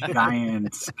 3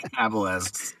 giant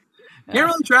obelisks. Can't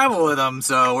really travel with them,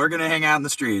 so we're going to hang out in the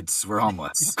streets. We're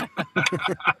homeless.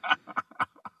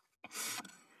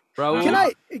 Bro,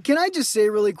 Can I just say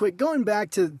really quick, going back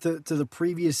to the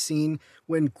previous scene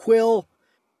when Quill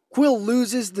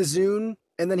loses the Zune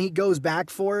and then he goes back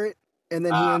for it and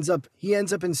then he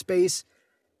ends up in space.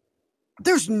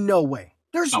 There's no way.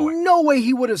 There's No way. no way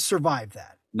he would have survived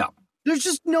that. No. There's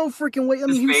just no freaking way. I mean,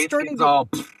 His he was face starting gets to. all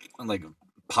like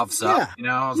puffs up, Yeah. you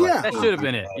know? I was Yeah. that oh, should have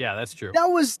been it. Yeah, that's true. That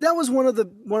was one of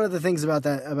the things about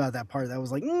that part that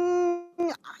was like,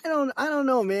 I don't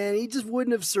know, man. He just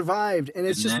wouldn't have survived, and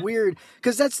it's Isn't just it? weird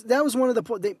because that was one of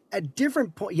the they at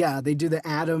different point. Yeah, they do the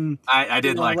Adam. I did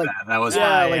You know, like like- that. That was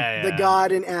Yeah, fun. like the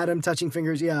God and Adam touching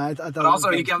fingers. Yeah, I thought. But also,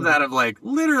 he comes out of like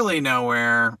literally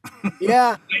nowhere.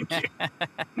 Yeah, Thank you.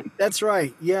 that's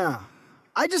right. Yeah,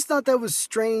 I just thought that was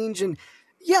strange, and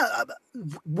yeah,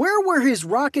 where were his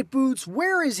rocket boots?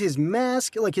 Where is his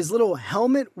mask? Like his little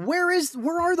helmet? Where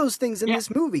are those things in Yeah. this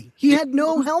movie? He had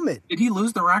no helmet. Did he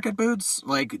lose the rocket boots?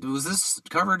 Like, was this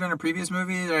covered in a previous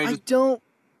movie? Or I don't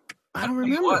think it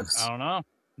remember. was. I don't know.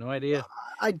 No idea.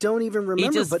 I don't even remember.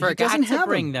 He just but he forgot doesn't to have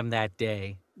bring them. them that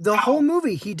day. The whole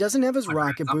movie, he doesn't have his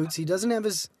rocket something. boots. He doesn't have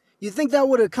his. You think that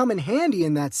would have come in handy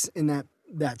in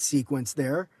that sequence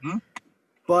there, Hmm?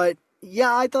 but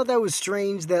Yeah, I thought that was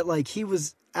strange that like he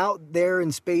was out there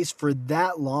in space for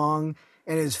that long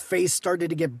and his face started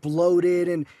to get bloated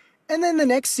and then the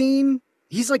next scene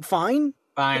he's like fine.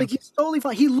 Fine. Like he's totally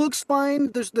fine. He looks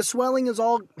fine. There's the swelling has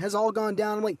all gone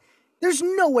down. I'm like, there's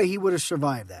no way he would have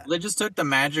survived that. They just took the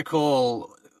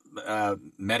magical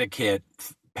medikit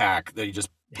pack that he just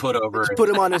put over. Just put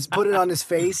it on his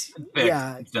face.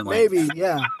 Yeah, instantly. maybe.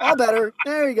 Yeah, all better.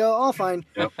 There you go. All fine.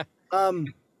 Yep.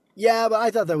 Yeah, but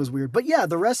I thought that was weird. But yeah,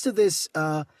 the rest of this,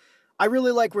 I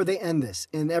really like where they end this,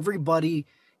 and everybody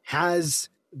has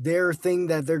their thing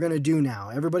that they're gonna do now.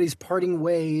 Everybody's parting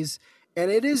ways, and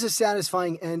it is a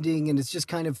satisfying ending, and it's just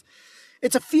kind of,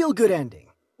 it's a feel good ending.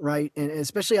 Right. And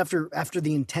especially after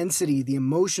the intensity, the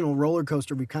emotional roller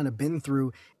coaster we've kind of been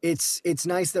through, it's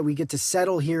nice that we get to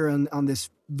settle here on this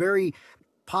very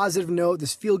positive note,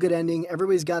 this feel good ending.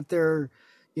 Everybody's got their,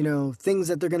 things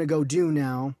that they're going to go do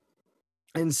now.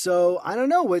 And so I don't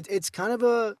know. It's kind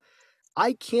of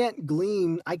I can't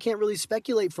really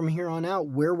speculate from here on out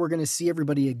where we're going to see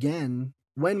everybody again,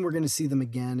 when we're going to see them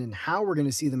again, and how we're going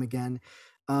to see them again,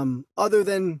 other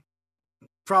than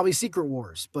probably Secret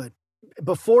Wars. But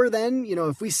before then,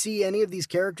 if we see any of these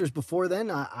characters before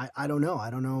then, I don't know. I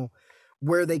don't know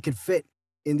where they could fit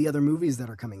in the other movies that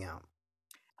are coming out.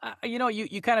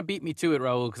 You kind of beat me to it,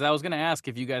 Raul, because I was going to ask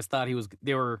if you guys thought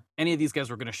any of these guys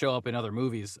were going to show up in other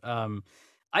movies.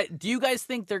 Do you guys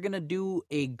think they're going to do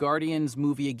a Guardians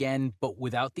movie again, but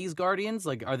without these Guardians?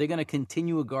 Like, are they going to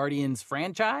continue a Guardians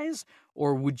franchise,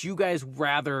 or would you guys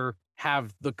rather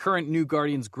have the current new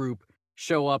Guardians group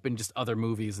show up in just other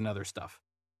movies and other stuff?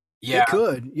 Yeah, it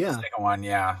could. Yeah, second one.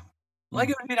 Yeah, like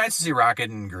it would be nice to see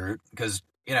Rocket and Groot because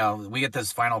we get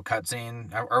this final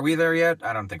cutscene. Are we there yet?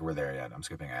 I don't think we're there yet. I'm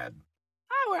skipping ahead.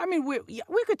 I mean, we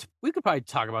could probably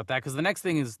talk about that because the next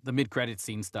thing is the mid-credit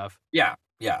scene stuff. Yeah.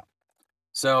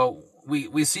 So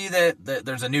we see that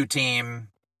there's a new team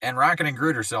and Rocket and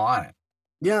Groot are still on it.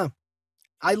 Yeah,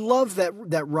 I love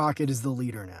that Rocket is the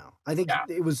leader now. I think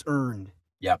it was earned.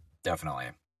 Yep, definitely.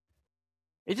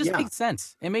 It just makes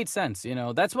sense. It made sense,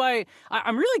 That's why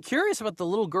I'm really curious about the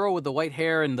little girl with the white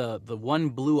hair and the one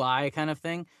blue eye kind of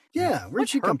thing. Yeah, where'd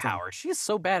she come from? She's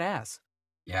so badass.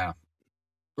 Yeah.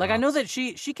 Like, I know that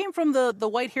she came from the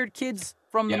white-haired kids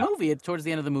from the movie towards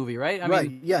the end of the movie, right? I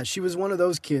mean, yeah, she was one of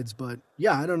those kids, but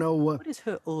yeah, I don't know what is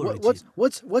her origin.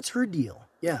 What's her deal?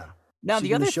 Yeah. Now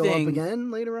the other show thing up again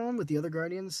later on with the other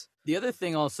Guardians. The other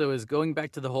thing also is going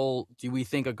back to the whole, do we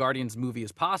think a Guardians movie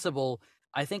is possible?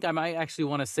 I think I might actually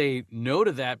want to say no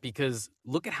to that because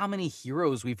look at how many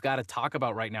heroes we've got to talk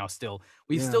about right now still.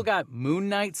 We've still got Moon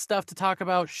Knight stuff to talk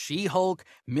about, She-Hulk,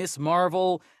 Miss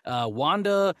Marvel,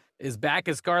 Wanda is back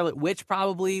as Scarlet Witch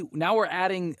probably. Now we're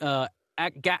adding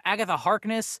Agatha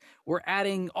Harkness. We're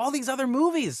adding all these other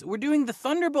movies. We're doing the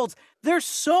Thunderbolts. There's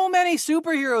so many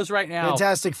superheroes right now.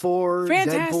 Fantastic Four,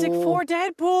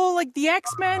 Deadpool, like the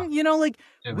X-Men,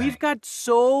 we've got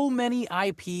so many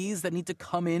IPs that need to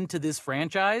come into this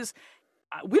franchise.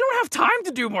 We don't have time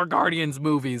to do more Guardians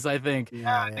movies, I think.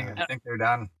 Yeah, I think they're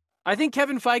done. I think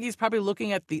Kevin Feige's probably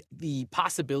looking at the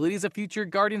possibilities of future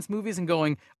Guardians movies and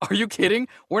going, are you kidding?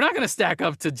 We're not going to stack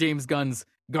up to James Gunn's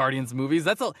Guardians movies.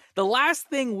 That's the last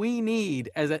thing we need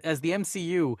as the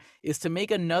MCU is to make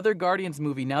another Guardians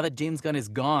movie now that James Gunn is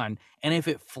gone. And if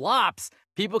it flops,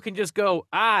 people can just go,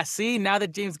 see, now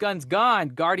that James Gunn's gone,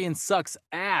 Guardians sucks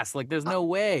ass. Like, there's no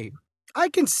way. I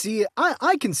can see it.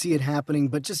 I can see it happening,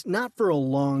 but just not for a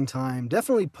long time.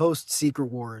 Definitely post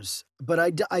Secret Wars. But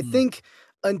I think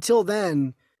until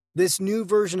then, this new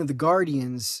version of the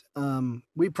Guardians,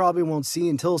 we probably won't see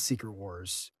until Secret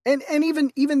Wars, and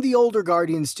even the older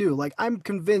Guardians too. Like, I'm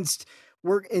convinced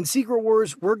we're in Secret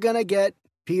Wars. We're gonna get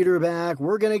Peter back.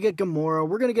 We're gonna get Gamora.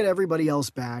 We're gonna get everybody else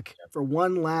back for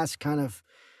one last kind of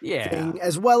thing,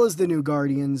 as well as the new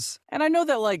Guardians. And I know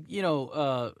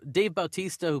that Dave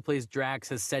Bautista, who plays Drax,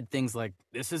 has said things like,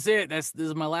 "This is it. This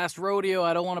is my last rodeo.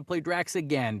 I don't want to play Drax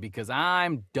again because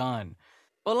I'm done."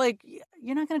 But,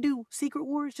 you're not going to do Secret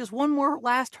Wars? Just one more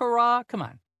last hurrah? Come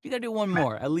on. You got to do one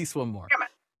more. At least one more. Come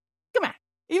on.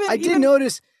 I did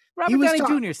notice Robert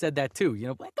Downey Jr. said that, too.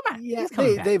 Come on. Yeah,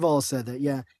 they've all said that,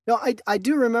 yeah. No, I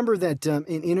do remember that in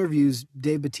interviews,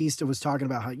 Dave Bautista was talking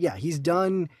about how, he's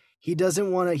done. He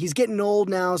doesn't want to... He's getting old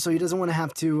now, so he doesn't want to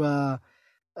have to...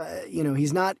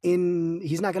 he's not going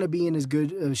to be in as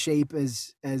good shape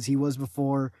as he was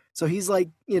before. So he's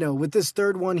with this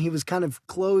third one, he was kind of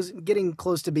getting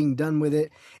close to being done with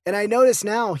it. And I notice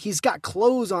now he's got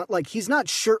clothes on, he's not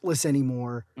shirtless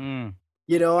anymore. I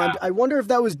wonder if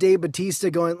that was Dave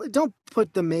Bautista going, don't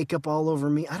put the makeup all over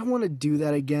me. I don't want to do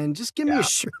that again. Just give me a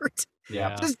shirt.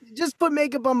 Yeah. Just put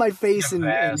makeup on my face and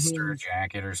vest or a hands.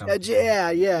 jacket or something.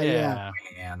 Yeah.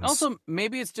 Hands. Also,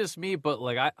 maybe it's just me, but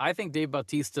like I think Dave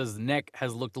Bautista's neck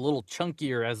has looked a little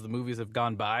chunkier as the movies have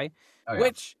gone by. Oh, yeah.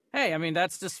 Which, hey, I mean,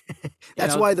 that's just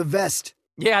That's why the vest.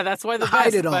 Yeah, that's why the hide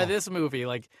vest it by all. this movie.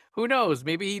 Like, who knows?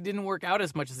 Maybe he didn't work out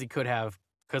as much as he could have.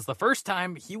 Because the first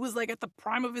time he was like at the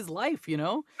prime of his life, you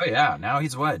know? Oh yeah, now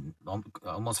he's what,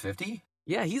 almost 50?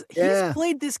 Yeah, he's Yeah.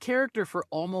 played this character for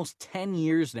almost 10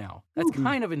 years now. That's Mhm.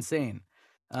 kind of insane.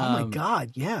 Oh my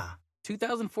God, yeah.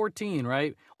 2014,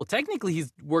 right? Well, technically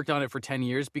he's worked on it for 10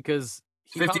 years because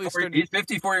he probably started. He's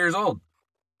 54 years old.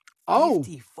 Oh,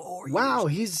 54 wow,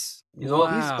 years. he's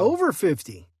Wow. over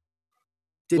 50.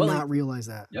 Did Well, not realize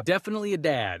that. Yep. Definitely a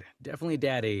dad. Definitely a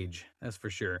dad age. That's for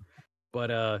sure.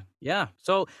 But yeah.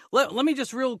 So let me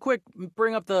just real quick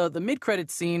bring up the mid-credit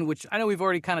scene, which I know we've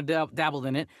already kind of dabbled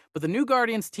in it. But the new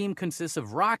Guardians team consists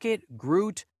of Rocket,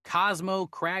 Groot, Cosmo,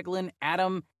 Kraglin,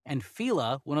 Adam, and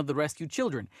Fila, one of the rescued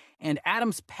children, and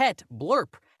Adam's pet,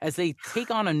 Blurp, as they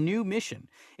take on a new mission.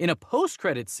 In a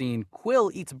post-credit scene, Quill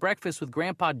eats breakfast with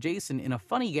Grandpa Jason in a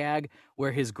funny gag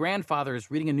where his grandfather is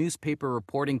reading a newspaper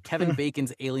reporting Kevin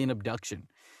Bacon's alien abduction.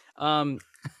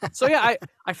 So yeah,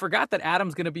 I forgot that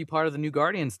Adam's going to be part of the new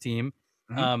Guardians team.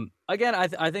 Mhm. Again,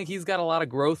 I think he's got a lot of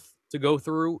growth to go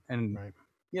through, and Right.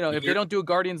 you know, if they don't do a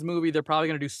Guardians movie, they're probably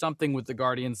going to do something with the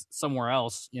Guardians somewhere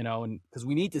else, you know, and because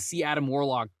we need to see Adam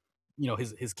Warlock, you know,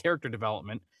 his character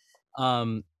development.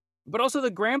 But also the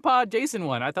Grandpa Jason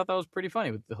one, I thought that was pretty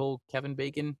funny with the whole Kevin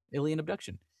Bacon alien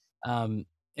abduction. And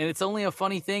it's only a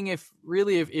funny thing if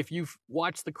you've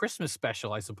watched the Christmas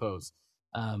special, I suppose.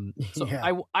 So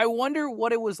Yeah. I wonder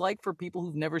what it was like for people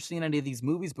who've never seen any of these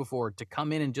movies before to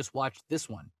come in and just watch this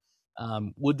one.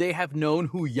 Would they have known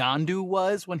who Yondu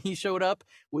was when he showed up?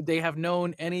 Would they have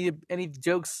known any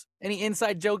jokes, any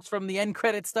inside jokes from the end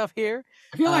credit stuff here?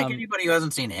 I feel like anybody who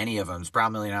hasn't seen any of them is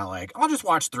probably not like, I'll just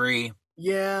watch 3.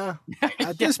 Yeah. At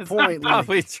Yeah, this it's point, like,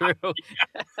 probably true.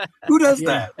 Who does Yeah.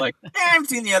 that? Like, I haven't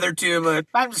seen the other 2, but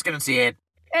I'm just gonna see it.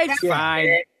 It's Yeah.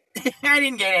 fine. I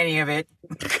didn't get any of it.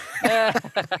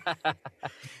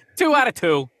 2 out of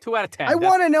 2. 2 out of 10. I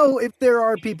want to know if there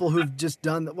are people who've just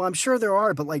done that. Well, I'm sure there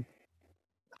are, but like,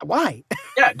 why?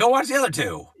 Yeah, go watch the other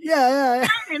 2. Yeah.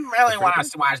 I didn't really want us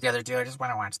to watch the other 2. I just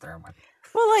want to watch the third one.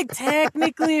 Well, like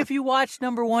technically, if you watch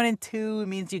number 1 and 2, it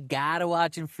means you gotta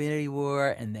watch Infinity War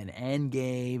and then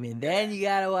Endgame, and then you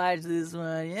gotta watch this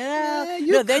one. Yeah, Then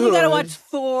you gotta could. watch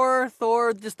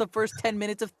Thor, just the first 10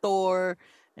 minutes of Thor,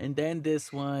 and then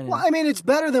this one. Well, I mean, it's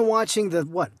better than watching the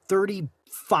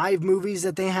 35 movies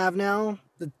that they have now.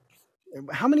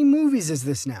 How many movies is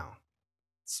this now?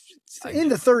 It's in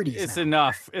the 30s. It's now.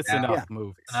 enough. It's Yeah. enough Yeah.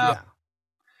 movies. Yeah.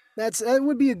 That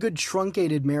would be a good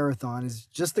truncated marathon. Is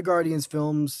just the Guardians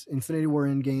films, Infinity War,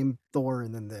 Endgame, Thor,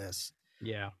 and then this,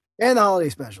 Yeah. and the holiday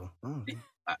special. Oh.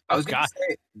 I was going God.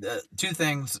 to say 2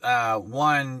 things.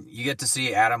 One, you get to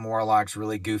see Adam Warlock's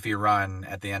really goofy run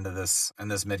at the end of this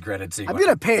mid-credit I'm sequence.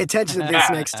 gonna pay attention to this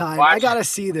next time. Watch I it. gotta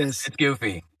see this. It's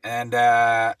goofy, and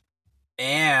I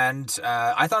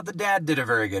thought the dad did a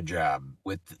very good job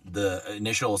with the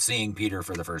initial seeing Peter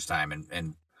for the first time,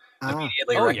 and Ah,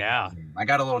 immediately. Oh, recognizing yeah. him. I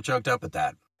got a little choked up at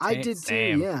that. I Same- did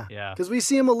same. too. Yeah, Yeah. because we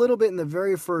see him a little bit in the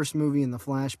very first movie in the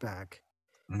flashback.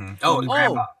 Mhm. Oh,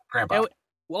 Oh. Grandpa. And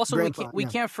also, Grandpa, we yeah.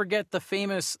 can't forget the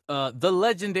famous, the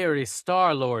legendary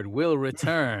Star Lord will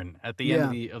return at the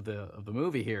end of the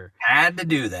movie here. Had to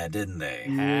do that, didn't they?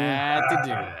 Had to do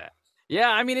that. Yeah,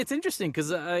 I mean, it's interesting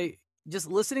because I just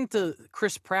listening to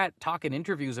Chris Pratt talk in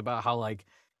interviews about how like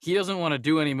he doesn't want to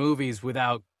do any movies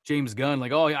without James Gunn.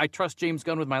 Like, oh, I trust James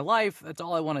Gunn with my life. That's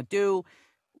all I want to do.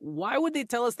 Why would they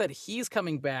tell us that he's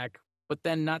coming back, but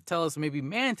then not tell us maybe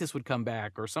Mantis would come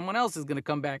back or someone else is going to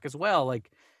come back as well?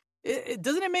 Like,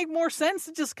 doesn't it make more sense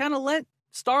to just kind of let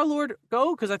Star-Lord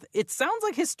go? Because it sounds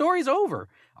like his story's over.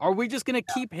 Are we just going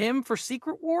to keep him for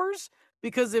Secret Wars?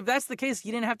 Because if that's the case,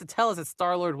 you didn't have to tell us that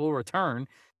Star-Lord will return.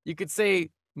 You could say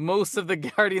most of the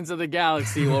Guardians of the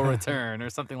Galaxy will return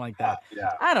or something like that. Yeah.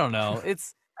 I don't know.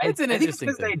 It's an I think interesting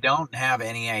because they thing. don't have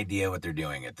any idea what they're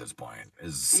doing at this point. I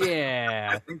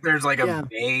Yeah. think there's like a Yeah.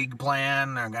 vague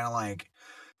plan. They're kind of like,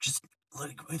 just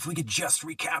like if we could just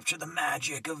recapture the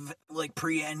magic of like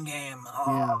pre-Endgame.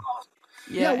 Oh.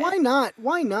 Yeah. Why not?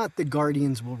 Why not? The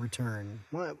Guardians will return.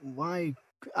 Why?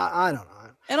 I don't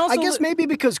know. And also, I guess maybe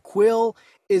because Quill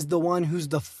is the one who's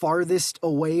the farthest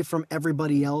away from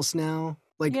everybody else now.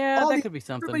 Like, yeah, all that the- could be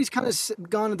something. everybody's kind of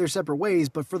gone their separate ways,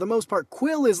 but for the most part,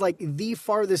 Quill is like the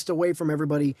farthest away from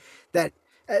everybody that,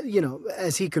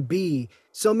 as he could be.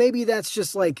 So maybe that's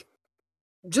just like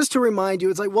just to remind you,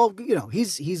 it's like, well,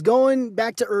 he's going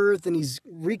back to Earth and he's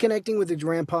reconnecting with his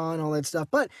grandpa and all that stuff,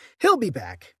 but he'll be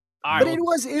back. All right, but it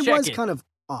was kind of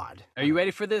odd. Are you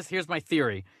ready for this? Here's my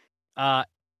theory.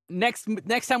 Next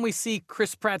time we see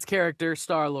Chris Pratt's character,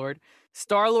 Star-Lord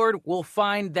will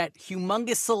find that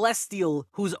humongous celestial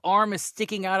whose arm is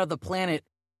sticking out of the planet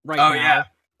now. Yeah.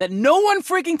 That no one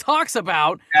freaking talks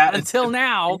about until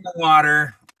now. In the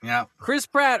water. Yeah. Chris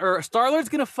Pratt or Star-Lord's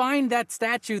gonna find that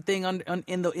statue thing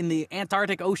in the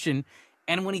Antarctic Ocean,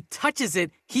 and when he touches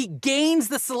it, he gains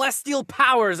the celestial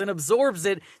powers and absorbs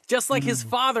it, just like his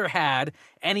father had.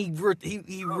 And he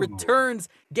returns,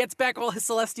 gets back all his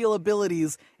celestial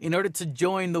abilities in order to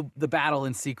join the battle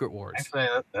in Secret Wars. Actually,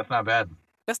 that's not bad.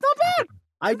 That's not bad.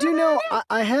 I do know.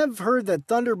 I have heard that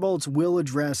Thunderbolts will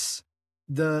address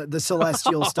the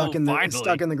celestial stuck in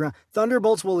the ground.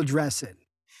 Thunderbolts will address it.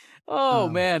 Oh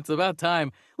man, it's about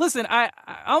time. Listen,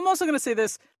 I'm also gonna say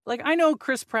this. Like, I know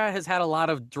Chris Pratt has had a lot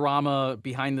of drama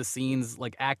behind the scenes,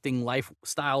 like acting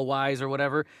lifestyle wise or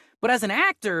whatever. But as an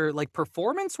actor, like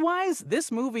performance wise,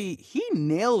 this movie, he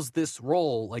nails this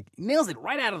role, like nails it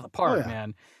right out of the park,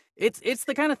 man. It's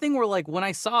the kind of thing where, like, when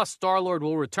I saw Star-Lord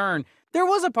Will Return, there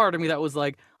was a part of me that was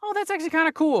like, oh, that's actually kind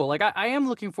of cool. Like, I am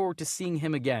looking forward to seeing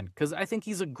him again because I think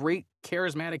he's a great,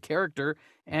 charismatic character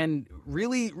and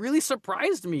really, really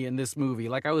surprised me in this movie.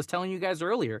 Like I was telling you guys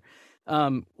earlier.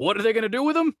 What are they going to do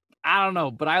with him? I don't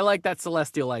know, but I like that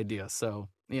celestial idea. So,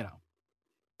 By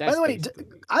the way,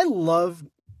 I love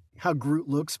how Groot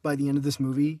looks by the end of this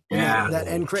movie. Yeah. That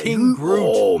end credit. King Groot.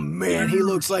 Oh man, he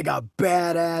looks like a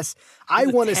badass. I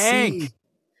want to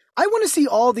see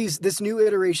all this new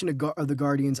iteration of the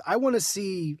Guardians. I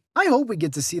hope we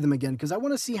get to see them again because I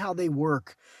want to see how they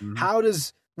work. Mm-hmm. How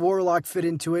does Warlock fit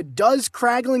into it? Does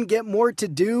Kraglin get more to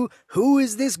do? Who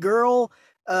is this girl?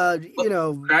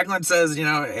 Kraglin says,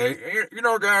 hey,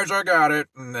 guys, I got it.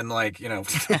 And then, you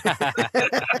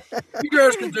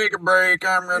guys can take a break.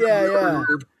 I'm going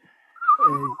to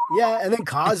and then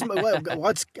Cosmo.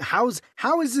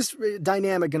 How is this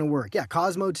dynamic going to work? Yeah,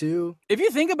 Cosmo too. If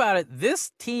you think about it,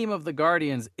 this team of the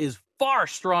Guardians is far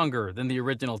stronger than the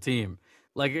original team.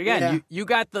 Like, again, you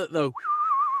got the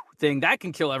thing that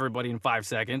can kill everybody in 5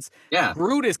 seconds. Yeah.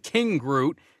 Groot is King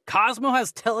Groot. Cosmo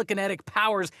has telekinetic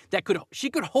powers that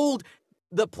she could hold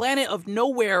the planet of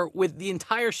nowhere with the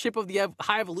entire ship of the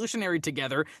High Evolutionary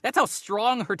together. That's how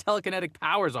strong her telekinetic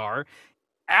powers are.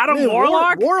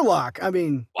 Warlock? Warlock. what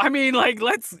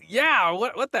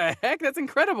the heck? That's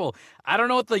incredible. I don't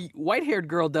know what the white-haired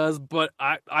girl does, but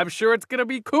I'm sure it's gonna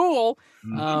be cool.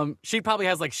 Mm-hmm. She probably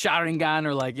has like Sharingan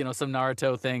or some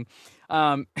Naruto thing.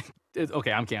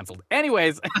 Okay, I'm canceled.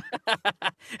 Anyways,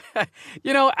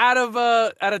 out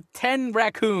of 10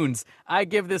 raccoons, I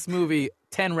give this movie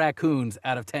 10 raccoons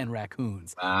out of 10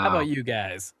 raccoons. How about you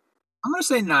guys? I'm gonna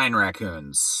say 9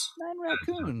 raccoons. 9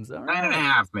 raccoons. All right.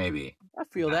 9.5, maybe. I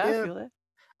feel that. Yeah. I feel that.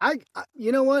 I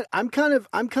you know what? I'm kind of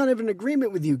in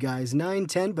agreement with you guys. 9,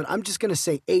 10, but I'm just gonna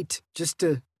say 8, just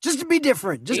to be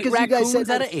different. Just because you guys said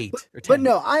out of 8 or 10. But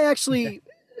no, I actually,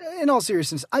 in all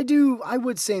seriousness, I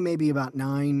would say maybe about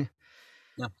 9.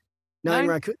 9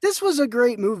 raccoons. This was a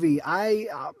great movie. I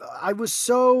was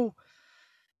so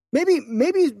maybe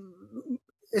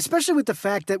especially with the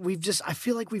fact that I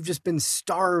feel like we've just been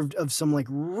starved of some like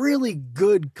really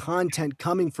good content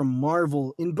coming from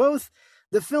Marvel in both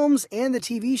the films and the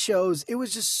TV shows. It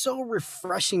was just so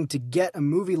refreshing to get a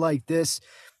movie like this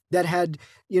that had,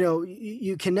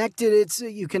 you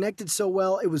connected so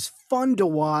well. It was fun to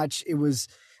watch. It was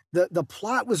The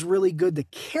plot was really good. The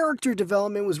character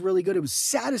development was really good. It was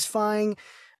satisfying.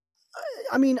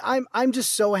 I mean, I'm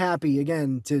just so happy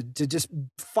again to just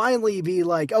finally be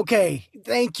like, okay,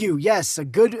 thank you. Yes, a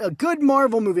good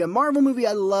Marvel movie, a Marvel movie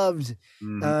I loved,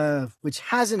 which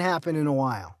hasn't happened in a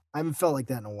while. I haven't felt like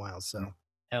that in a while. So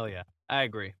hell yeah, I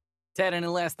agree. Ted, any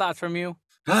last thoughts from you?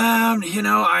 I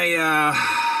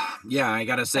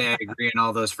gotta say I agree on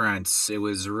all those fronts. It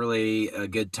was really a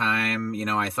good time.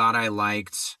 I thought I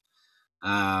liked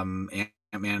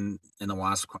Ant-Man and the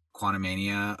Wasp: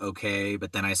 Quantumania okay,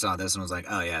 but then I saw this and was like,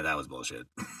 oh yeah, that was bullshit.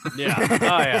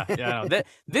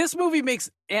 This movie makes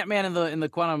Ant-Man in the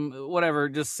Quantum whatever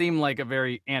just seem like a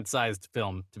very ant-sized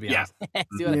film, to be honest.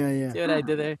 See what I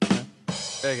did there?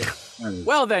 Very good.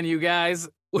 Well then, you guys,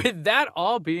 with that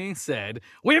all being said,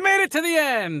 we made it to the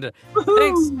end. Woo-hoo!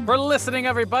 Thanks for listening,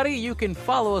 everybody. You can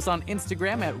follow us on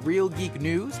Instagram at Real Geek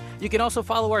News. You can also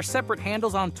follow our separate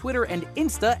handles on Twitter and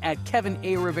Insta at Kevin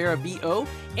A. Rivera VO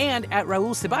and at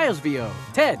Raul Ceballos VO.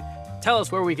 Ted, tell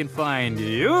us where we can find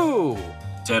you.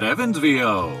 Ted Evans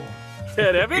VO.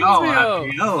 Televizio.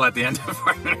 VO at the end of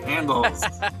our handles.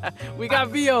 We got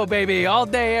VO, baby, all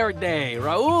day, every day.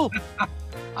 Raul?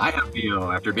 I have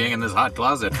VO after being in this hot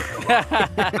closet.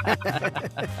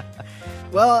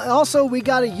 Well, also, we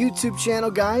got a YouTube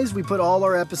channel, guys. We put all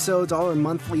our episodes, all our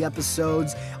monthly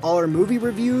episodes, all our movie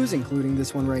reviews, including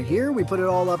this one right here. We put it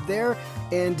all up there.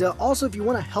 And also, if you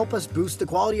want to help us boost the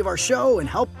quality of our show and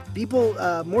help people,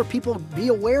 more people be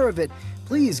aware of it,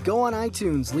 please go on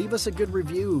iTunes, leave us a good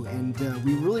review, and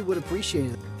we really would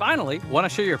appreciate it. Finally, want to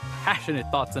share your passionate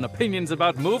thoughts and opinions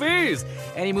about movies?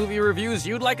 Any movie reviews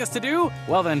you'd like us to do?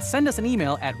 Well, then send us an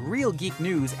email at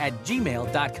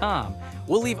realgeeknews@gmail.com.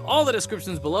 We'll leave all the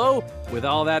descriptions below. With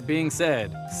all that being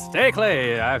said, stay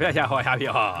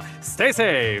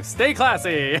safe, stay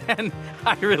classy, and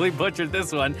I really butchered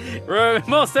this one.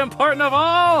 Most important of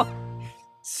all,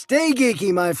 Stay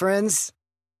geeky, my friends.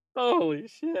 holy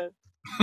shit.